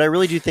 But I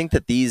really do think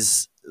that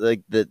these,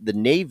 like the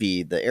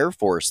Navy, the Air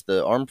Force,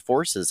 the armed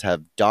forces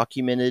have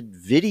documented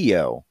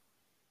video,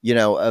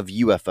 of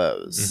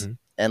UFOs. Mm-hmm.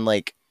 And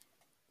like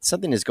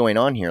something is going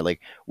on here. Like,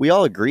 we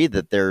all agree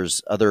that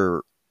there's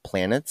other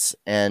planets,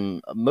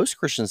 and most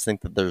Christians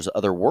think that there's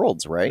other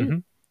worlds, right? Mm-hmm.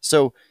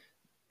 So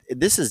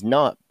this is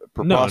not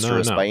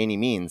preposterous No. by any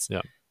means.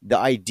 Yeah. The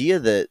idea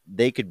that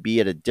they could be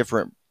at a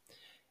different,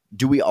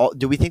 do we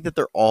think that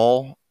they're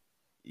all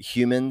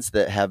humans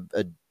that have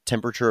a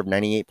temperature of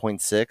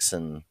 98.6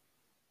 and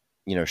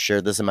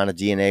share this amount of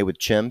DNA with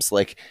chimps?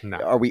 Like, No.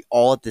 Are we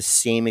all at the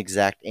same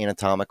exact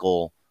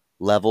anatomical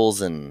levels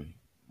and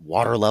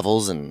water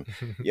levels, and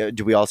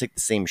do we all take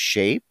the same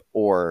shape?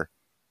 Or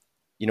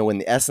when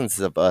the essence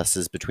of us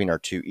is between our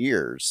two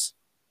ears?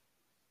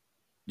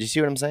 Do you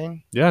see what I'm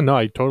saying? Yeah, no,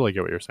 I totally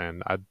get what you're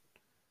saying.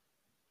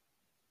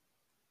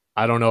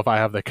 I don't know if I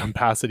have the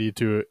capacity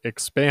to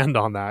expand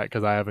on that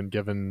because I haven't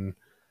given.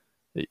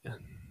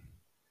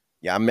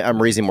 Yeah,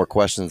 I'm raising more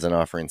questions than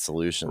offering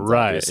solutions.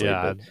 Right.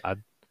 Yeah. But,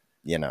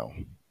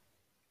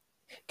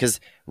 because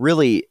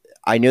really,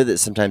 I know that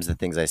sometimes the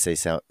things I say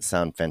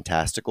sound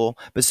fantastical,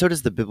 but so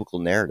does the biblical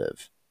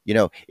narrative.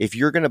 If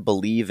you're going to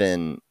believe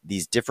in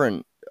these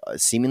different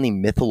seemingly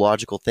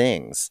mythological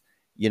things,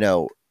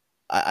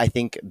 I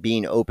think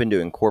being open to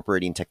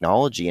incorporating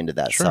technology into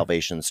that Sure.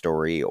 salvation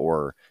story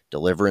or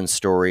deliverance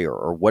story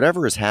or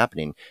whatever is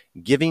happening,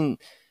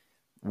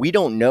 we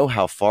don't know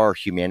how far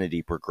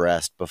humanity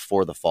progressed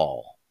before the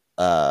fall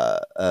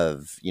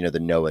of, the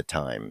Noah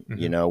time,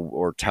 Mm-hmm.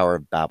 Or Tower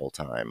of Babel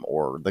time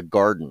or the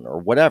garden or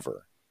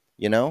whatever,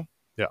 Yeah.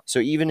 So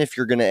even if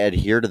you're going to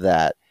adhere to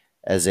that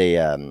as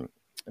a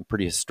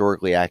pretty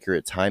historically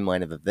accurate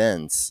timeline of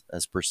events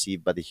as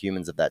perceived by the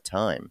humans of that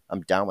time,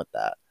 I'm down with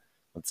that.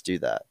 Let's do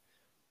that.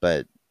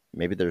 But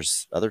maybe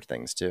there's other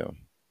things too.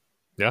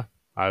 Yeah,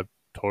 I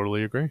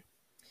totally agree.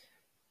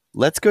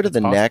 Let's go to It's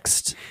the possible.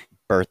 next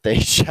birthday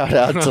shout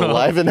out to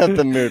liven up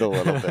the mood a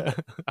little bit.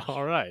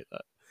 All right.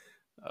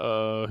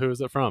 Who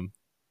is it from?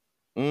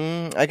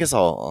 I guess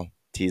I'll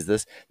tease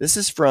this. This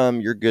is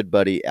from your good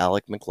buddy,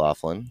 Alec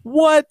McLaughlin,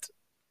 What?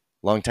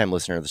 longtime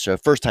listener of the show,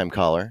 first time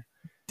caller.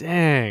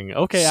 Dang.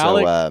 Okay,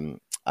 So Alec.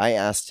 I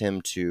asked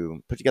him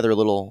to put together a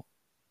little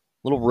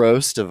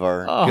roast of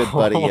our good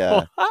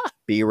buddy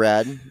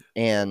B-Rad.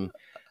 And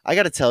I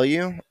got to tell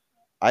you,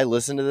 I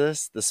listened to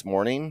this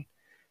morning.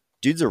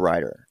 Dude's a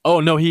writer. Oh,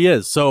 no, he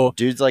is. So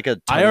Dude's like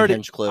a I tiny already,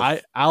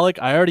 Hinchcliffe. Alec,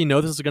 I already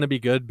know this is going to be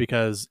good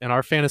because in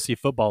our fantasy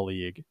football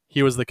league,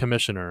 he was the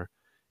commissioner.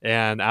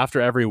 And after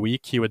every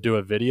week, he would do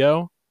a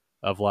video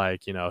of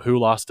like, who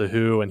lost to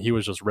who. And he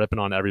was just ripping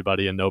on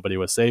everybody and nobody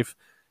was safe.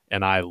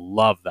 And I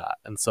love that.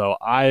 And so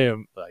I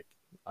am like,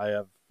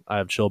 I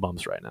have chill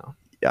bumps right now.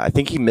 Yeah, I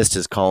think he missed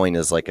his calling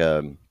as like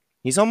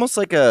he's almost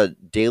like a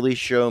Daily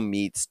Show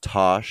meets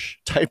Tosh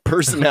type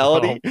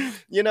personality.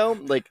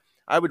 Like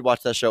I would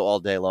watch that show all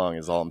day long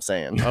is all I'm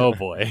saying. Oh,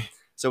 boy.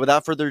 So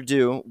without further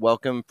ado,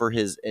 welcome for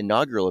his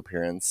inaugural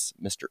appearance,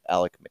 Mr.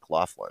 Alec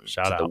McLaughlin,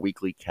 Shout to the out.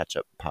 Weekly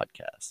Catch-Up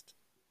Podcast.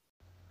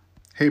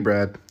 Hey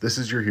Brad, this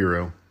is your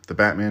hero, the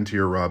Batman to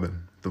your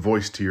Robin, the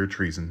voice to your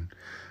treason.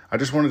 I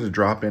just wanted to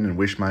drop in and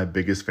wish my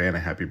biggest fan a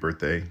happy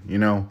birthday.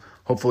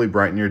 Hopefully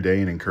brighten your day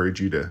and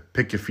encourage you to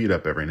pick your feet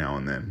up every now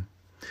and then.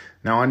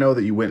 Now I know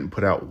that you went and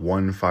put out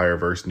one fire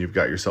verse and you've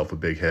got yourself a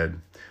big head.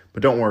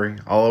 But don't worry,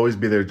 I'll always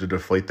be there to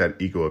deflate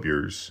that ego of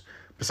yours.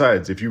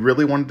 Besides, if you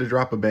really wanted to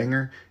drop a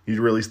banger, you'd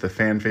release the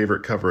fan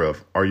favorite cover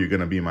of Are You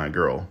Gonna Be My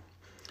Girl?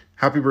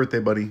 Happy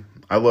birthday, buddy.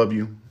 I love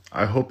you.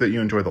 I hope that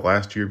you enjoy the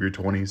last year of your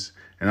 20s,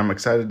 and I'm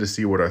excited to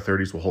see what our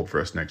 30s will hold for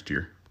us next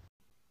year.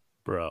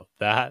 Bro,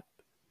 that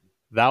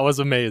was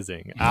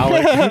amazing.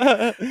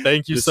 Alec,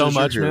 thank you so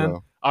much, man.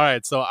 All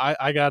right, so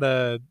I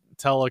gotta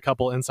tell a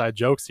couple inside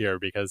jokes here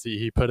because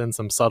he put in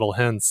some subtle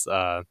hints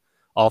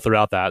all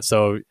throughout that.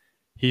 So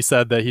he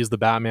said that he's the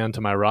Batman to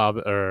my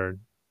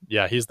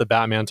he's the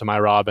Batman to my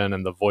Robin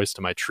and the voice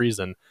to my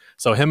treason.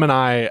 So him and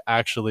I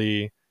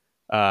actually,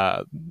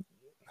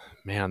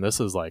 man, this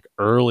is like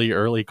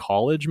early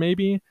college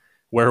maybe,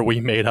 where we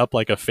made up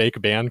like a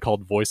fake band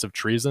called Voice of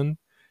Treason.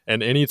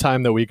 And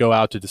anytime that we go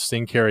out to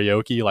sing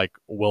karaoke, like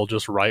we'll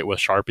just write with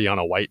Sharpie on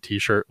a white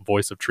t-shirt,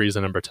 Voice of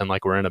Treason, and pretend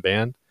like we're in a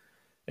band.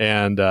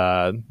 And,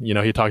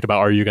 he talked about,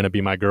 Are You Gonna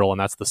Be My Girl? And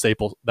that's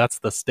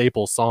the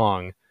staple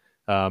song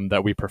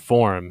that we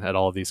perform at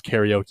all of these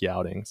karaoke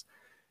outings.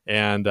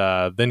 And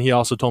then he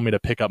also told me to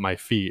pick up my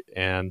feet.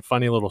 And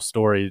funny little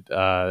story,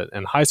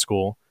 in high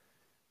school,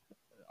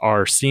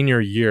 our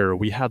senior year,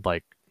 we had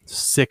like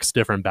 6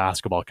 different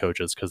basketball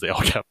coaches because they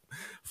all kept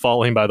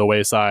falling by the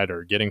wayside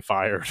or getting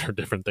fired or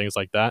different things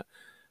like that.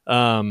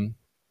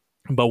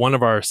 But one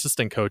of our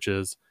assistant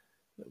coaches,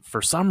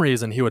 for some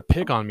reason, he would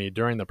pick on me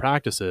during the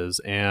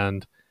practices,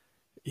 and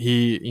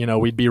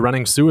we'd be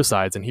running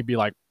suicides and he'd be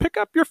like, pick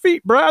up your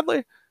feet,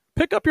 Bradley,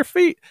 pick up your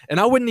feet. And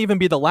I wouldn't even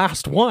be the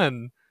last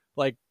one.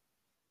 Like,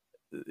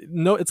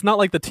 no, it's not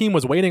like the team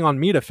was waiting on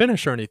me to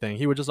finish or anything.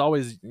 He would just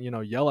always,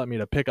 yell at me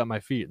to pick up my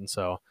feet. And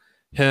so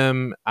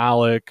him,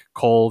 Alec,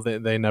 Cole,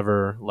 they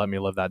never let me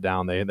live that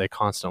down. They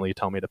constantly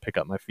tell me to pick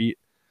up my feet.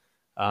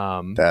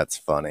 That's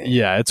funny.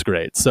 Yeah, it's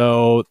great.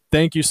 So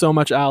thank you so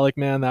much, Alec,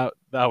 man. That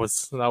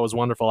was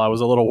wonderful. I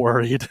was a little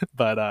worried,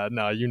 but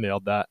no, you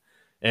nailed that.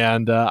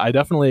 And I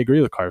definitely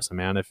agree with Carson,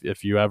 man.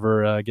 If you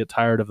ever get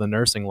tired of the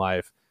nursing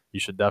life, you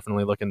should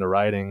definitely look into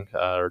writing,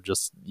 or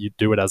just you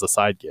do it as a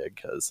side gig,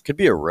 because could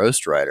be a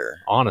roast writer.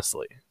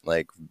 Honestly,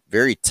 like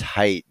very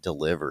tight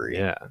delivery.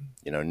 Yeah,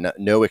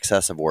 no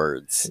excessive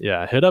words.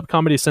 Yeah, hit up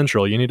Comedy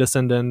Central. You need to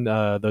send in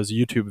those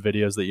YouTube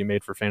videos that you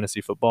made for fantasy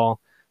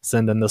football.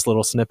 Send in this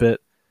little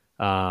snippet.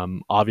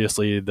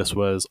 Obviously, this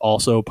was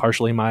also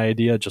partially my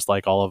idea, just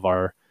like all of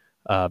our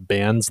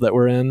bands that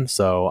we're in.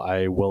 So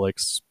I will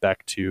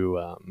expect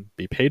to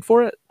be paid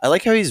for it. I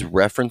like how he's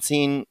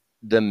referencing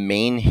the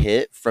main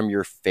hit from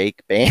your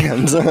fake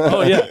band.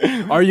 Oh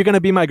yeah, Are You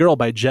Gonna Be My Girl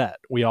by Jet.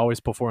 We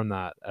always perform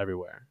that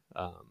everywhere.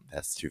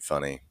 That's too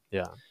funny.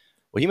 Yeah.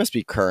 Well, he must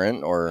be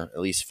current, or at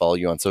least follow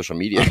you on social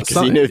media, because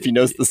if he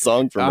knows the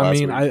song from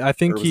last week. I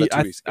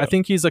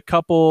think he's a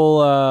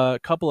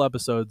couple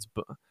episodes.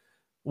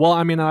 Well,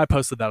 I mean, I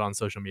posted that on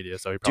social media,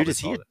 so he probably. Dude, is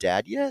he a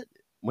dad yet?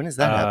 When is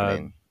that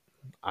happening?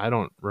 I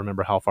don't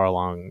remember how far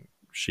along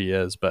she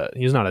is, but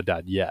he's not a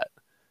dad yet.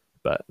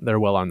 But they're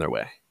well on their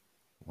way.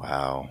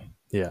 Wow.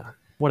 Yeah.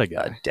 What a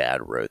guy.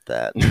 Dad wrote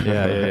that.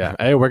 Yeah.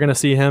 Hey, we're gonna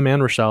see him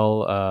and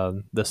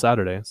Rochelle this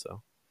Saturday.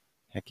 So.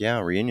 Heck yeah,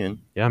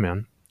 reunion. Yeah,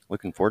 man.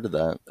 Looking forward to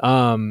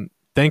that.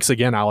 Thanks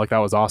again, Alec. That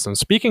was awesome.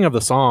 Speaking of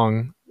the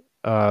song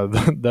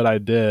that I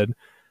did,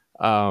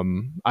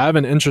 I have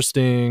an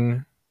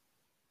interesting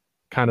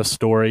kind of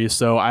story.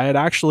 So I had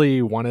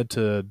actually wanted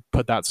to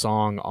put that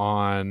song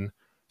on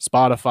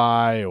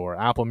Spotify or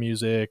Apple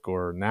Music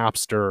or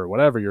Napster or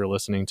whatever you're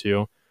listening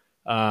to,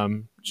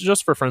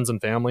 just for friends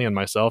and family and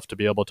myself to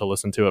be able to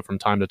listen to it from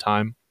time to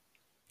time.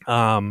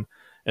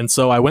 And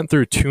so I went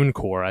through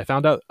TuneCore. I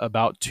found out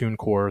about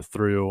TuneCore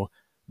through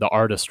the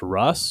artist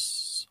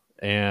Russ,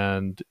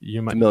 and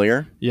you might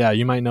familiar. Yeah,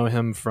 you might know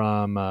him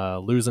from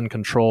Losing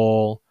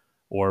Control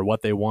or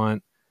What They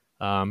Want.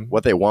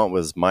 What They Want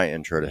was my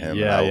intro to him.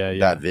 Yeah.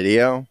 That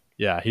video.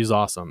 Yeah, he's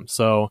awesome.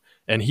 So,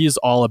 and he's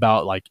all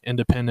about like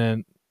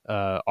independent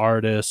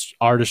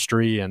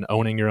artistry and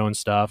owning your own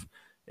stuff.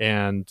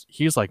 And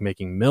he's like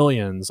making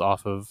millions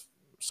off of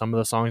some of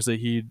the songs that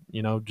he,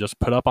 just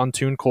put up on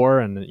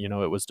TuneCore, and,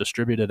 it was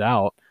distributed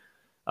out.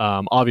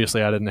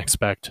 Obviously I didn't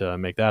expect to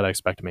make that. I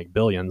expect to make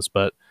billions,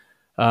 but,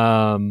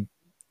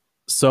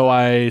 so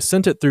I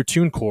sent it through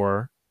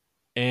TuneCore,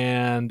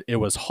 and it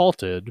was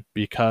halted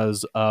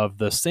because of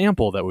the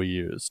sample that we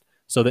used.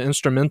 So the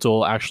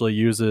instrumental actually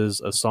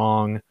uses a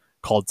song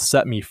called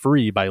Set Me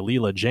Free by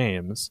Leela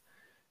James.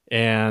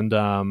 And,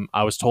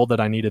 I was told that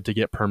I needed to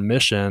get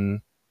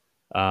permission,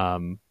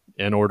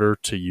 in order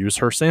to use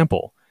her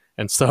sample.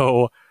 And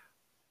so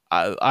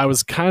I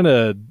was kind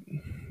of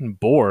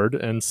bored.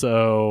 And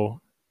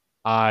so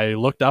I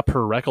looked up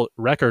her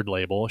record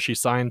label. She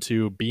signed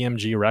to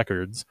BMG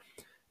Records,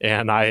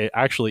 and I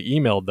actually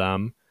emailed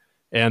them.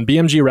 And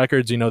BMG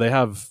Records, they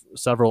have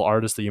several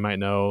artists that you might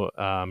know.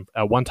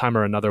 At one time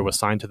or another was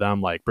signed to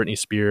them, like Britney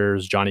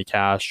Spears, Johnny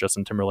Cash,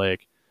 Justin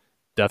Timberlake,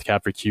 Death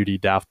Cab for Cutie,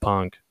 Daft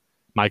Punk,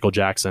 Michael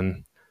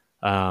Jackson.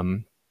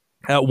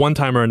 At one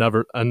time or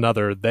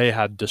another, they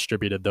had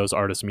distributed those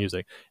artists'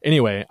 music.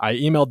 Anyway, I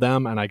emailed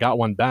them and I got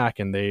one back,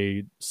 and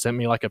they sent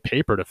me like a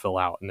paper to fill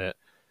out, and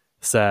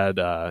said,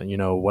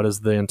 what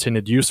is the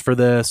intended use for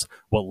this?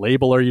 What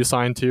label are you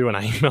signed to? And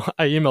I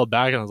emailed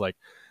back and I was like,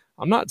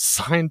 I'm not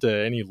signed to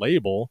any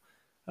label.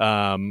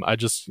 I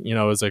just, it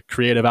was a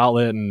creative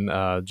outlet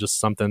and just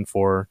something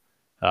for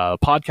a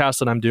podcast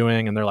that I'm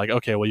doing. And they're like,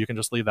 okay, well, you can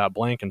just leave that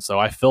blank. And so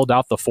I filled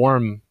out the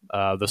form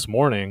this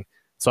morning.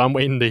 So I'm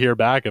waiting to hear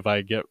back if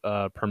I get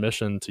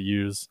permission to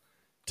use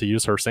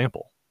her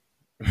sample.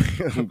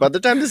 By the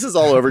time this is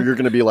all over, you're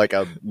going to be like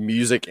a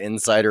music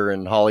insider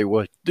in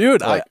Hollywood.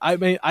 Dude, Like-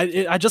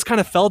 I just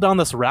kind of fell down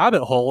this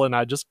rabbit hole and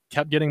I just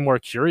kept getting more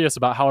curious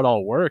about how it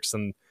all works.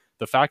 And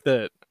the fact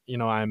that,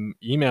 I'm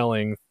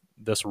emailing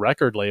this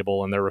record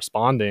label and they're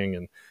responding,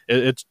 and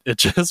it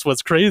just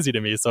was crazy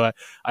to me. So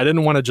I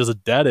didn't want to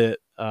just dead it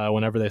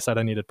whenever they said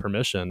I needed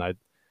permission. It's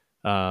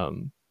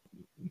so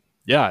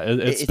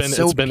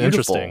been beautiful.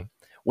 Interesting.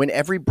 When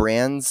every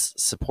brand's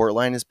support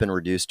line has been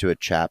reduced to a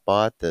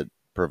chatbot that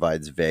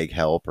provides vague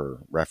help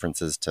or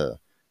references to,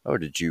 oh,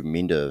 did you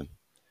mean to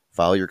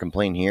file your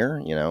complaint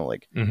here?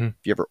 Like if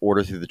you ever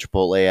order through the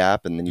Chipotle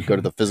app and then you go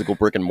to the physical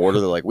brick and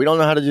mortar, they're like, we don't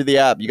know how to do the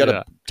app. You got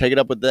to take it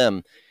up with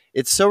them.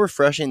 It's so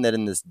refreshing that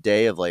in this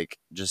day of like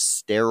just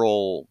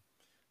sterile,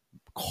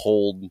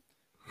 cold,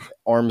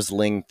 arm's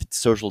length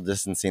social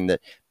distancing,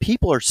 that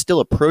people are still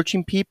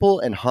approaching people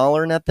and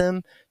hollering at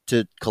them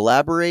to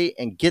collaborate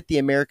and get the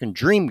American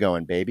dream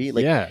going, baby.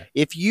 Like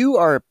if you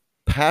are a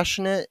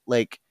passionate,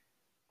 like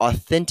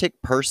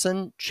authentic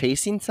person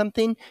chasing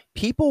something,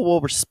 people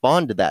will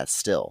respond to that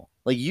still.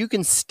 Like you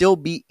can still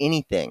be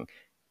anything.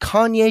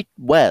 Kanye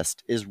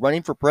West is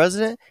running for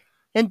president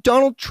and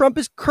Donald Trump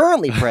is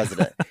currently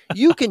president.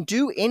 You can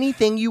do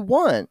anything you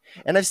want.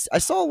 And I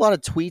saw a lot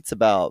of tweets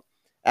about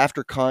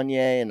after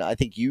Kanye, and I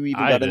think you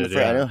even got in the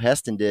front. I know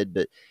Heston did,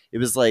 but it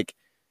was like,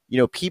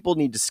 people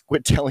need to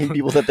quit telling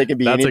people that they can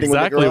be That's anything.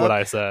 That's exactly what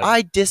I said.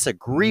 I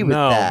disagree with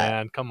that. No,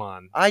 man, come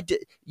on.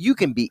 You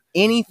can be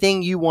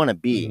anything you want to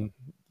be.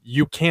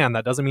 You can.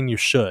 That doesn't mean you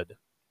should.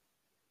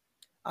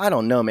 I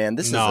don't know, man.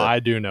 I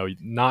do know.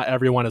 Not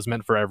everyone is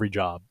meant for every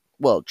job.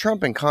 Well,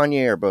 Trump and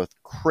Kanye are both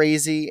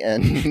crazy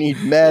and need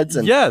meds,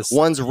 and yes,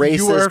 one's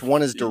racist,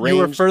 one is deranged.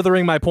 You are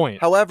furthering my point.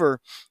 However,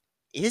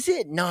 is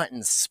it not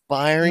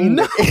inspiring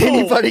that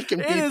anybody can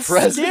be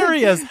president? It's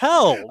scary as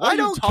hell. What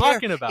are you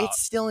talking about?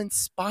 It's still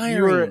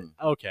inspiring.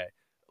 Okay,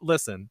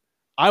 listen.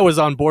 I was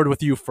on board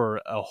with you for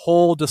a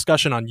whole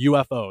discussion on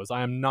UFOs.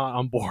 I am not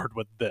on board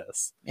with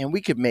this. And we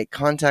could make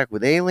contact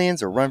with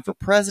aliens or run for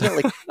president.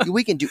 Like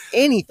we can do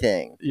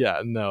anything.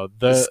 Yeah, no.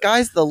 The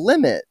sky's the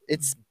limit.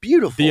 It's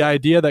beautiful. The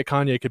idea that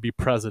Kanye could be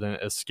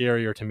president is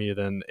scarier to me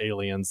than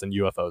aliens and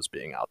UFOs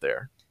being out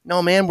there.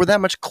 No, man, we're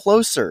that much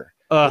closer.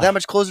 We're that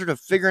much closer to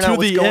figuring out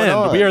what's going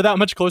on. We are that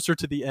much closer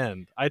to the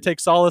end. I take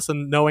solace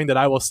in knowing that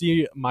I will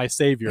see my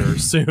savior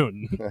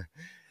soon.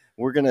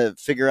 We're going to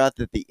figure out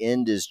that the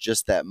end is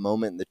just that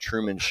moment in the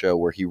Truman Show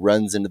where he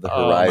runs into the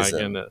horizon. Oh,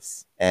 my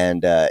goodness.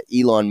 And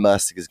Elon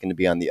Musk is going to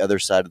be on the other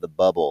side of the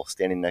bubble,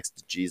 standing next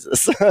to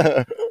Jesus.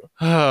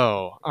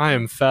 Oh, I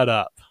am fed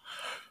up.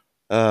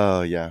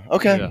 Oh, yeah.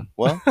 Okay. Yeah.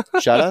 Well,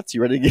 shout outs.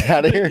 You ready to get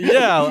out of here?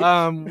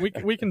 Yeah,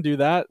 we can do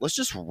that. Let's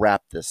just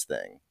wrap this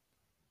thing.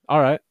 All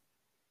right.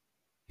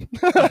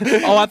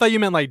 Oh, I thought you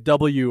meant like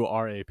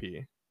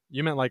WRAP.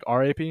 You meant like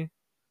RAP?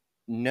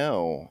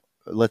 No.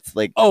 Let's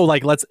like... Oh,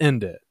 like let's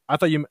end it. I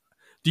thought you...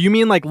 Do you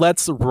mean like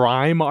let's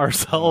rhyme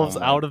ourselves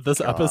out of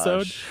this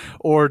episode?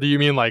 Or do you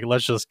mean like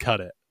let's just cut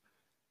it?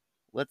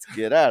 Let's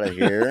get out of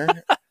here.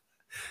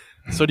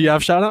 So do you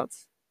have shout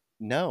outs?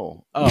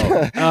 No.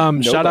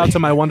 Oh, shout out to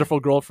my wonderful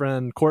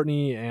girlfriend,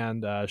 Courtney,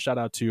 and shout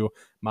out to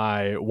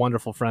my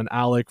wonderful friend,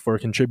 Alec, for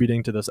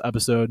contributing to this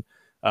episode.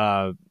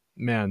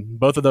 Man,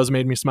 both of those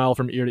made me smile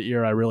from ear to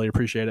ear. I really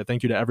appreciate it.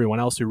 Thank you to everyone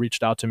else who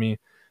reached out to me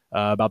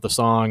about the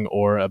song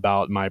or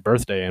about my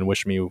birthday and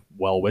wished me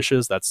well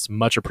wishes. That's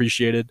much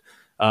appreciated.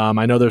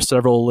 I know there's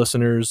several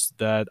listeners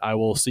that I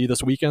will see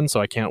this weekend, so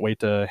I can't wait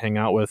to hang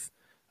out with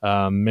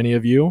many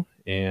of you.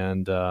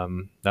 And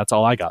that's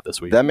all I got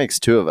this week. That makes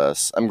two of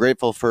us. I'm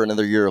grateful for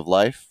another year of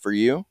life for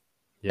you.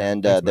 Yeah,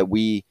 and thanks, that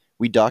we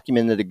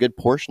documented a good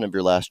portion of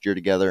your last year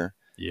together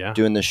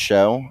doing this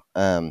show.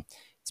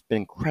 It's been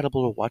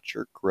incredible to watch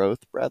your growth,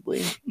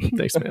 Bradley.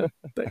 Thanks, man.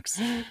 Thanks.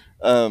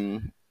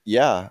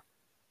 Yeah.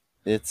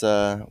 It's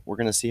we're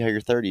gonna see how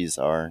your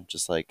 30s are,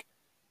 just like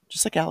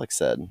Alex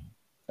said.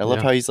 I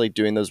love how he's like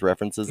doing those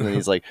references and then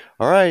he's like,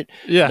 all right,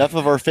 enough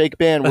of our fake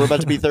band. We're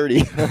about to be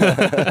 30.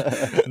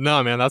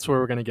 No, man, that's where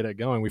we're going to get it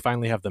going. We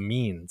finally have the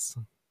means.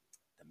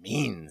 The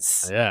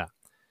means. Yeah.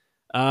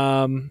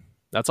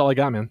 That's all I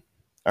got, man.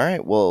 All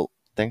right. Well,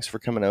 thanks for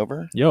coming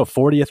over. Yo,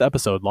 40th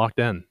episode locked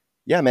in.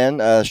 Yeah,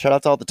 man. Shout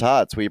out to all the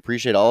tots. We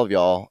appreciate all of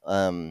y'all.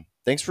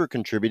 Thanks for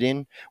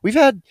contributing. We've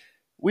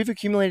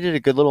accumulated a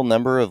good little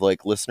number of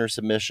like listener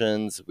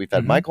submissions. We've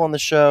had Michael on the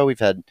show. We've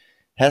had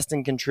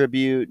Heston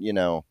contribute,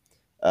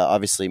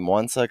 obviously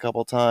Mwansa a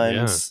couple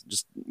times.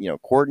 Just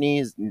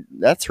Courtney,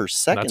 that's her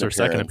second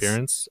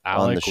appearance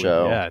on the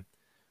show. Yeah.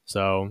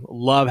 So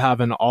love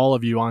having all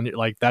of you on.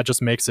 Like that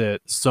just makes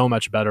it so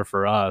much better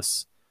for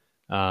us.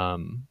 Yeah.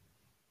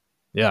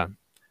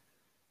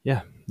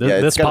 Yeah. Yeah,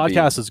 it's This gotta be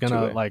podcast is going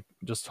two-way. to like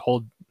just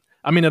hold,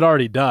 I mean, it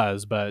already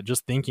does, but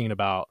just thinking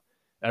about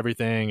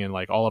everything and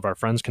like all of our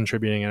friends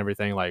contributing and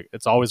everything, like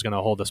it's always going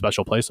to hold a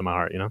special place in my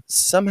heart, you know?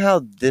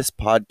 Somehow this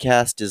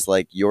podcast is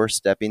like your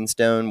stepping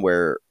stone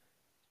where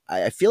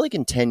I feel like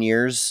in 10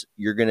 years,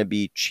 you're going to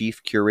be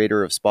chief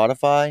curator of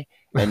Spotify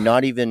and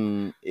not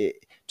even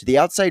to the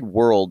outside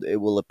world, it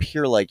will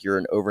appear like you're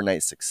an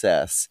overnight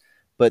success.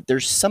 But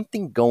there's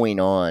something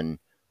going on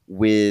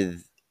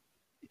with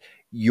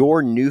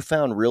your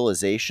newfound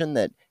realization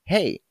that,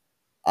 hey,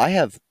 I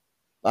have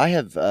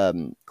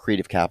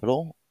creative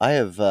capital. I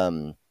have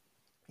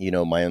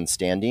my own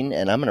standing,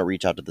 and I'm going to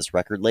reach out to this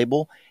record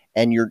label.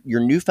 And your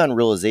newfound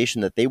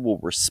realization that they will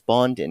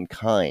respond in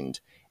kind,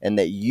 and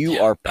that you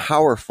are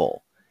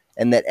powerful,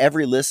 and that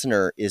every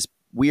listener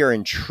we are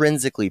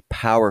intrinsically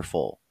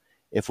powerful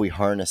if we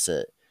harness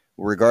it,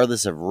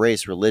 regardless of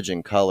race,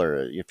 religion,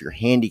 color. If you're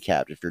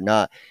handicapped, if you're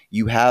not,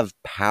 you have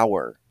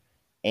power,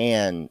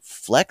 and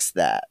flex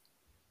that.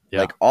 Yeah.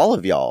 Like all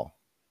of y'all,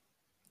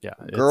 Yeah.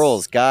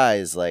 girls,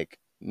 guys, like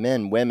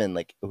men, women,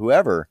 like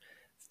whoever,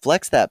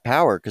 flex that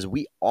power because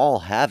we all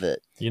have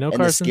it. You know, And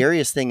Carson, the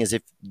scariest thing is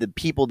if the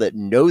people that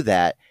know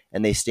that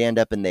and they stand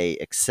up and they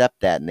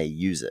accept that and they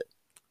use it.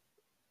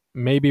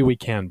 maybe we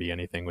can be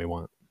anything we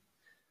want.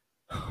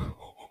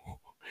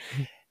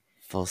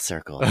 Full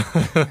circle.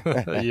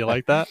 You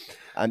like that?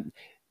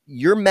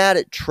 You're mad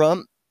at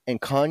Trump and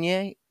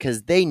Kanye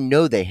because they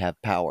know they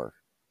have power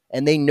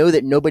and they know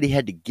that nobody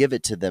had to give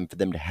it to them for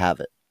them to have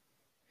it.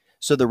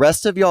 So the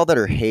rest of y'all that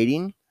are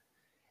hating,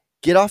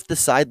 get off the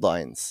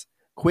sidelines.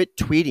 Quit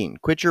tweeting.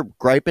 Quit your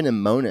griping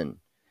and moaning.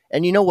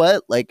 And you know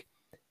what? Like,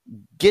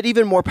 get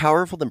even more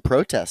powerful than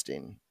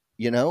protesting.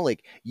 You know,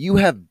 like you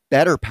have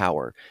better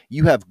power.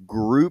 You have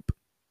group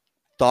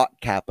thought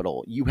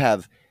capital. You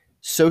have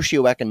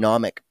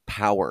socioeconomic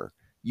power.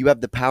 You have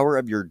the power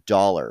of your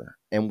dollar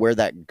and where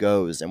that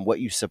goes and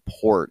what you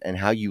support and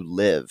how you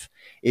live.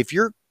 If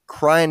you're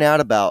crying out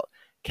about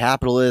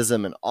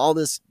capitalism and all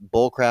this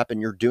bullcrap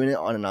and you're doing it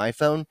on an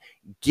iPhone,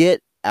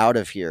 get out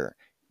of here.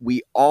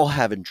 We all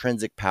have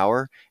intrinsic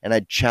power. And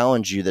I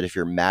challenge you that if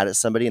you're mad at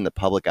somebody in the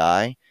public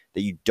eye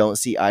that you don't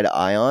see eye to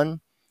eye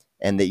on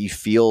and that you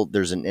feel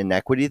there's an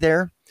inequity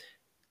there,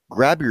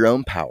 grab your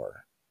own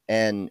power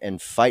and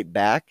fight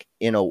back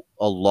in a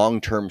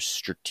long-term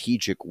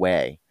strategic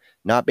way,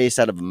 not based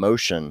out of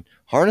emotion.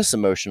 Harness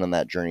emotion on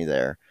that journey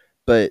there.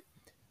 But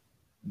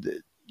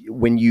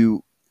when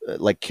you,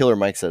 like Killer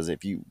Mike says,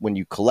 when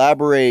you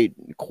collaborate,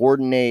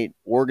 coordinate,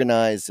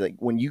 organize, like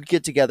when you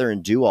get together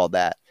and do all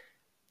that,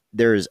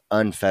 there is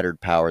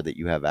unfettered power that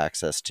you have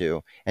access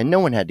to, and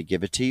no one had to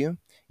give it to you.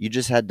 You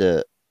just had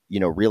to,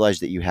 realize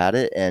that you had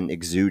it and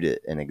exude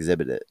it and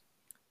exhibit it.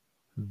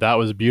 That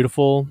was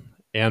beautiful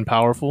and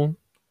powerful,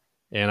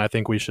 and I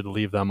think we should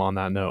leave them on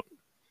that note.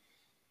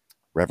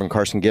 Reverend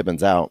Carson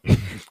Gibbons out.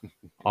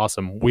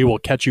 Awesome. We will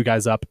catch you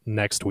guys up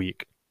next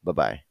week.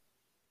 Bye-bye.